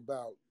think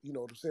about, you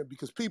know what I'm saying?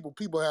 Because people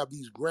have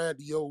these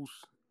grandiose,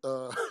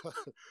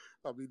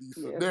 I mean, these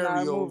Yeah, it's not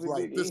a scenarios movie,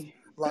 like this, Biggie.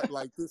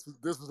 like this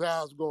is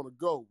how it's going to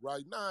go,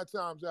 right? 9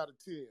 times out of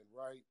 10,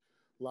 right?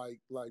 Like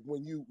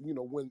when you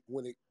know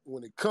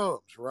when it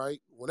comes,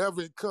 right?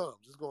 Whenever it comes,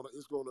 it's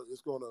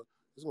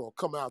gonna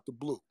come out the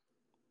blue.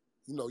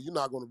 You know, you're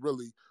not gonna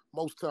really.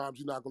 Most times,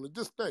 you're not gonna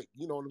just think.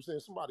 You know what I'm saying?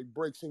 Somebody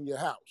breaks in your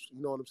house.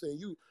 You know what I'm saying?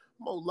 You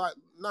most like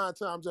 9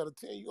 times out of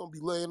 10, you're gonna be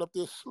laying up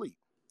there asleep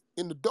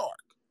in the dark.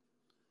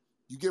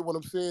 You get what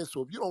I'm saying?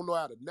 So if you don't know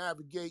how to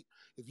navigate,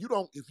 if you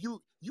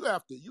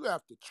have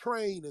to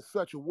train in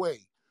such a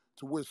way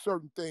to where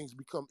certain things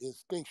become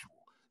instinctual.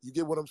 You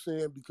get what I'm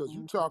saying? Because Mm-hmm.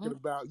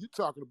 you're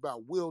talking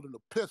about wielding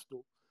a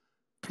pistol,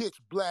 pitch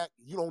black.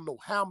 You don't know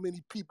how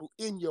many people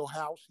in your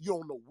house. You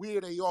don't know where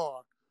they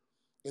are,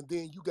 and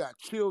then you got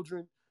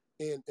children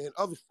and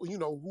other, you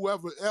know,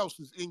 whoever else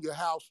is in your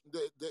house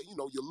that you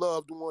know, your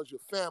loved ones, your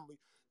family.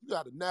 You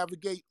got to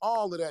navigate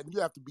all of that, and you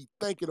have to be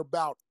thinking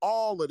about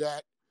all of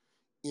that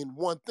in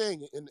one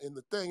thing. And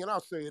the thing, and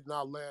I'll say it and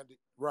I'll land it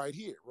right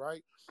here,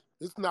 right?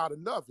 It's not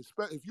enough.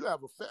 If you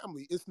have a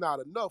family, it's not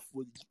enough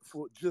for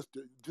just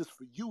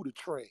for you to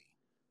train.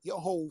 Your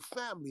whole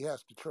family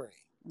has to train.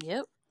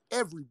 Yep.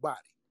 Everybody.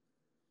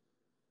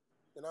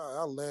 And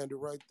I'll land it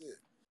right there.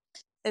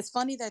 It's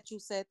funny that you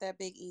said that,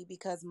 Big E,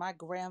 because my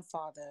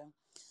grandfather,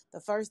 the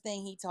first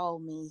thing he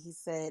told me, he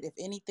said, if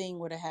anything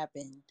were to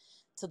happen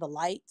to the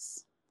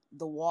lights,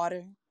 the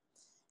water,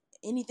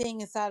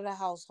 anything inside of the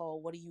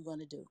household, what are you going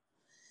to do?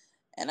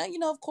 And you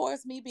know, of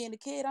course, me being a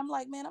kid, I'm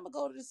like, man, I'm gonna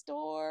go to the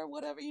store,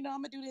 whatever, you know,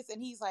 I'm gonna do this.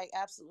 And he's like,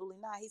 absolutely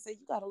not. He said,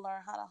 you gotta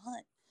learn how to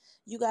hunt.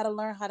 You gotta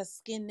learn how to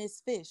skin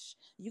this fish.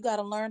 You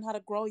gotta learn how to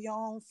grow your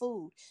own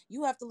food.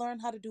 You have to learn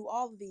how to do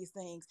all of these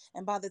things.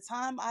 And by the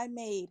time I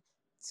made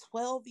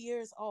 12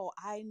 years old,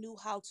 I knew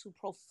how to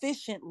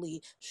proficiently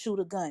shoot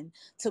a gun,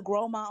 to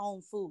grow my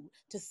own food,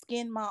 to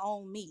skin my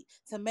own meat,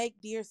 to make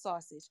deer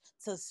sausage,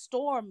 to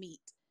store meat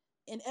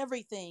and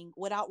everything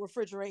without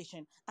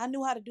refrigeration. I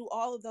knew how to do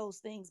all of those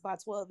things by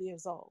 12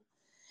 years old.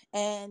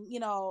 And you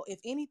know, if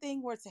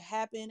anything were to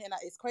happen, and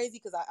it's crazy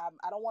because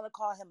I don't want to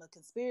call him a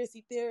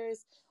conspiracy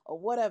theorist or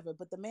whatever,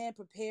 but the man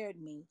prepared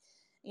me,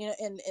 you know,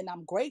 and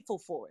I'm grateful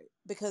for it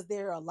because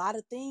there are a lot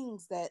of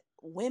things that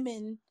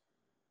women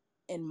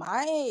in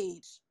my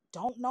age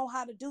don't know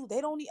how to do.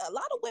 They don't. A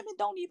lot of women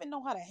don't even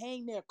know how to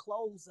hang their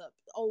clothes up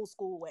old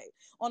school way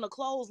on a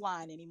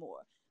clothesline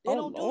anymore. They Oh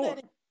don't do that.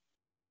 Lord.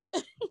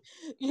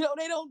 You know,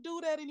 they don't do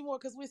that anymore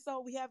because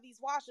we have these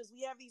washers,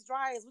 we have these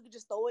dryers, we can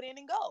just throw it in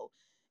and go.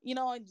 You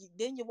know, and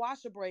then your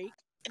washer break,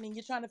 and then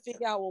you're trying to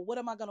figure out, well, what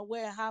am I gonna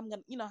wear? How I'm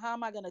gonna, you know, how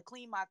am I gonna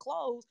clean my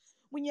clothes?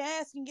 When your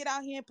ass can get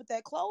out here and put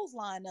that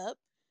clothesline up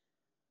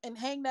and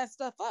hang that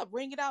stuff up,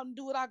 bring it out and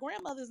do what our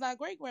grandmothers and our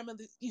great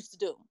grandmothers used to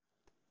do.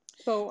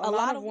 So a A lot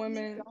lot of of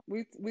women women,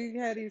 don't. we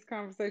had these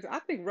conversations. I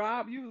think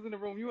Rob, you was in the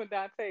room. You and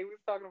Dante, we was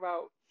talking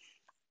about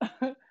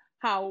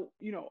how,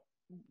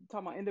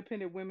 talking about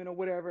independent women or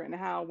whatever, and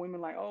how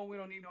women like, oh, we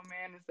don't need no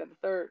man, this, that, and the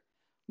third.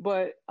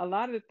 But a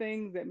lot of the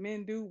things that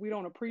men do, we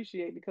don't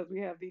appreciate because we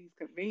have these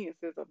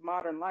conveniences of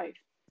modern life.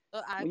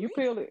 I When you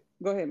agree. peel it,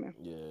 go ahead, man.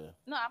 Yeah.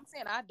 No, I'm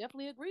saying I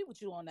definitely agree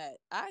with you on that.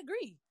 I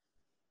agree.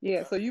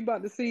 Yeah, so you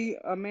about to see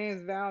a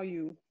man's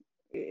value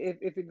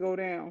if it go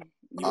down.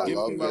 You I about to Give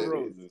me see love my what it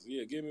it. is. roses.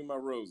 Yeah, give me my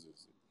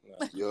roses.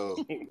 Nah.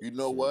 Yo, you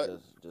know Shit, what?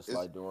 just It's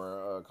like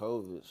during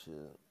COVID, shit.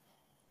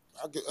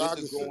 it I can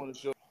just say, going to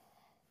show.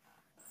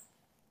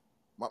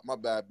 My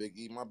bad, Big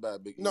E. My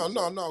bad, Big E. no,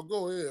 no, So no.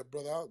 Go ahead,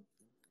 brother. I'll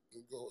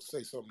go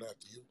say something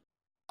after you.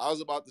 I was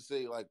about to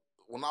say, like,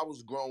 when I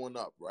was growing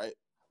up, right?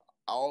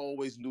 I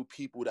always knew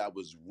people that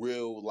was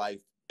real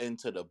life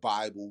into the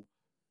Bible,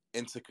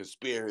 into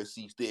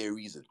conspiracy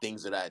theories and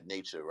things of that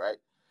nature, right?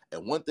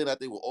 And one thing that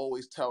they will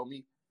always tell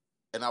me,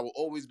 And I will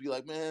always be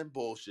like, man,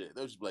 bullshit.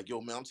 They'll just be like,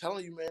 yo, man, I'm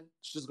telling you, man,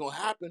 it's just gonna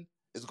happen.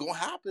 It's gonna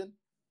happen.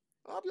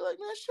 I'll be like,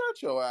 man,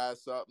 shut your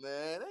ass up,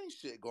 man. Ain't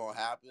shit gonna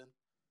happen.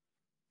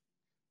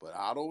 But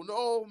I don't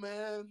know,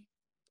 man.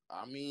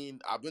 I mean,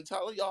 I've been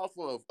telling y'all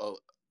for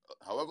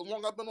however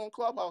long I've been on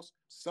Clubhouse,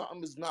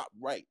 something is not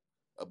right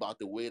about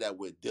the way that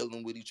we're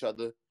dealing with each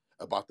other,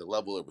 about the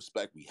level of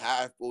respect we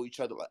have for each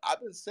other. Like, I've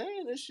been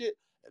saying this shit,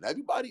 and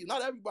everybody,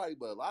 not everybody,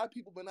 but a lot of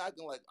people been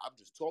acting like I'm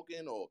just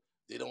talking, or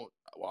they don't,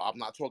 well, I'm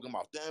not talking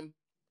about them.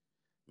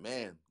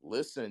 Man,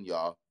 listen,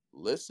 y'all.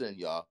 Listen,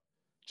 y'all.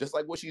 Just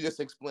like what she just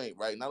explained,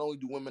 right? Not only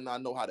do women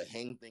not know how to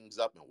hang things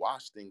up and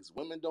wash things,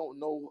 women don't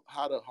know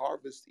how to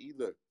harvest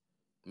either.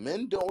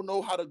 Men don't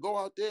know how to go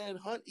out there and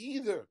hunt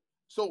either.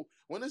 So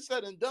when it's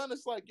said and done,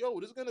 it's like, yo,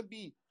 there's gonna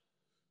be,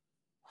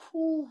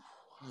 whew,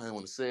 I don't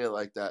want to say it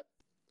like that.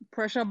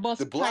 Pressure The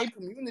bust pipe. black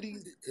community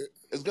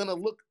is gonna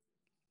look,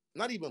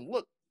 not even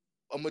look,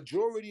 a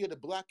majority of the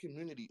black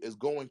community is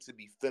going to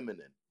be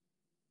feminine.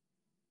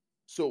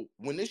 So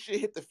when this shit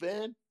hit the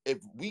fan, if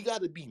we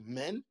gotta be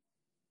men,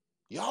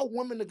 y'all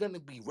women are gonna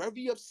be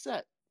very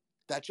upset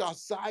that y'all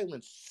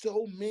silenced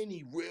so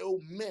many real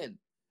men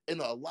and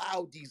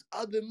allowed these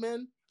other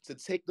men to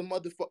take the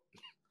motherfucker.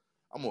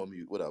 I'm on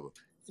mute, whatever.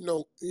 I'm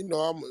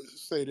gonna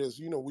say this.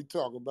 We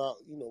talk about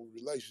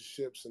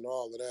relationships and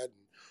all of that,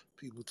 and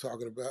people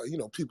talking about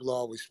people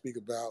always speak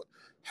about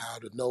how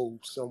to know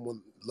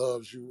someone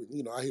loves you.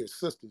 And I hear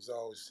sisters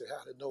always say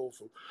how to know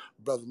if a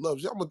brother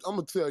loves you. I'm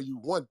gonna tell you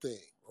one thing,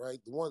 right?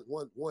 The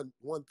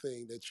one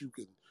thing that you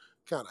can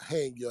kind of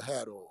hang your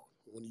hat on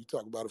when you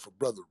talk about if a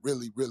brother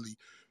really really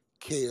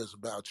cares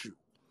about you,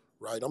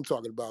 right? I'm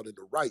talking about in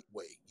the right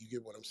way. You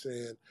get what I'm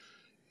saying?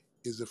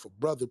 Is if a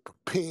brother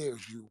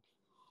prepares you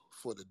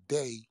for the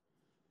day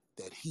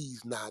that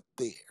he's not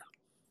there.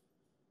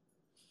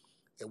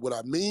 And what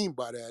I mean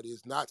by that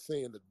is not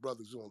saying that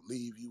brother's gonna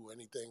leave you or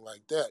anything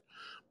like that,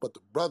 but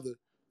the brother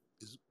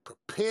is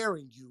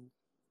preparing you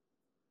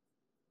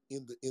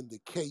in the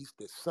case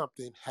that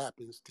something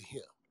happens to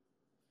him.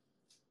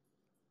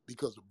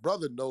 Because the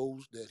brother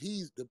knows that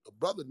the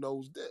brother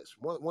knows this.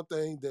 One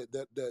thing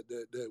that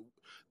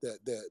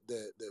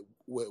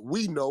what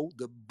we know,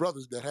 the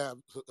brothers that have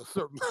a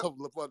certain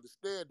level of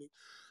understanding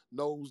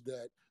knows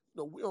that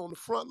we're on the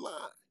front line.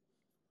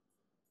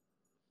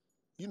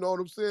 You know what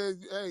I'm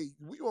saying? Hey,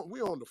 we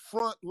on the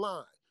front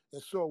line,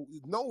 and so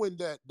knowing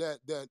that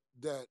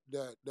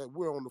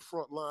we're on the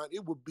front line,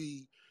 it would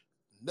be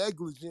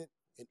negligent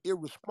and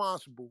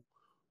irresponsible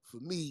for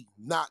me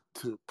not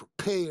to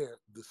prepare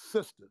the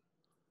sister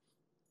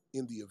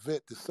in the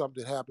event that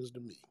something happens to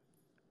me.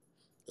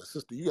 And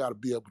sister, you got to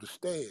be able to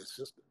stand,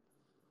 sister.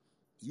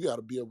 You got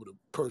to be able to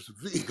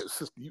persevere,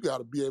 sister. You got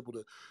to be able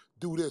to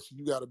do this.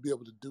 You got to be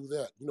able to do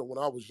that. When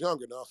I was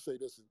younger, and I'll say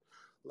this in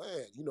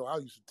land, I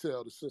used to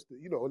tell the sister,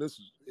 and this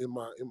is in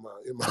my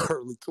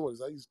early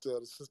 20s. I used to tell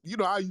the sister,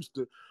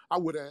 I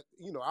would have,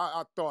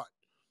 I thought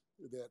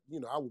that,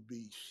 I would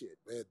be shit,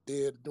 man,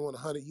 dead doing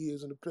 100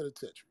 years in the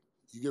penitentiary.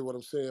 You get what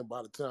I'm saying?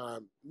 By the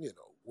time,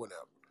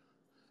 whatever.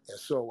 And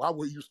so I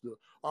would used to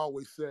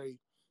always say,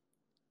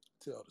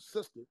 tell the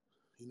sister,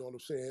 you know what I'm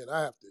saying?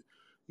 I have to,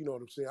 you know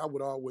what I'm saying? I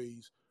would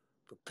always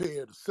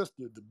prepare the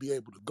sister to be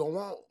able to go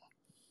on.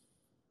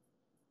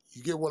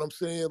 You get what I'm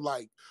saying?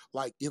 Like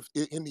if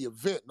in the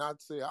event, not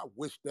to say I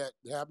wish that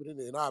happened,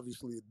 and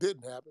obviously it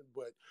didn't happen,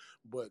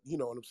 but you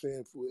know what I'm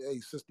saying? Hey,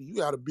 sister, you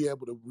got to be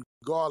able to,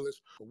 regardless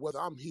of whether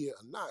I'm here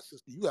or not,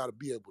 sister, you got to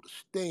be able to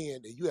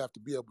stand, and you have to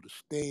be able to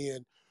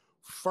stand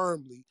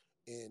firmly.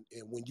 And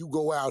when you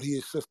go out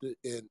here, sister,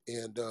 and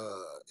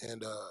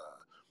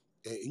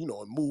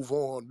move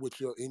on with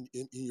your in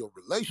your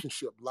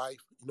relationship life,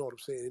 you know what I'm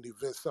saying? In the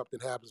event something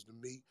happens to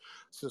me,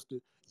 sister,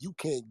 you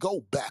can't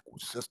go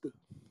backwards, sister.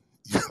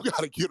 You got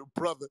to get a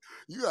brother.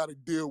 You got to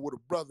deal with a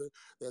brother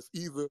that's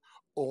either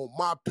on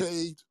my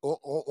page or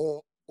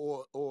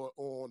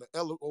on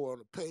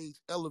a page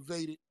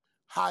elevated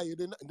higher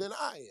than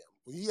I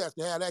am. He has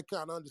to have that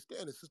kind of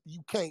understanding, sister.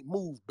 You can't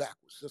move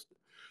backwards, sister.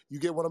 You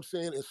get what I'm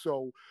saying? And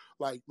so,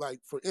 like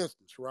for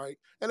instance, right?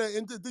 And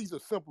these are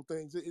simple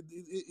things.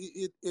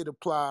 It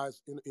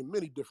applies in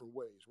many different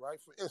ways, right?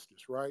 For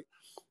instance, right?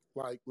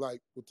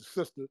 Like with the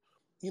sister,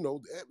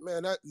 man,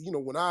 when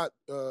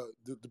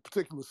the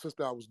particular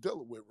sister I was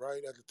dealing with,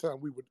 right, at the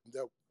time me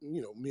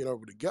and her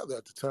were together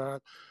at the time,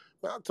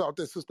 man, I taught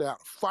that sister how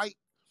to fight.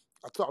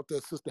 I taught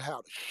that sister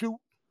how to shoot.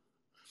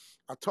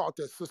 I taught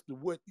that sister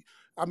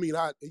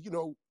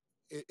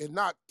and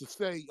not to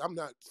say I'm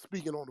not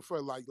speaking on the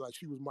front like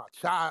she was my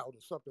child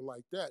or something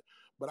like that,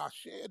 but I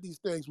shared these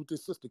things with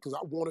this sister because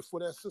I wanted for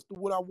that sister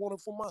what I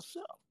wanted for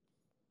myself.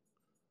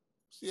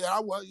 See,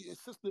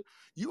 sister,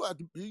 you have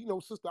to be,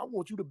 sister, I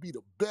want you to be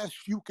the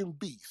best you can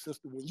be,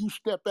 sister. When you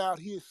step out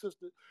here,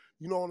 sister,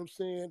 you know what I'm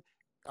saying?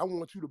 I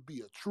want you to be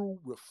a true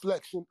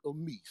reflection of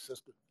me,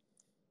 sister.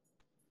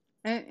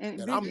 And And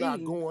Big I'm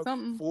not E, going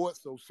something. for it,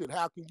 so shit,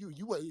 how can you?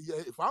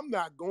 If I'm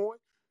not going,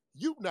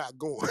 you not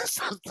going,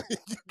 sister.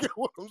 You get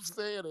what I'm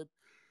saying?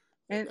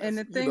 And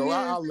the You thing know, is,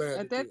 I'll land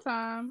at it there.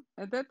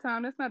 that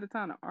time, that's not the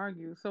time to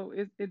argue. So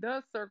it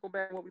does circle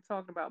back to what we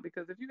talked about,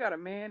 because if you got a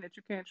man that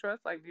you can't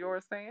trust, like Dior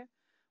is saying,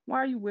 why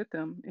are you with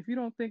him? If you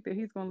don't think that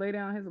he's gonna lay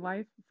down his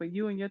life for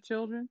you and your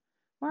children,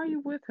 why are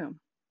you with him?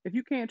 If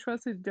you can't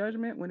trust his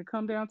judgment when it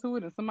comes down to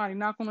it, and somebody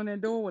knocking on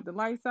that door with the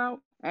lights out,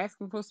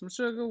 asking for some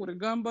sugar with a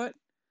gun butt,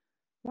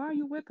 why are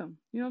you with him?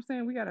 You know what I'm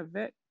saying? We gotta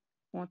vet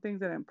on things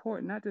that are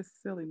important, not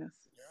just silliness.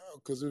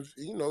 Because if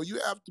you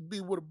have to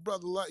be with a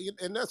brother like,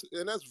 and that's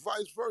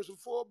vice versa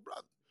for a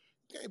brother.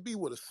 You can't be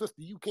with a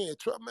sister you can't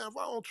trust. Man, if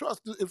I don't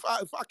trust, if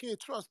I can't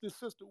trust this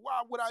sister,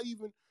 why would I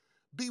even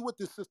be with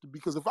this sister?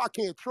 Because if I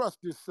can't trust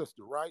this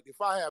sister, right?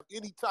 If I have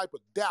any type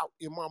of doubt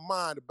in my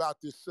mind about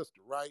this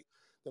sister, right,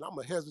 then I'm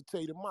gonna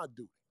hesitate in my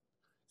duty.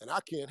 And I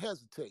can't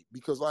hesitate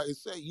because, like I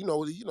say, yeah,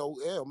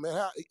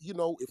 man,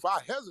 if I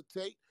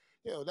hesitate,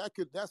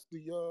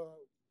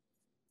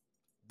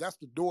 that's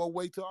the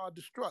doorway to our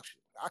destruction.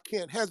 I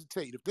can't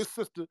hesitate. If this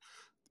sister,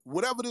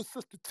 whatever this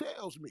sister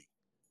tells me,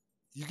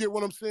 you get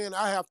what I'm saying?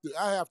 I have to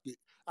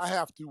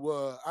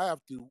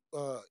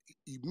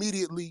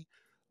immediately,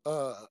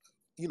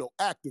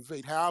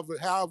 activate however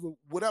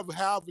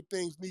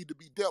things need to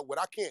be dealt with.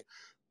 I can't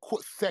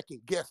quit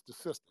second guess the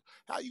sister.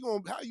 How you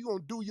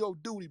gonna do your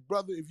duty,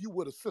 brother, if you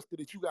with a sister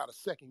that you got a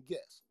second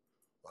guess?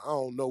 I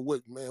don't know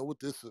what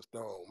this sister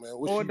on, man.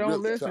 What Or she don't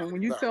really listen. When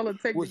talking you about? tell her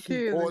take What the she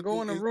kids or and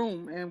go in a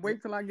room and wait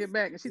till I get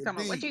back, and she talking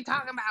about what indeed, you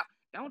talking about?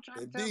 Don't try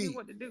to tell me indeed.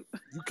 what to do.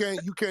 You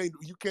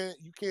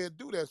can't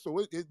do that. So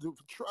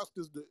trust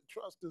is the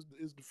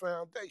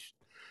foundation.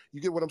 You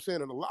get what I'm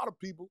saying? And a lot of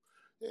people,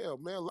 yeah,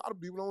 man, a lot of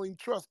people don't even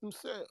trust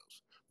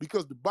themselves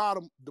because the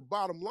bottom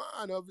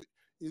line of it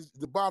is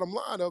the bottom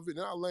line of it.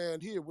 And I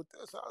land here with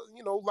this, I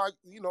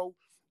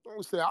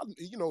would say,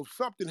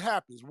 something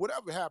happens,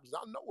 whatever happens,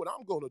 I know what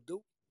I'm gonna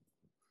do.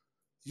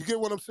 You get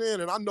what I'm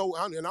saying? And I know,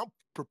 and I'm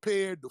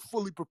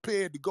fully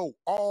prepared to go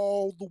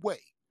all the way,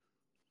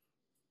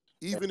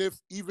 even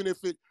if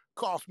it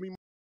costs me